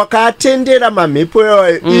ende wakaatendera mamhepo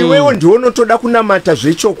iyayo iwewo ndiwo unotoda kunamata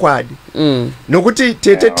zvechokwadi nokuti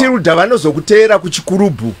tete Tilder vanozokuteera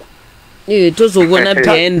kuchikurubhuku tozokuona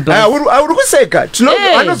behind uri kuseka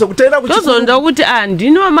vanozokuteera tozonda kuti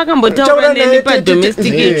ndini wamakambotaura neni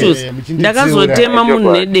padomestic issues ndakazotema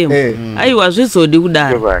munhu nedemo aiwa zvizodi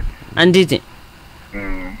kudaro handiti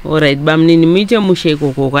alright bamunini muite mushe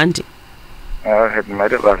ikoko kwanti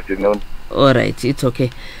alright it's okay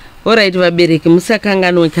alright vabereki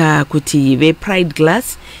musakanganwika kuti vepride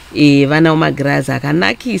glass vanawo magirazi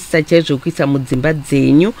akanakisa chaizvo kuisa mudzimba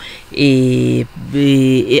dzenyu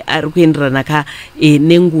ari kuenderana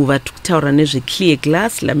nenguva tikutaura nezveclear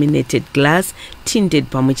glass, laminated glass, tinted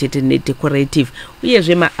pamwe chete nedecorative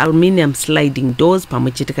uyezve maaluminium sliding doors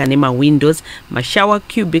pamwe chete kane mawindows, mashower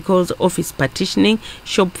cubicles, office partitioning,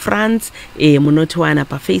 shop fronts. Munotiwana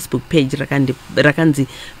pafacebook page rakanzi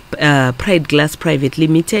Pride Glass Private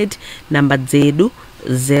Limited. Namba dzedu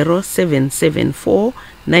 0774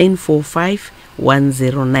 945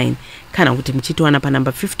 109 kana kuti muchitiwana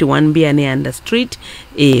panamba 51 Mbiyaneanda Street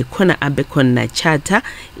kona Abekon na Chata.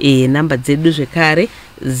 Namba dzedu zvekare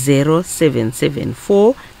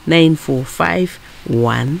 0774 945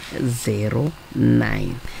 109.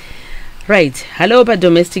 Right, hello pa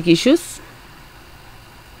domestic issues.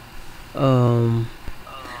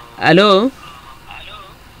 Hello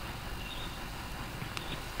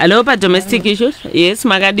pa domestic issues. Yes,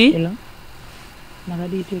 Magadi. Hello.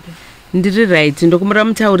 Magadi tete. Ndiri right, ndokumura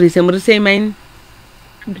mutaurise muri sei maini?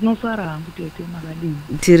 Ndinosara hangu tete Magadi.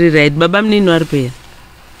 Tiri right, baba munini wari pera?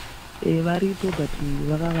 varipo but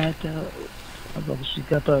vakavata abva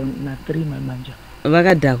kusvika na3 manja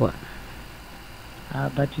vakadhakwa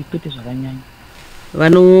but kwete zvakanyanya.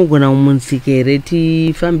 vanogona kumunzika here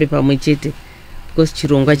tifambe pamwe chete because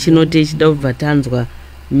chirongwa chinote chida kubva tanzwa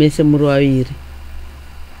mese muri vaviri.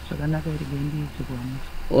 Zvakanaka iri bendidzi kwamusi.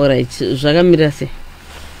 Alright, zvakamira sei?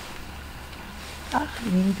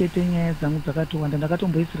 Inini tete nyaya dzangu dzakatowanda.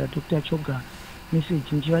 Ndakatomboisira Dr. Choga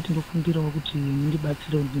message nchivati ndofungirawo kuti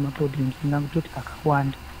mundibatsirewo nemaproblems ndingatoti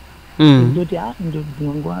akawanda. Ndoti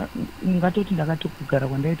ngatoti ndakatogara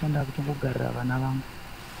kwandaita ndakutongogarira vana vangu.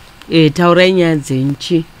 Taurai nyaya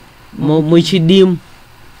dzenchi muchidimu.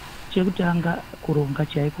 Chekutanga kuronga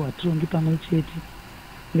chaiko hatirongi pamwe chete.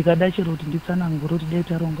 Ndikada chero kuti nditsanangure kuti dai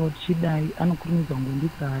taronga kuti chidai anokurumidza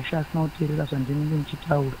kungondidza hasha asina kuteerera zvandinenge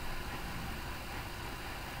ndichitaura.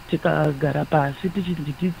 Tikagara pasi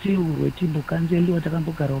tichiti titsiurwe timbokanzeliwa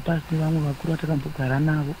takambogarawo pasi nevamwe vakuru vatakambogara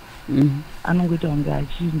navo. Anongoita kunge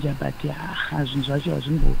achinja but zvinhu zvacho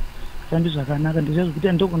hazvimbofambi zvakanaka.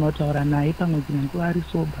 Ndizvazvokuti ndogona kutaura naye pamwe dzimwe nguva ari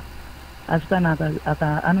soba. Asi kana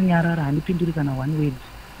anonyarara handipinduri kana one words.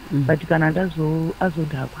 But kana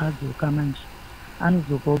azodhakwa adzoka manje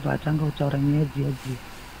anozoka ubva atanga kutaura nyaya dziya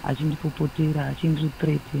achindipopotera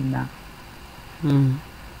achindithreatena.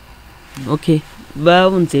 Okay,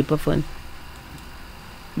 vaunzei pafoni.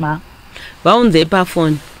 Ma vaunzei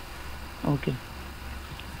pafoni. Okay.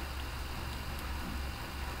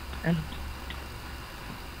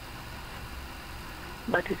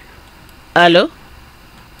 Hello?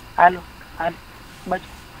 Hello.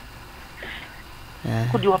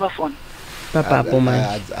 Kudiwa pafoni. Ipapapo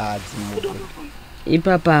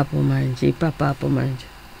manje. Ipapapo manje.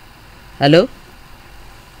 Hello?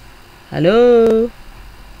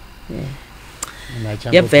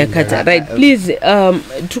 Yabva yakati right please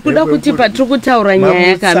tikuda kuti patiri kutaura nyaya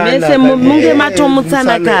yaka mese munge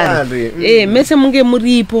matomutsana kare mese munge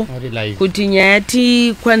muripo kuti nyaya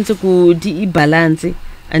tikwanise kuti ibalance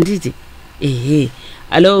anditi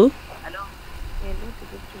hello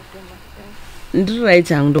ndiri right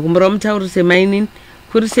hangu ndokumbura mutaurise mainini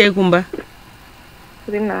kuri sei kumba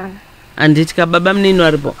anditi kababa munini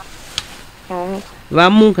varipo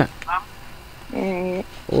vamuka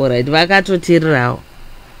alright vakatotirirawo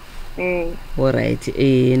alright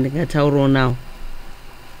ndingataurawo nawo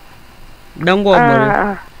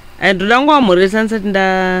ndoda ngowamhurisa ndisati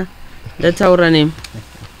ndataura nemi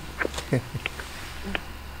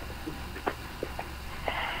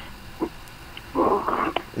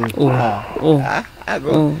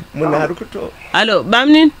munhu ari kuto hallo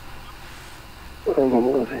bamunini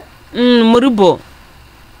muribo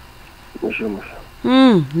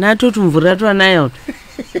natoti mvura twanayo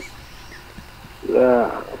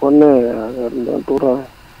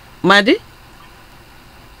mati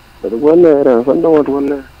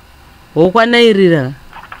wokwanairira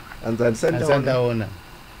anzandaona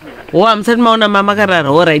hamusati maona mamakarara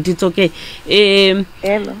alright it's okay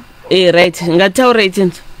right ngataura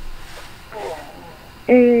itinzo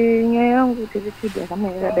nyaya yangu tirikuda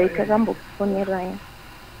kamera dai takambokufoneraya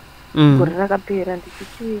gore rakapera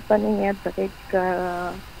ndichiti pane nyaya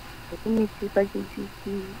dzakaitika dzekumitisa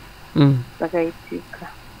chichichi dzakaitika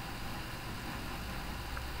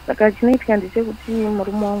saka chinoitika ndechekuti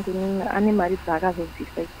murume wangu ane mari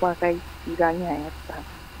dzaakazobvisa kwakaitira nyaya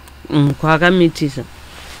dzake kwaakamitisa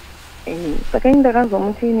saka ini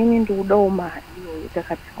ndakazomuti inini ndikudawo mari iyoyo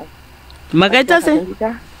takataura makaita se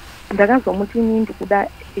ndakazomuti inini ndikuda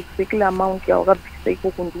exactly amount yawakabvisa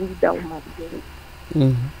ikoko ndikuidawo mari iyoyo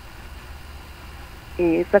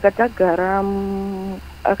saka tagara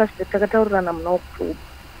akasvika takataurirana muna October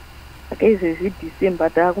saka izvezvi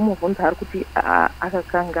December taakumubvunza ari kuti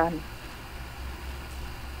akakangana.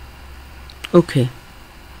 Okay.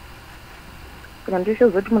 Saka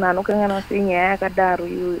ndizvozoti munhu anokangana sei nyaya yakadaro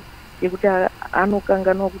iyoyo yekuti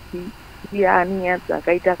anokanganwa kuti iye ane nyaya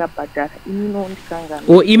dzakaita akabhadhara inini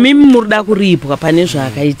nondikangana. Imimi murida kuripwa pane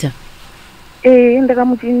zvaakaita?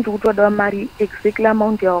 Ndakamuti ndikutodawo mari exactly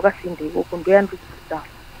amount yawakasenda ikoko ndoyandikuda.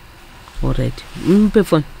 Alright. Mupe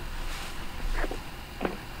phone.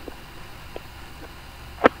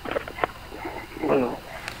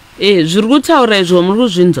 Zviri kutaura izvo muri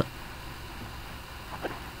kuzvinzwa?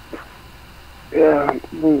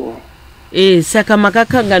 Saka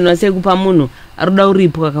makakanganwa sei kupa munhu arikuda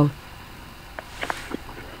kuripwa kawe?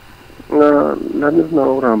 Ndandisina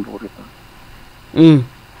kuramba uripa.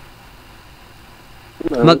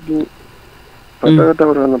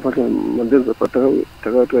 Patakataurana pake mandeza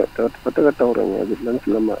patakataura nyaya kuti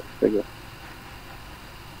ndandisina mari saka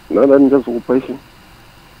ndada ndichazokupa ichi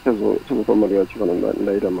chizopa mari yacho kana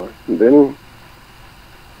ndaita mari then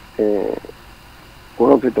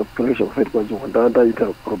wakazoita pressure kusati kwacho ndaita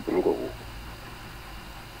problem kwa.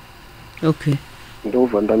 Okay.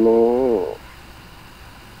 Ndova ndano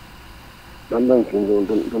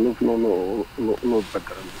ndofuna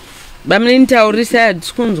unobhadhara. Bamunitaurisa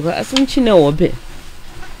atikunzwa asi muchine hope.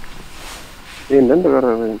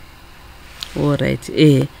 Ndandakarara. Alright.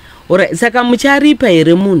 Alright. Saka mucharipa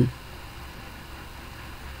here munhu?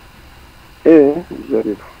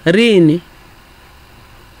 Ndicharipa. Rini?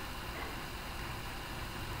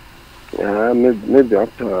 Yeah, maybe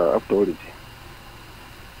after holiday.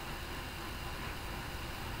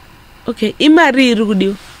 Okay. Imari iri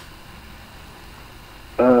kudiwa?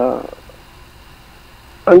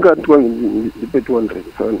 Angati ndipe 200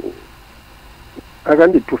 so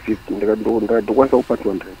akandi 250 ndakwanisa kupa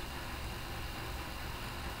 200.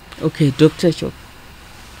 Okay, Dr. Chok.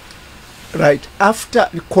 Right, after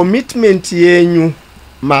commitment yenyu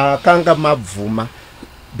makanga mabvuma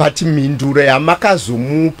but mhinduro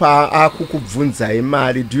yamakazomupa akukubvunzai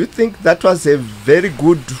mari, do you think that was a very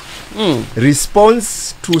good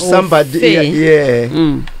response to somebody? Yeah.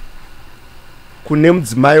 Kune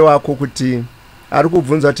mudzimai wako kuti ari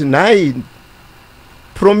kubvunza kuti nhai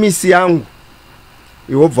promise yangu,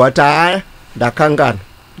 iwe bva wati haya ndakangana?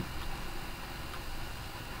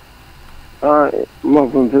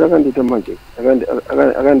 Mabvunziro akandiita manje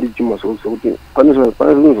akandichima sokuti pane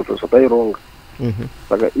zvinhu zvakaironga.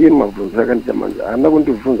 Saka iye mabvunziro akandiita manje haana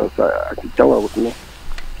kundibvunza achitaura kuti no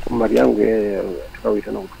mari yangu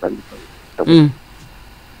yatakawisana kuti kandipa.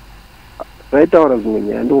 Taitaura zvimwe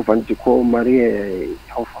nyaya ndobva ndichiko mari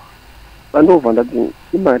yehofa. Ndobva ndati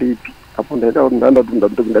imari ipi apo ndaita kuti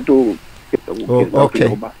ndatogeza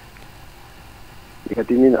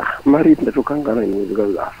ndikati nini mari iti ndatokangana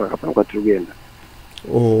saka pano kwatiri kuenda.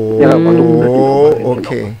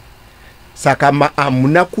 Okay. Saka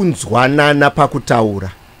hamuna kunzwanana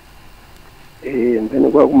pakutaura? Ndene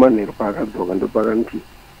kwakumanheru paakadzoka ndopakanti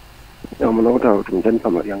hamuna kutaura kuti muchandipa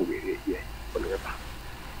mari yangu here.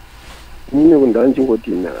 Nine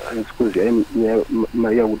kundachingoti handisi kuziva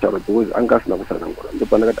mari yakutaura because anga asina kusanangura,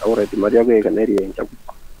 ndopandakati alright mari yako kana iri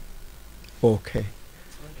ndichakupa. Okay.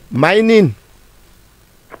 Mainini?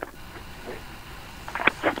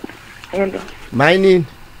 Mainini?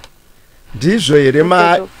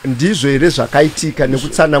 Ndizvo here zvakaitika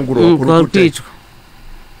nekutsanangurwa kuri kuitwa?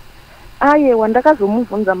 Aiwa,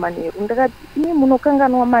 ndakazomubvunza manheru ndakati imi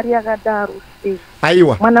munokanganwa mari yakadaro sei?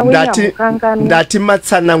 Aiwa, ndati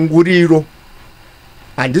matsananguriro.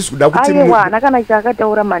 Handisi kuda kuti aiwa, haana kana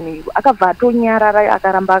chaakataura manheru akabva atonyarara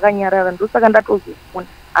akaramba akanyarara, ndosaka ndatozofuna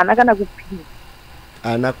haana kana kupinda.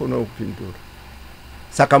 Haana kuna kupindura.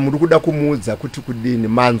 Saka muri kuda kumuudza kuti kudini?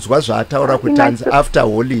 Manzwa zvaataura kuti anzi after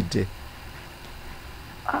holiday.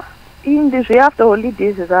 Ndizve after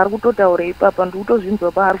holidays zvaari kutotaura ipapa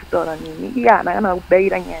ndikutozvinzwa paari kutaura nini. Iye haana kana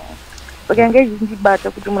kudaira nyaya. Saka yange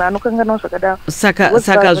ichindibata kuti munhu anokanganawo zvakadaro.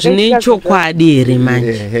 Saka zvine chokwadi here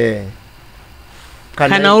manje?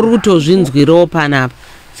 Kana uri kutozvinzwirawo panapa.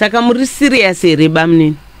 Saka muri serious here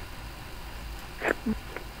bamunini?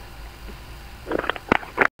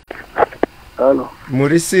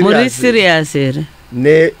 Muri serious here?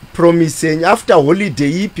 Ne promise yenyu after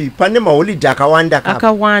holiday ipi? Pane maholiday akawanda kapa.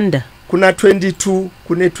 Akawanda. Kuna 22,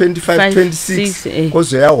 kuna 25, 26,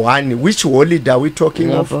 kozoya 1. Which holiday are we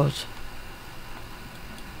talking of?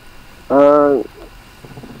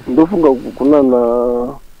 Ndofunga kuna na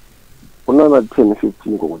 10,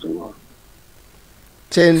 15 kwa January.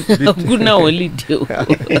 10 kuna holiday.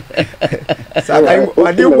 Saka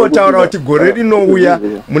wadingotaura kuti gore rinouya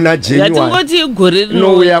muna January. Yatingoti gore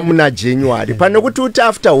rinouya muna January. Pane kuti uti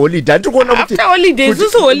after holiday. Ndikuona kuti after holiday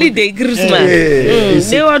susu holiday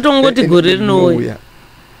Christmas. Ne watongoti gore rinouya.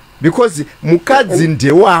 Because mukadzi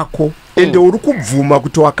ndewako ende uri kubvuma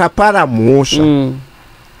kuti wakapara mhosva.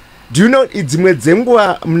 Do you know idzimwe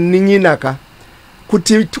dzenguva mnin'inaka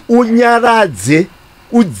kuti unyaradze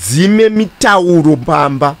udzime mitauro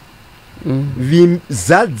pamba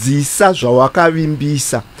zadzisa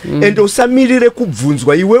zvawakavimbisa ende usamirire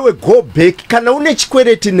kubvunzwa iwewe. Go back kana une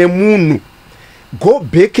chikwereti nemunhu, go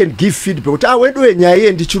back and give feedback kuti wedu wenyaya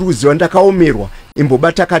iye ndichiri kuziva ndakaomerwa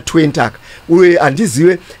imbobata ka20 aka uye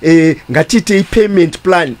handizive ngatiitei payment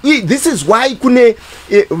plan. This is why kune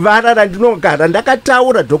varara ndinogara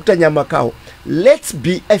ndakataura Dr. Nyamakawo, let's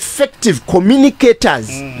be effective communicators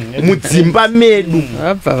mudzimba medu.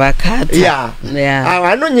 Vabva vakata.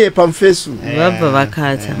 Vanonyepa mufesu. Vabva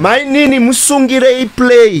vakata. Mainini musungirei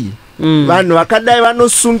play. Vanhu vakadai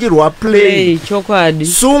vanosungirwa play. Chokwadi.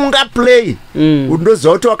 Sunga play.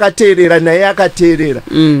 Undoziva kuti wakateerera naye akateerera.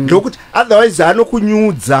 Ndokuti otherwise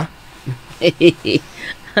anokunyudza.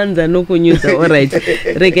 hanza nokunyudza. Alright,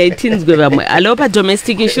 regai tinzwe vamwe. Hello, pa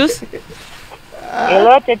domestic issues.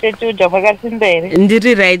 Hello, tete Tilder Moyo-Karizamimba.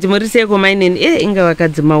 Ndiri right, muri sei komaineni? Inga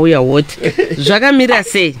vakadzi mauya hoti. Zvakamira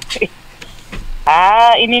sei?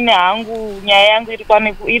 Inini hangu nyaya yangu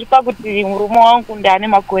iri pakuti murume wangu ndane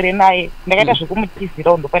makore naye. Ndakaita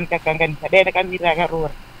zvekumutizira ndokwanika kanganisa. Dai ndakamira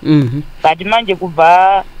akaroora. But manje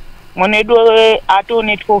kubva mwedu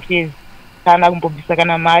atone 12 years. Kana kumbobvisa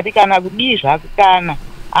kana mari kana kudii zvako kana.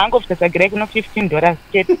 Angobvisa tsagirai kuno $15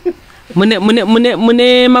 chete.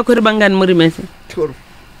 Mune makore bangani muri mese? 12.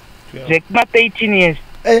 Zvekuma 13 years.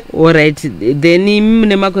 Alright, then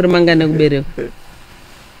mune makore mangani kuberekwa?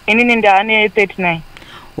 Inini ndane 39.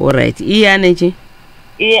 Alright, iye anechi?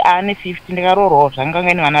 Iye ane 50. Ndikaroorwawo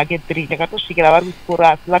zvanganga ine vana vake 3. Ndakatosvikira vari kuchikoro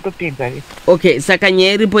asi vatopedza vese. Okay, saka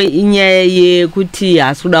nyaya iripo inyaya yekuti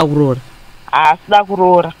haasi kuda kuroora? Haasi kuda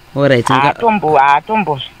kuroora. Alright,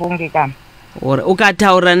 haatombozvifunge kana. Alright,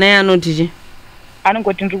 ukataura naye anotichi?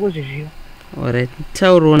 Anongoti ndiri kuzviziva. Alright,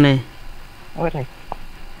 taurawo naye. Alright.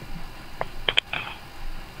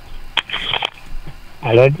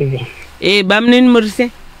 Hello, Titi. Bamnini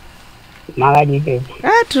murise? Makadite.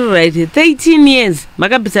 True right. 13 years.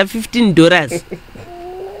 Makabisa $15.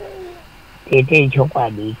 Tete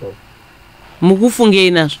chokwadi icho.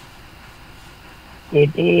 Mukufungei nazvo?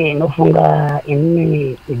 Tete nofunga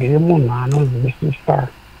inini ndiri munhu anonzwisisa.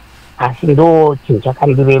 Asi ndo chinhu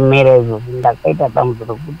chakandiremera izvozvo ndakaita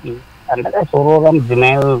dambudziko kuti andakazoroora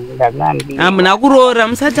mudzimai ndakandi. Hamuna kuroora,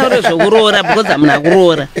 musataure zvokuroora because hamuna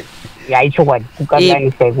kuroora. Ichokwadi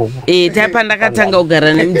kukanganisa ikoko. Taipa ndakatanga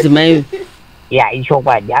kugara nemudzimai.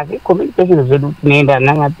 Ichokwadi. Asi communication zvedu tinoenda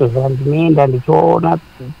nangatozva ndinoenda ndichiona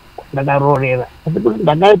ndakaroorera. Asi kuti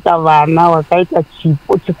ndakaita vana vakaita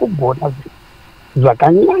chipo chekugona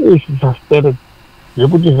zvakanyanyisisa spirit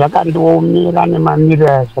zvekuti zvakandiomera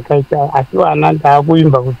nemamiriro zvakaita. Asi vana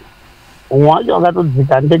ndaakuimba kuti umwe wacho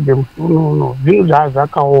wakatodzika ndege musi unono zvinhu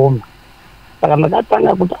zvakaoma. Saka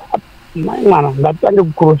ndakatanga kuti mai mwana ngatitange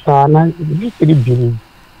kukurusa vana ndisiri bhiriji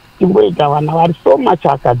timboita vana vari so much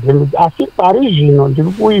academic. Asi pari zvino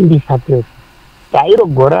ndiri kuimbisa tete tairo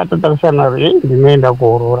gore ratotarisana naro ndinoenda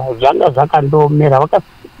kooroora zvanga zvakandiomera.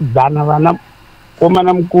 Vakasidzana vana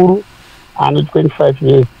komana mukuru ane 25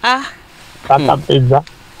 years vakapedza.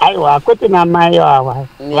 Aiwa kwete namai ava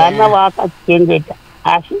vana vaakachengeta.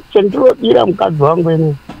 Asi chendirodira mukadzi wangu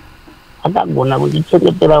ene akagona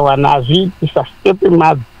kundichengetera vana. Hazviitisa stepe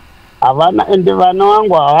madzi havana ende vana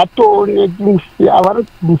vangu havatooneki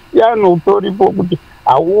musiyano utoripo kuti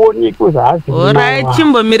hauoneki zvahazi. Alright,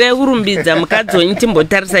 chimbomirai kurumbidza mukadzi wenyu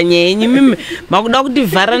timbotarisa nyaya yenyu. Mimi makuda kuti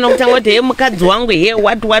vhara nokutanga kuti he mukadzi wangu he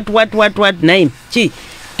what 9 chi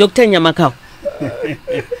Dr. Nyamakau.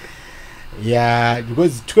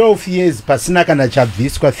 Because 12 years pasina kana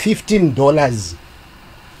chabviswa $15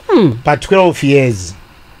 pa 12 years.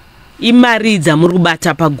 Imari dzamuri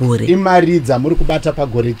kubata pagore. Imari dzamuri kubata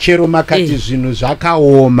pagore chero makati zvinhu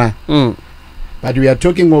zvakaoma. But we are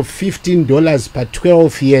talking of $15 per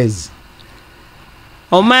 12 years.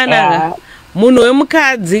 Omana munhu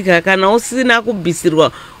wemukadzi kana usina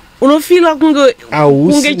kubvisirwa unofila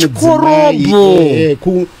kunge chikorobho.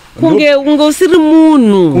 Kunge usiri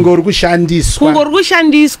munhu. Kunge uri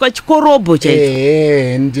kushandiswa chikorobho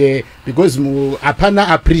chaicho. And because hapana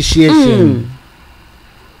appreciation.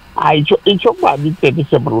 Icho kwadi tete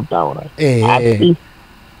chemurutaura. Asi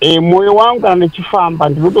moyo wangu kana ndichifamba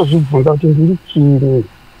ndinotozvibvunza kuti ndiri chini.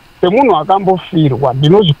 Semunhu akambofirwa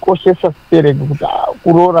ndinozvikoshesa spirit kuti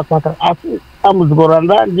kuroora kwaka. Asi dambudziko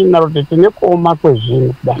randandinaro tete nekuoma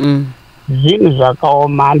kwezvinhu kudai. Zvinhu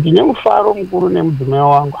zvakaoma. Handine mufaro mukuru nemudzimai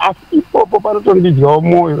wangu. Asi ipopo panotondidyawo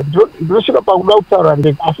mwoyo. Ndinosvika pakuda kutaura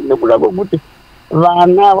ndege. Asi nekuda kwekuti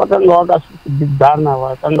vana vakanga vakasidzidzana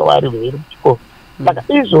vakanga vari mhiri kuchikoro. Saka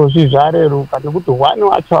izvozvi zvareruka nekuti one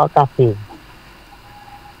wacho wakafeza.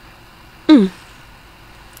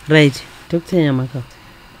 Right, Dr. Nyamakau.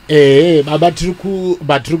 Baba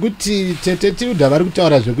tiri kuti tete Tilder vari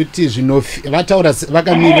kutaura zvekuti vataura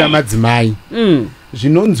vakamirira madzimai.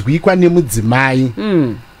 Zvinonzwikwa nemudzimai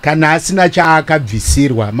kana asina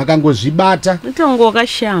chaakabvisirwa makangozvibata. Unoita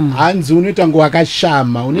wakashama. Hanzi unoita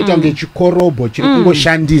wakashama, unoita ngechikorobho chiri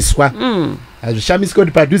kungoshandiswa. Hazvishamisi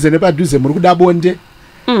kuti padhuze nepadhuze muri kuda bonde.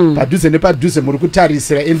 Padhuze nepadhuze muri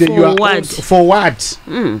kutarisira ende for what?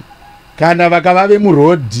 Kana vakava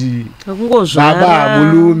vemurodhi baba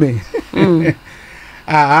mulume.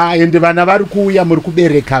 Ende vana vari kuuya muri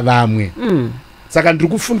kubereka vamwe. Saka ndiri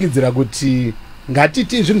kufungidzira kuti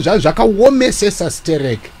ngatiti zvinhu zvazvo zvakaomesesa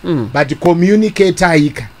stereke. But communicate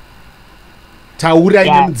aika. Taurai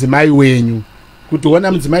nemudzimai wenyu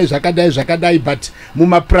kutiona mudzimai zvakadai but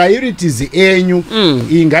mumapriorities enyu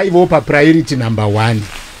ingaivawo papriority number 1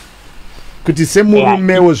 kuti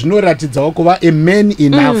semurumewo zvinoratidzawo kuva a man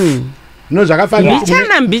enough no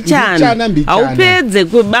mbichana haupedze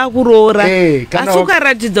kuba kuroora asi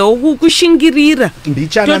ukaratidzawo kushingirira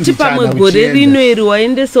toti pamwe gore rino iri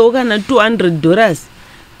waendesawo kana $200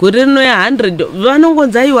 gore rino ya100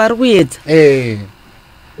 vanongonza iwo ari kuedza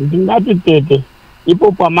ndingati tete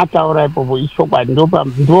ipopo amataura ipopo ishokwadi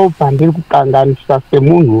ndo pandiri kukanganisa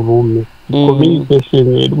semunhurume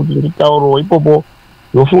communication yedu kuti nditaurewo ipopo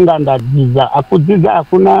nofunga ndadzidza akudzidza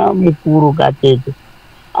hakuna mukuru katete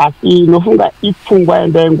asi nofunga ipfungwa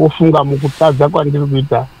yandaingofunga mukutadza kwandiri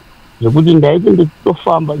kuita zvekuti ndaiti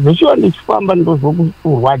ndichitofamba zvechiwa ndichifamba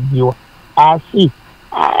ndozokurwadziwa asi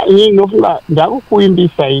ini nofunga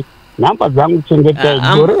ndakukuimbisai nhamba dzangu chengetai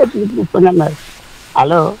gore tirikusanga nayo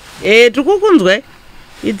halo tikukunzwa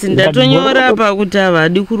idzi ndatonyora pakuti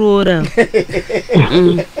havadi kuroora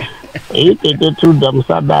tete Tilder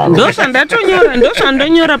musadaro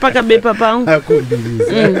ndozvandonyora pakabepa pangu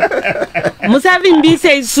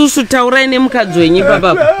musavimbise isusu taurai nemukadzi wenyu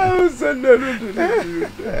papapo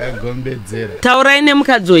taurai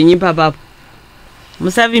nemukadzi wenyu papapo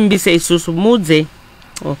musavimbise isusu mudze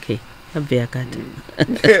okay yabve yakata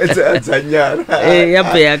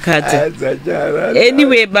yabve yakata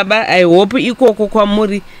anyway baba I hope ikoko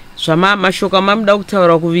kwamuri mashoko amamuda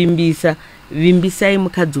kutaura kuvimbisa vimbisai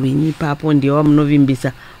mukadzi wenyu ipapo ndiye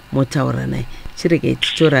wamunovimbisa motaura naye chirege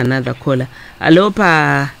titora another caller alo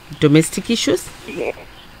pa domestic issues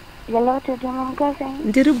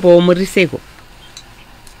ndiri bho muri seko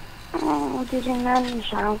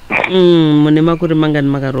mune makore mangani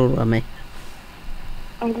makaroorwa mai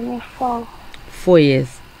 4 years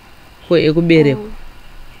ekubereko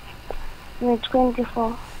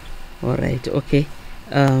 24 alright okay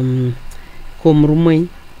ko murume wenyu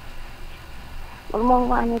murume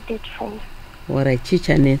wangu ane 35 alright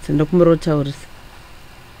chichanetsa ndakumbira kutaurisa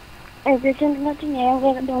ezete ndinoti nyaya yangu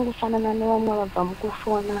yakada kungofanana nevamwe vabva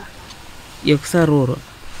mukufona yekusaroorwa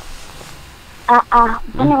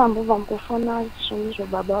pane vambobva mukufona zvinhu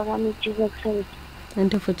zvobaba vakamitirwa kusaiti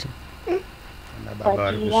ende futi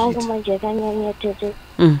but yangu manje yakanyanya tete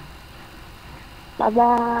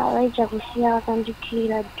baba vaita kusiya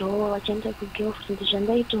vakandikira dhoo vachienda kugirlfriend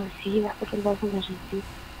zvandaitoziva kuti ndafunga zviziva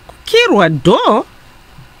kukirwa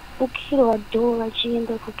dhoo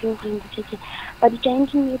vachienda kugirlfriend tete but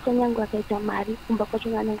chaindineta nyange akaita mari kumba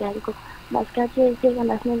kwacho anenge ariko masikati ese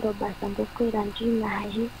kana sinoenda basa ndoswera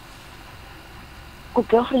ndinaye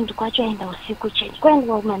kugirlfriend kwacho aenda usiku chete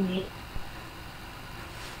kwaendwa manheru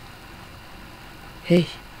hey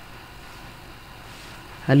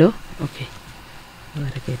hallo okay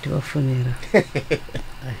avarikaiti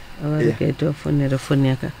vafonera foni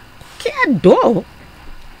yaka kukiyadho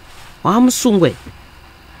wamusungwe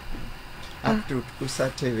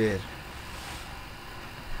usatevera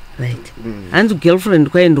right hanzi girlfriend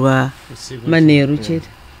kwaendwa manheru chete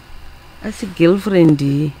asi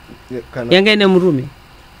girlfriend yanga ine murume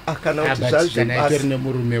kana kuti zvazvo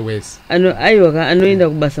nemurume wese aiwa anoenda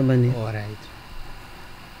kubasa manheru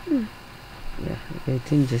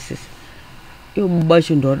tinjesisa iwo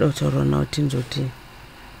mubacho ndoda kutaura nawo tinzoti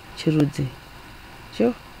chirudzi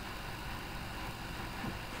cho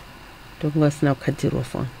tokungasina kukatirwa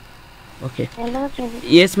phone okay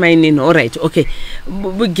yes my name alright okay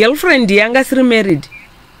girlfriend yanga siri married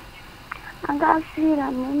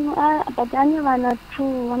angasira but ane vana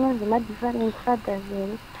 2 vanonzi madifferent fathers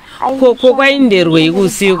ko kwainderwe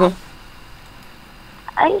ikusiku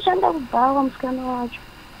aishanda kubhawa musikana wacho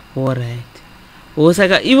alright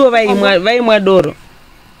osaka ivo vaimwa doro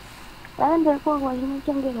vaendeko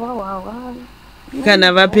vachinochengerwa hwahwa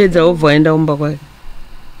kana vapedza obva vaenda kumba kwake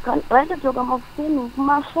vaitodzoka mafuseni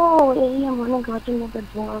kuma4 am vanenge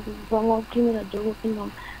vachinogadzaakimira dhoko pinda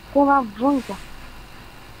kumabvunza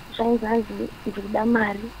zvainzi hanzi ndikuda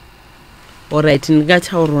mari alright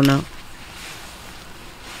ndingataurawo nawo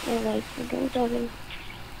alright ndintaurei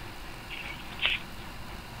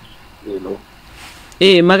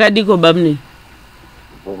makadiko babne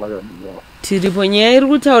tiripo nyaya iri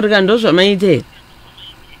kutaurika ndo zvamaite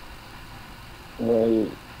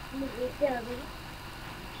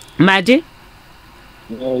mati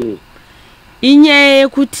inyaya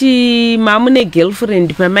yekuti mamune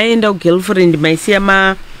girlfriend pamaenda kugirlfriend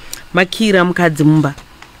maisiya makira mukadzi mumba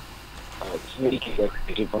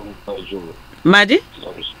mati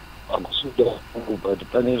but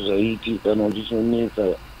pane zvaiti kana uchisonetsa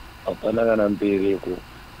hapana kana mbereko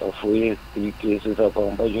pa4 years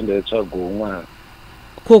pamba icho ndaitsvagawo mwana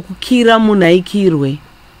kokukira munhu aikirwe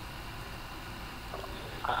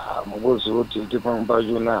mungozotete pamwe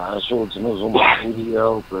pacho nahasho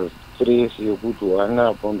dzinozombokurira stress yekuti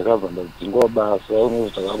wanapo ndakabva ndadzingwa basa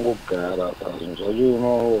unoti takangogara zvinhu zvacho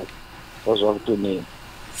ino wazvakutonei.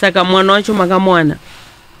 Saka mwana wacho makamuwana?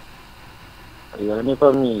 Ane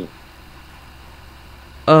family.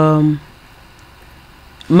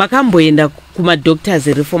 Makamboenda kumadoctors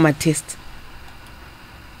here for my test?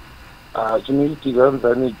 Chinoitika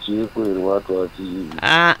nzane jeko here watu ati.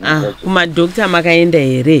 Kumadoctor makaenda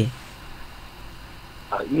here?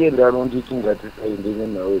 Iye ndanonditi ngatisaendene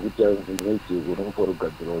nawe kuti anzi ndinejeko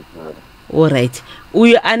nomuporogadzira usana. Alright.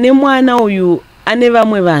 Uyu ane mwana uyu ane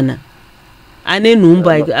vamwe vana? Ane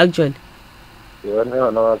nhumba actually? Vane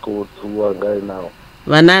vana vakotuwa ngai nawo.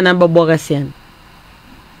 Vana ana baba vakasiyana?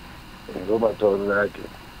 Ndo matauriro ake.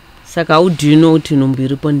 Saka how do you know kuti nhumba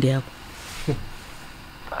iripo ndeyako?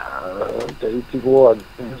 Taitiko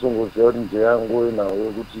handisongoziva kuti ndeyangu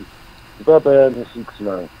inawo kuti ipapa yani 6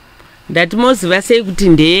 months. Ndati moziva sei kuti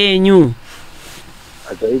ndeyenyu?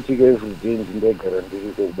 Ataitika everyday ndinogara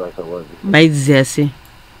ndiriko kubasa kwazi. Maidziziva sei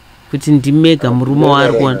kuti ndimega murume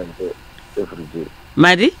waari kuona? Everyday.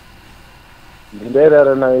 Mari?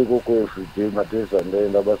 Ndindairara naye ikoko everyday matesa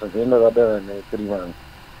ndaenda basa ndaenda kadana naye 3 months.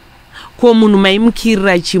 Ko munhu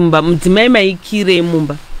maimukirira chimba, mudzimai maikirei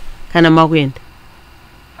mumba kana makuenda?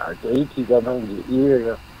 Ataitika manje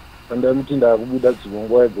iyeka pandamuti ndakubuda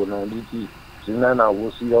dzimwe igona nditi zvina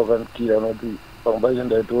navo siya wakandikira noti pamwe pacho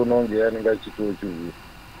ndaitoona kunge yanenge achitoo chiviri.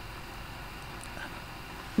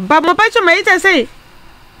 Pamwe pacho maita sei?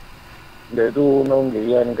 Ndaitoona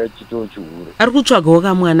kunge yanenge achitoo chiviri. Ari kutsvagawo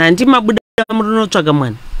kamwana, handi mabuda munotsvaga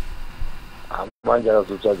mwana? Manje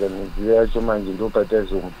akazotsvaga midziyo yacho manje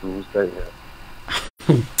ndopataizomubhusta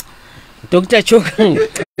iya. Dr. Choka.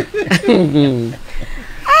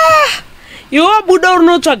 Iwe wabuda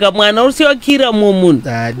unotsvaga mwana usiwakira mumwe munhu.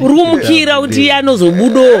 Uri kumukira kuti iye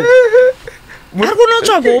anozobudawo. Ari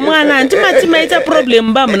kunotsvagawo mwana, handimati maita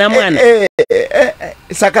problem ba muna mwana.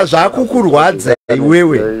 Saka zvakukurwadza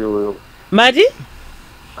iwewe. Mati?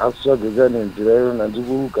 Asitsvagika nenzira iyo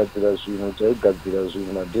nandikugadzira zvinhu taigadzira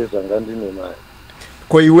zvinhu madhezi anga ndine mari.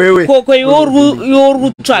 Ko iwewe? Ko iwe uri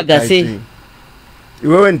kutsvaga sei?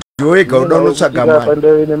 Iwewe ndiwega uda unotsvaga mari.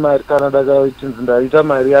 Pandave nemari kana ndakachinzi ndaita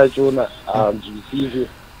mari yachona hanzwisise.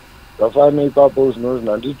 Zvafana ipapo zvinozvi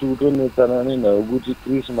handiti kutonetsana nenhau kuti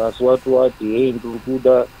Christmas wati hei ndiri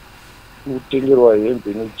kuda kutengerwa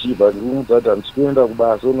hembe nechibha ndirikumudza kuti handisi kuenda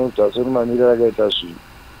kubasa unokuti asoni mamiriro akaita zvinhu.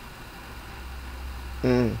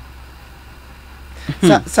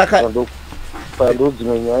 Saka pando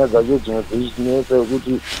dzimwe nyaya dzacho dzimwe dzichinetsa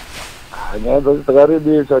kuti nyaya dzacho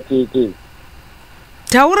dzakarebesa tete.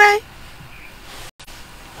 Taurai?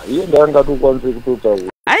 Iye ndangatokwanise kutotaura.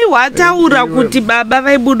 Aiwa taura kuti baba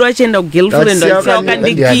vaibuda vachienda kugirlfriend vachisa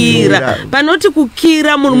wakandikira. Panoti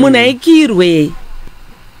kukira munhu aikirwe.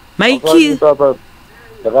 Maikira.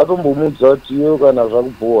 Ndakatombomudza kuti iwe kana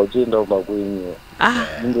zvakubhohwa uchienda kumakwenyu.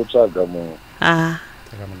 Indotsvaga munhu.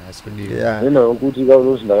 Neno kuti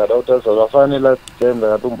kaunozvi ndakada kutarisa zvafana last time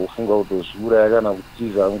ndakatombofunga kutozviuraya kana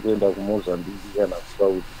kutiza hangu kuenda kuMozambique kana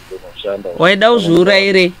kuSouth kunoshanda. Waida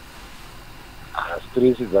kuzviurayire?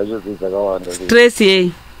 Stress dzacho dzakawanda. Stress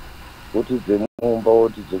yei? Kuti dzemumba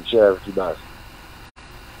woti dzekushaya kuti basa.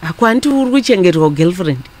 Akwanti uri kuchengetwa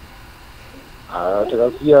girlfriend?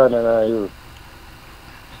 Takasiyana nayo.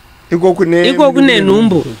 Iko kune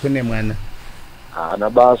nhumbu. Kune mwana. Hana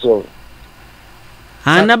basa.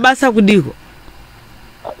 Hana basa kudiko?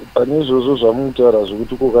 Pane izvozvo zvamutaura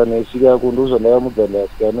zvokuti kana isiri yako ndozvandakamudza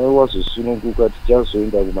ndikati kana iwe wazosununguka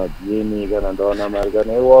tichazoenda kumadna kana ndawana mari,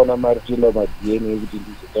 kana iwe waona mari tienda kumadna kuti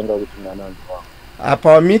ndizotanga kuti mwana wangu wangu. Apa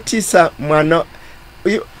wamitisa mwana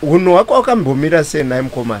hunhu hwako wakambomira sei naye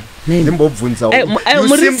mukomana? Ndimbobvunza.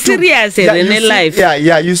 Muri serious in life?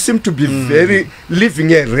 Yeah, you seem to be very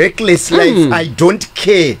living a reckless life. I don't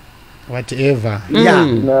care. Whatever. Yeah.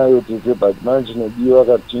 Nayo tete but manje nodiwa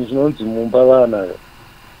kuti chinonzi mumba vana.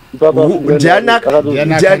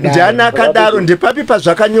 Ndiana akadaro ndepapi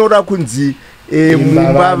pazvakanyora kunzi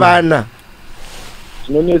mumba vana.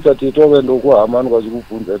 Chinonetsa tete ndokuhama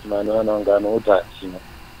ndikachikubvunza kuti mwana vana vanga anoti hatina.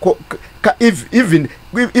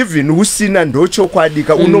 Even usina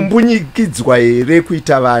ndocokwadika unombunyikidzwa here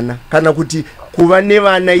kuita vana kana kuti kuva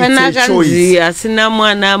nevana ite choice? Asina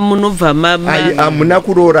mwana munobva hamuna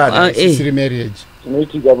kuroorana. Siri marriage.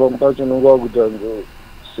 Chinoitika pamwe pacho nonguva kuti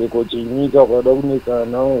seko chenyika kwada kunetsana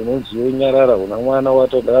nawo unozive nyarara una mwana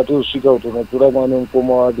wato ndakatosvika kuti unotora mwana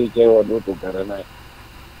mukoma wake chaiwa ndotogara naye.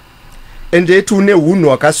 Ende eti une hunhu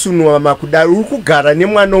hwakasunwa makudaro uri kugara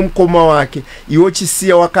nemwana womukoma wake iwo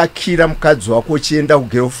chisiya wakakira mukadzi wako uchienda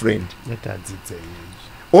kugirlfriend.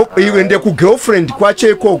 iwe ndekugirlfriend kwacho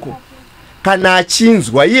ikoko kana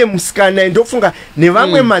achinzwa iye musikana ndofunga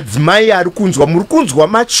nevamwe madzimai ari kunzwa muri kunzwa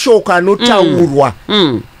mashoko anotaurwa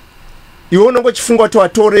iwe unongochifunga kuti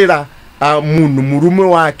watorera munhu murume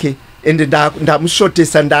wake ende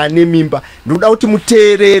ndamusvotesa ndaane mimba ndoda kuti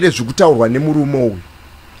muteerere zvekutaurwa nemurume uyu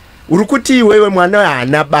uri kuti iwewe mwana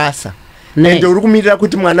haana basa ende uri kumirira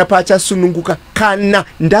kuti mwana paachasununguka kana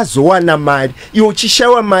ndazowana mari iwe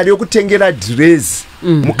uchishayiwa mari yokutengera dhirezi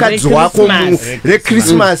mukadzi wako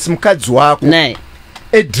rechristmas mukadzi wako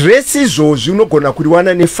edhiresi izvozvi unogona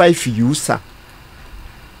kuriwana ne5 usa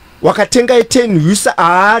wakatenga 10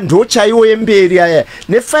 usa ndo chaiwo yemberi aya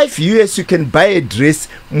ne5 US you can buy a dress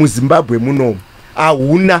muZimbabwe munomu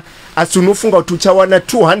hauna asi unofunga kuti uchawana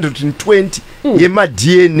 220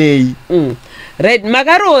 yemadna right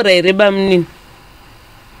makaroora here bamunini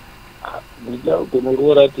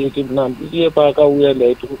ndinokuroora tete nambiriye paakauya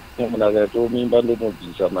ndaitomunhu akatomimba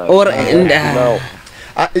ndonobvisa mari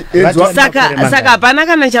saka hapana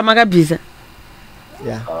kana chamakabvisa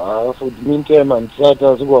for the meantime handisati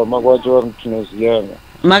asi kuhama kwacho tinoziyana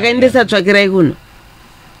makaendesa tsvakirai kuno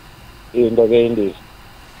ndakaendesa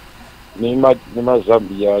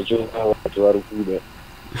nemazambia acho vati vari kuda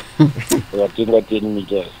vakatenga 10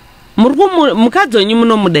 meters mukadzi wenyu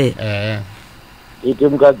munomuda here ite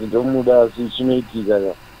mukadzi ndomuda asi chinoitika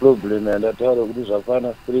problem yandataura kuti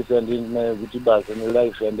zvafana stress yandinayo kuti basa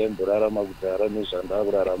nelife yandaimborarama kudhara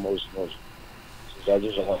nezvandakurarama zvinozvo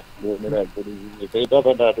zvacho zvakaonera ndikaita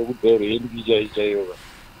pandato kubhero yendichaichaiyoka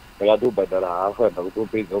ndakatobhadhara hafu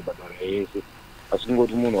andakutopedza kubhadhara yese asi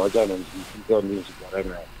ngoti munhu wacho anonzwisisa ndinzigara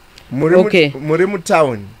naye muri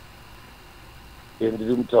mutauni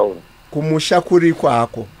ndiri mutauni kumusha kuri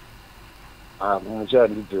kwako kumusha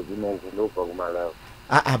handibve kunoku ndobva kumalawi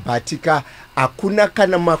batika hakuna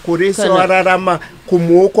kana makoresi wararama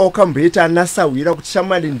kumuoko wakamboita anasahwira kuti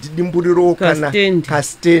shamwari ndidimburiro kana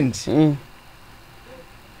kastendi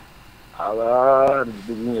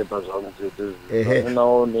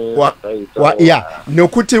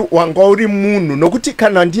nokuti wanga uri munhu nokuti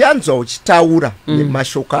kana ndianzwa uchitaura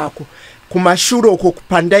nemashoko ako kumashure uko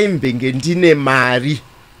kupandai Mvenge ndine mari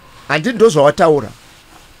handi ndo zvawataura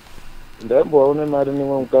ndaimboone mari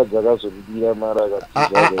nemwe mukadzi akazobudira mari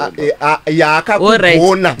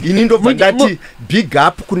yaakakugona ini ndobva ndati big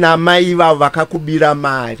up kuna mai vavo vakakubira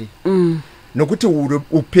mari nokuti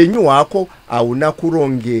upenyu hwako hauna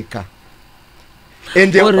kurongeka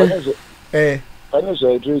ende pane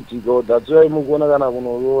zvaitoitika datsai mukuona kana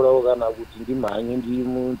kunoroora kana kuti ndimhanye ndiri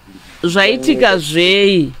munhu zvaitika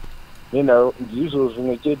zvei ndizvo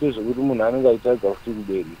zvimwe chete zvokuti munhu anenge aitadza kuti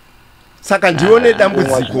kubereka saka ndione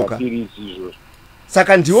dambudziko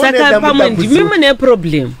saka ndione pamwe ndimi mune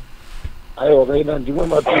problem aiwa kaina ndimwe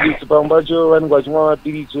mapirisi pamwe pacho vanenge vachimwa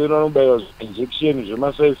mapirisi wena vanobayiwa injection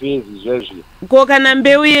zvema5 years zvezvi ko kana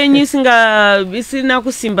mbeu yenyu isina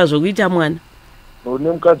kusimba zvokuita mwana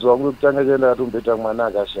une mukadzi wangu wekutanga chaenda atombeta mwana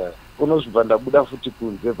akashaya unozvibva ndabuda futi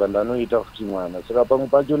kunze bva ndanoita futi mwana saka pamwe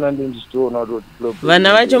pachona ndichitoona kuti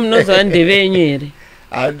vana vacho munoziva ndeve yenyu here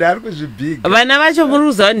handari kuzvibhiga vana vacho muri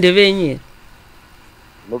kuziva ndeve yenyu here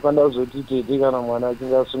ndofanira kuzoti tete kana mwana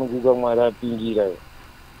achinge asununguka mwari apingira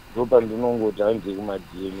ndopa ndinongoti hanze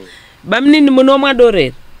kumadna bamunini munomwa doro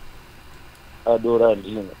here adoro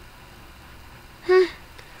handina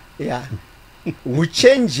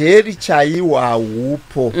uchenjeri chaiwo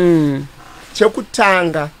haupo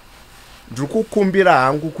chekutanga ndiri kukumbira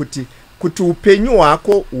hangu kuti upenyu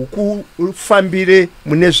hwako hukufambire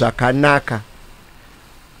mune zvakanaka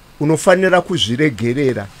unofanira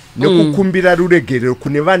kuzviregerera nekukumbira ruregerero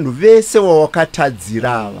kune vanhu vese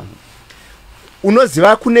wawakatadzira ava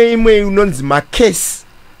unoziva kune imwe unonzi makesi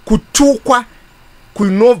kutukwa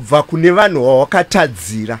kunobva kune vanhu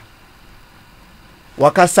wawakatadzira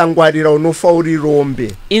wakasangwarira unofa uri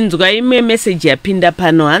rombe inzwa imwe message yapinda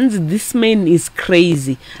pano hanzi this man is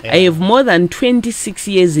crazy I have more than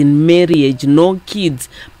 26 years in marriage no kids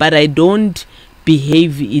but I don't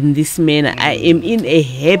behave in this manner I am in a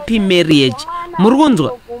happy marriage muri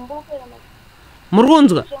kunzwa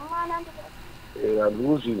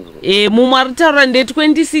mumwe ari taura nde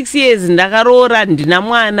 26 years ndakaroora ndina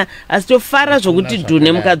mwana asi tofara zvokuti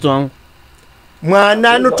dhune mukadzi wangu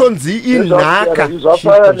mwana anotonzi inhaka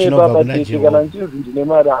zvafanepapatete kana nchinzi ndine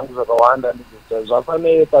mari hangu zvakawanda ndikuta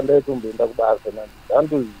zvafanei pandaitomboenda kubasa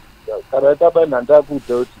nandiziva kana itapa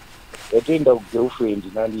nhandakuudza kuti yatoenda kugirlfriend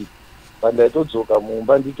nanditi pandaitodzoka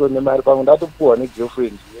mumba nditone mari pamwe ndatopuwa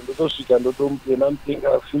negirlfriend ndotosvika ndotomupena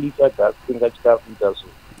mutenga filisa gasi tenga chikafu ita so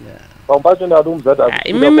Pampacho ndatumuzata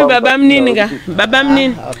imimi baba mnini baba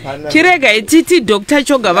mnini chirega ititi Dr.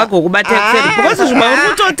 Choga vakokubata kuseri because zvimwe muri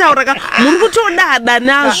kutotaura ka muri kutodada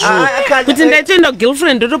nazvo kuti ndaitoenda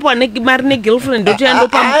girlfriend ndotopa mari negirlfriend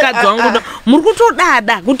ndotoyandopa mukadzi wangu muri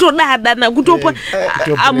kutodada nakutopa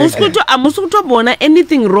amusi kutobona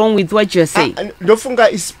anything wrong with what you're saying. Ndofunga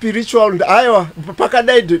is spiritual aiwa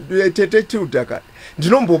pakadai tete Tilder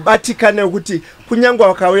ndinombobatikana kuti kunyangwa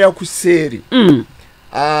wakauya kuseri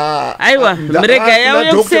aiwa mrega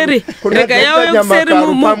yauya kuseri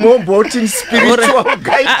pamomboti spiritual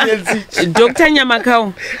guidance Dr.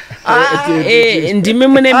 Nyamakau ndimi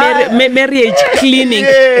mune marriage clinic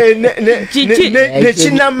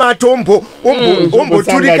nechinamato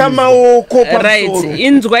omboturika maoko right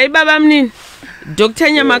inzwai baba mnini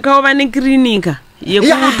Dr. Nyamakau vane klinika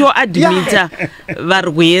yekutoadmita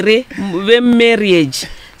varwere vemarriage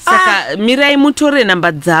saka mirai mutore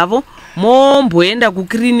namba dzavo momboenda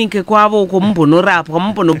kukliniki kwavo uko mumbonorapwa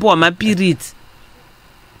mumbonopuwa mapiritsi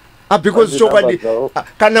because chokwadi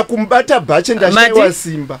kana kumbata bhache ndashaiwa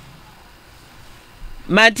simba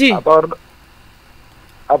mati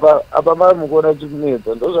apa mari mukuona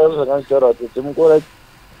chikunetsa ndozvazvakanitaura kuti mukuona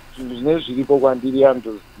zvine zviripo kwandiri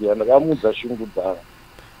yanotoziya ndakamudza shungu dzavo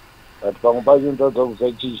but pamwe pacho ndotaudza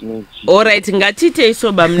kusa chii chinechi. Alright, ngatiitei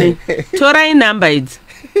soba mune torai namba idzi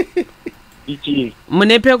ichi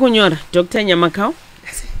mune pekunyora Dr. Nyamakau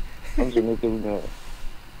anzone pekunyora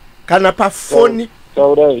kana pafoni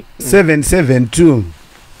taurai 772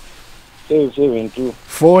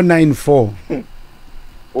 494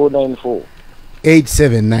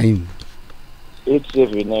 879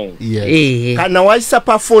 yes. Kana waisa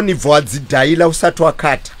pafoni vwadzidhaila usati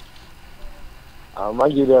wakata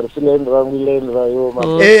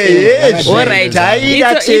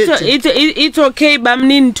it's okay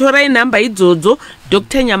bamnini torai namba idzodzo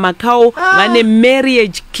Dr. Nyamakau vane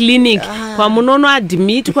marriage clinic kwamunono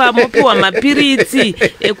admitwa mopiwa mapiritsi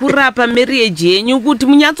ekurapa marriage yenyu kuti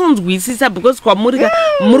munyatsonzwisisa because kwamurika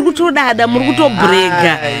muri kutodada muri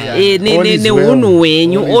kutobrega nehunhu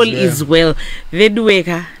hwenyu all is well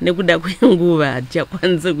vedweka nekuda kwenguva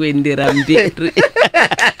hatichakwanisa kuendera mberi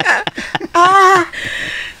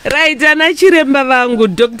right, anachiremba vangu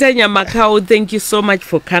Dr. Nyamakau, thank you so much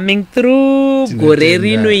for coming through. Gore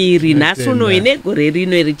rino iri nasuno ine gore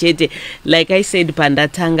rino iri chete. Like I said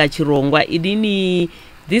pandatanga chirongwa idini.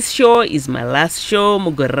 This show is my last show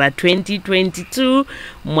mugorera 2022.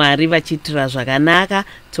 Mwari vachitira zvakanaka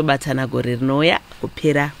tobatana gore rinoya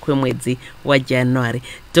kupera kwemwedzi wa January.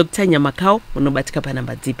 Dr. Nyamakau unobatika pa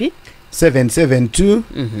namba dzipi? 772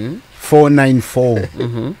 494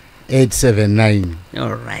 879.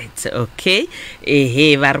 All right, okay.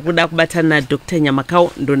 Vari kuda kubatana na Dr.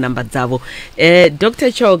 Nyamakau ndo namba dzavo.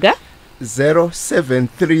 Dr. Choga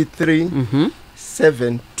 0733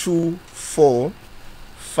 724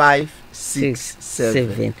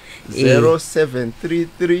 567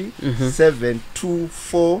 0733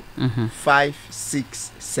 724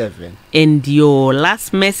 567. And your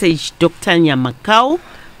last message Dr. Nyamakau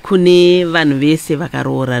kune vanhu vese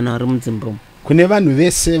vakaroorana vari muZimbabwe. Kune vanhu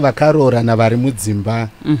vese vakaroorana vari mudzimba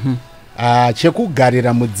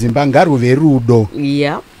chekugarira mudzimba ngaruve rudo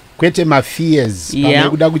kwete mafears pamwe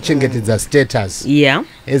kuda kuchengetedza status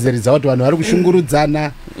ezeridza kuti vanhu vari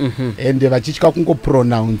kushungurudzana ende vachitya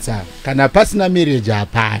kungopronounsa kana pasina marriage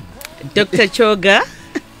hapana. Dr. Choga,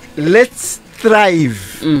 let's strive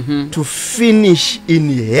to finish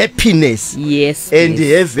in happiness and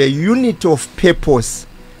have a unit of purpose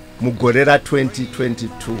mugorera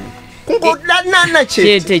 2022.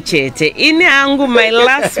 chete ini hangu my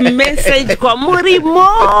last message kwamuri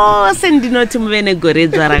mose ndinoti muve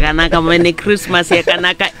negoredzwa rakanaka muve nechristmas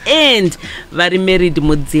yakanaka and vari married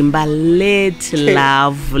mudzimba let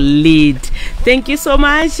love lead. Thank you so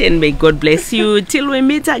much and may God bless you till we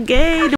meet again.